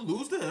supposed to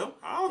lose to him.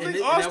 I don't and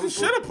think Austin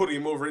should have put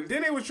him over. And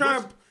then they was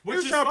trying to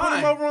put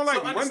him over on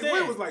like Monday.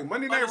 What was like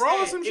Monday Night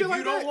Raw or some shit like that.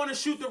 If you don't want to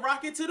shoot the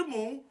rocket to the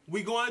moon,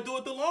 we going to do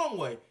it the long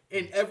way.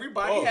 And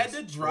everybody had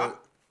to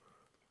drop.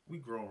 We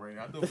grown right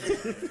now.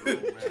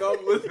 I know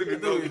I'm listening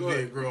to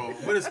big grown,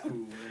 but it's cool,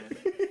 man.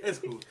 It's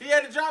cool. He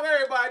had to drop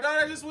everybody, dog.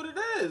 That's just what it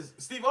is.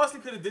 Steve Austin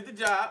could have did the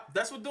job.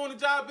 That's what doing the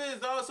job is,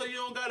 dog. So you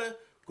don't gotta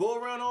go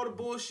around all the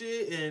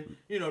bullshit and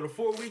the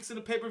 4 weeks in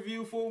the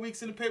pay-per-view, 4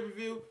 weeks in the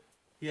pay-per-view.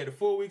 He had the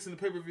 4 weeks in the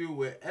pay-per-view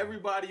with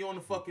everybody on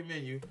the fucking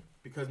menu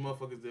because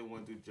motherfuckers didn't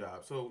want to do the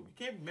job. So you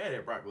can't be mad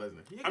at Brock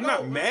Lesnar. I'm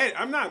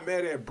not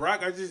mad at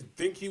Brock. I just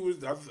think he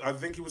was. I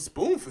think he was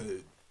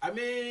spoon-fed. I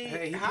mean,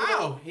 hey,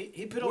 how?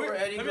 He put over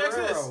Eddie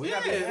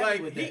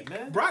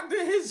Guerrero. Brock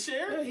did his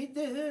share. Yeah, he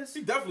did his.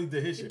 He definitely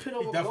did his share. He put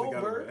over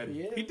Goldberg.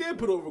 Yeah. He did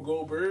put over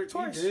Goldberg.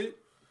 Twice. He did.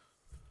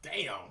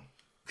 Damn.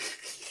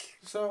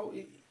 So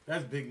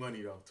that's big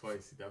money though.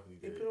 Twice. He definitely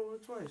did. He put over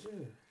twice.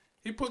 Yeah.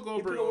 He put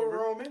Goldberg over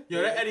Roman.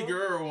 Yo, that Eddie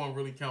Guerrero one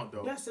really count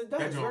though. Yes, it does.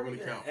 That don't really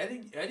count.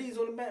 Eddie's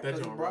on the map. That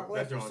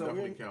don't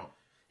definitely count.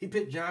 He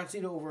picked John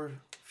Cena over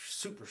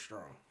Super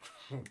Strong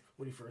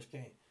when he first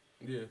came.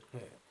 Yeah.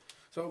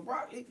 So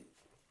Brock.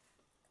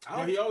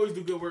 He always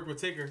do good work with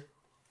Taker.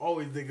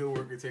 Always did good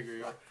work with Taker,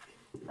 yo.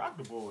 Rock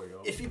the boy,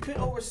 yo. If he put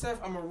over Seth,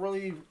 I'm gonna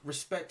really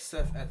respect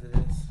Seth after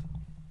this,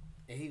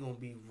 and he gonna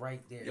be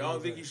right there. Y'all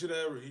don't think he should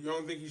have? You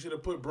don't think he should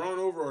have put Braun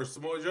over or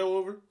Samoa Joe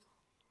over?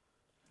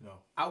 No.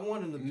 I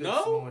want him to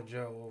put Samoa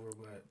Joe over,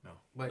 but no.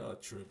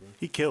 But tripping.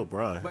 He killed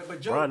Braun. But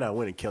Joe, Braun not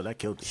winning killed. That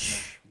killed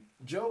him.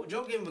 Joe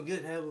gave him a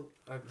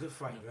good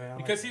fight, man.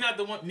 Because he not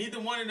the one. Neither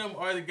one of them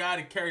are the guy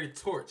to carry the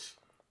torch.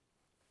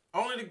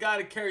 Only the guy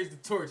that carries the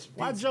torch.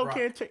 Why Joe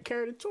can't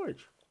carry the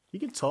torch? He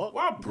can talk.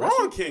 Why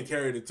Braun can't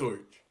carry the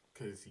torch?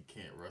 Because he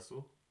can't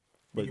wrestle.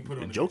 But he can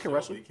put on Joe can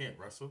wrestle. He can't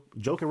wrestle.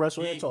 Joe can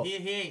wrestle and talk. He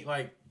ain't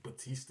like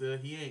Batista.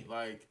 He ain't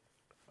like.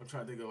 I'm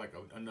trying to think of like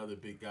another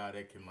big guy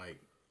that can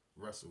like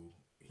wrestle.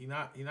 He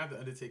not the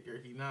Undertaker.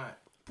 He not.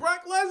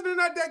 Brock Lesnar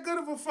not that good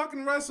of a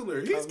fucking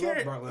wrestler. He's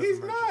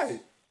not.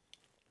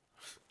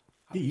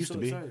 He used to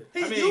be.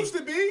 Used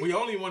to be. We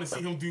only want to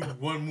see him do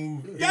one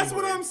move. That's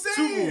what I'm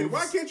saying.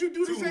 Why can't you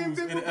do the same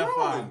thing with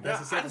Braun? That's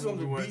the second move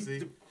we want to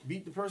see.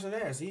 Beat the person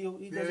ass. He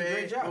does a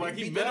great job. Like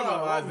he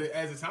minimalized it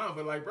as a time,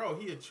 but like, bro,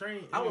 he a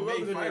trained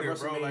MMA fighter,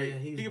 bro. Like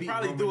he can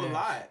probably do a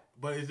lot,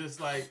 but it's just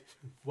like,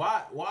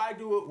 why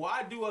do it?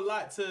 Why do a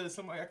lot to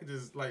somebody? I could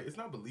just like, it's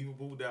not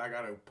believable that I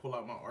gotta pull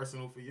out my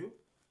arsenal for you.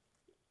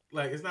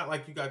 Like, it's not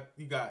like you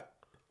got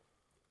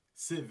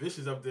Sid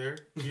Vicious up there.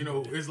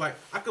 It's like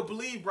I could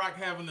believe Brock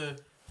having to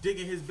dig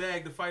in his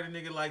bag to fight a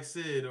nigga like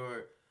Sid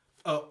or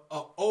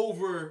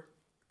over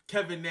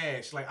Kevin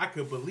Nash. Like I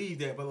could believe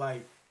that, but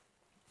like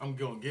I'm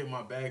gonna get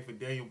my bag for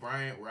Daniel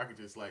Bryan where I could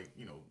just like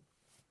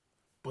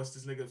bust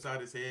this nigga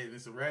upside his head and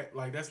it's a wrap.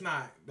 Like that's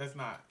not.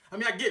 I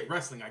mean, I get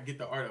wrestling, I get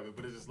the art of it,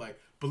 but it's just like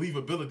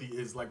believability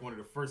is like one of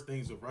the first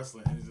things with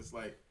wrestling, and it's just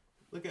like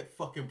look at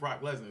fucking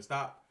Brock Lesnar.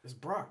 Stop. It's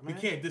Brock, man.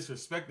 You can't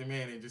disrespect the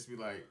man and just be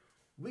like.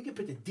 We could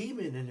put the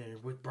demon in there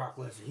with Brock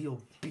Lesnar.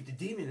 He'll beat the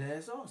demon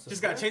ass also.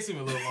 Just gotta chase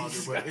him a little longer,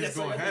 but it's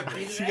gonna happen.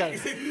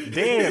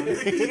 Damn.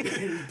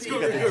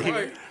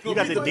 You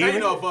got the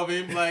demon off of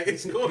him. Like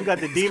you got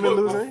the demon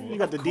losing. You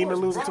got the demon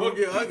losing. It's gonna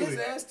get ugly. His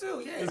ass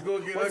too. Yeah. It's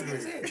gonna get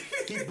ugly.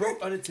 He broke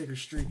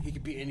Undertaker's streak. He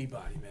could beat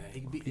anybody, man.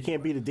 He could beat. He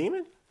can't beat a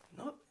demon.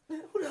 No,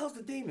 man, who the hell's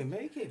the demon,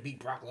 man? He can't beat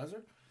Brock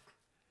Lesnar.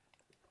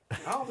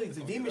 I don't think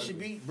the demon should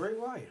beat Bray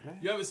Wyatt, man.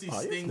 You ever see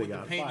Sting with the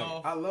paint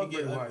off? I love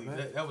Bray Wyatt,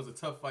 man. That was a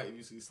tough fight if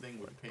you see Sting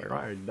with the paint off. Bray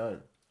Wyatt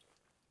done.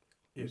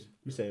 Yes.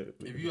 You said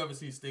if you ever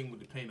see Sting with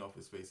the paint off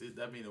his face,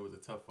 that means it was a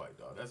tough fight,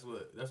 dog. That's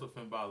what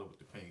Finn Balor with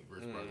the paint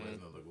versus Brock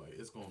Lesnar look like.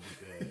 It's gonna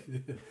be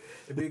bad.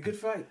 It'd be a good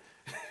fight.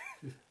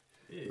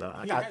 Yeah. No,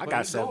 I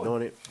got Seth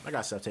doing it. I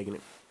got Seth taking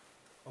it.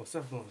 Oh,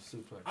 Seth going to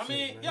suplex. I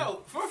mean, man.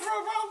 yo, for bro,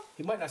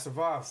 he might not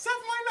survive. Seth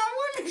might not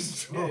win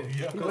this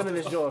job. He winning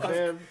this job,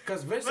 fam.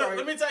 Because Vince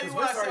let me tell you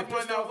why Seth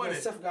might not win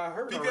it. Seth got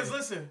hurt. Because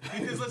listen.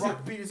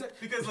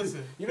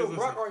 You know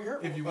Brock already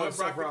hurt. If you want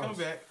Brock to come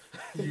back,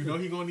 you know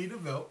he gonna need a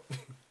belt.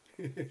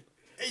 And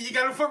you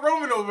gotta put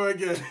Roman over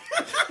again.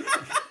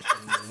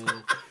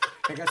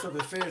 I got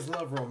something fans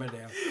love Roman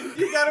now.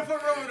 You gotta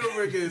put Roman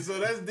over again, so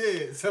that's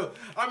dead. So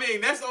I mean,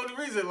 that's the only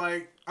reason.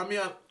 Like, I mean,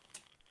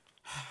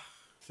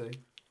 see.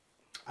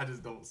 I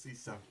just don't see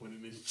Seth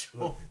winning this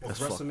show. That's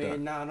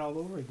WrestleMania 9 all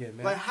over again,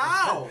 man. Like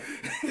how?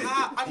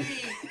 I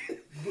mean,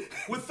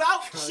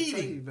 without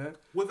cheating.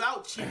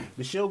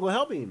 The Shield gonna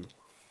help him.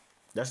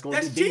 That's gonna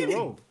be cheating.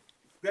 Road.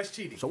 That's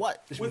cheating. So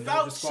what?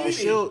 Without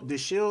cheating. The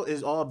Shield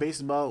is all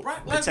based about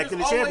Brock protecting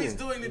the Lesnar's champion. always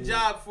doing the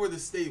job for the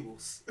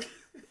stables.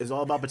 It's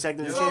all about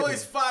protecting the There's champion.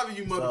 always 5 of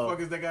you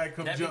motherfuckers that gotta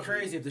come jump. That'd be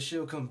crazy if the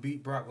Shield come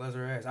beat Brock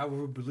Lesnar ass. I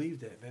would believe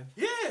that, man.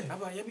 Yeah.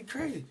 I'm like, that'd be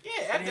crazy.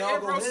 Yeah, after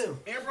Ambrose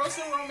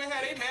and Roman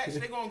had a match,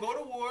 they're gonna go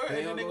to war and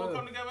then they're gonna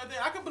come together.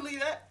 I can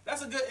believe that.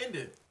 That's a good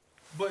ending.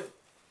 But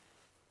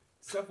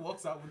Seth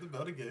walks out with the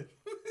belt again.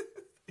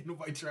 Ain't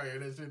nobody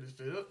trying that shit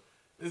to shit up.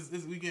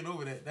 It's we getting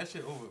over that. That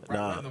shit over.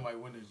 Nah. Brock Lesnar might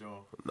win this, John.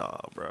 Nah,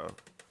 bro.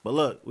 But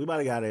look, we about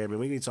to get out of here, man.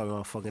 We need to talk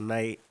about fucking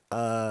night.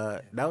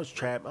 That was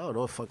Trap. I don't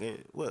know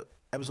what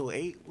episode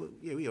 8?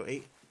 Yeah, we on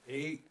 8.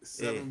 8,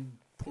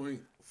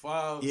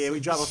 7.5. Yeah, we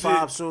dropping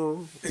 5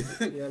 soon. You know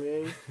what I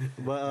mean?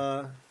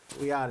 But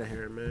we out of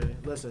here, man.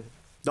 Listen.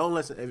 Don't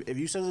listen. If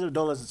you sensitive,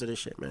 don't listen to this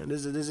shit, man.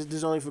 This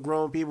is only for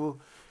grown people.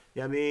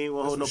 You know what I mean?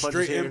 We'll hold no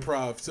punches straight here.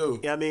 improv too. You know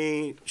what I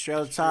mean? Straight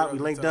off the top, we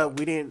linked up.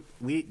 We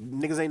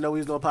niggas ain't know we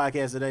was doing a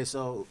podcast today,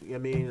 so you know what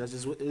I mean? That's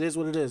just it is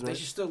what it is, man. They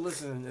should still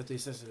listen if they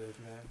sensitive,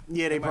 man.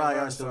 Yeah, they probably might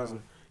are learn still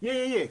something.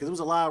 listening. Yeah, because it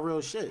was a lot of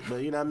real shit. But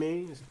you know what I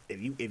mean?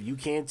 If you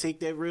can't take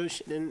that real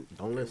shit, then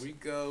don't Here listen. we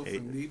go. Hey,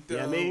 Finito. you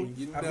know what I mean?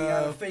 You I'll be know.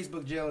 out of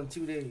Facebook jail in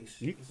 2 days.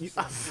 You- This is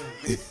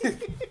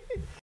something.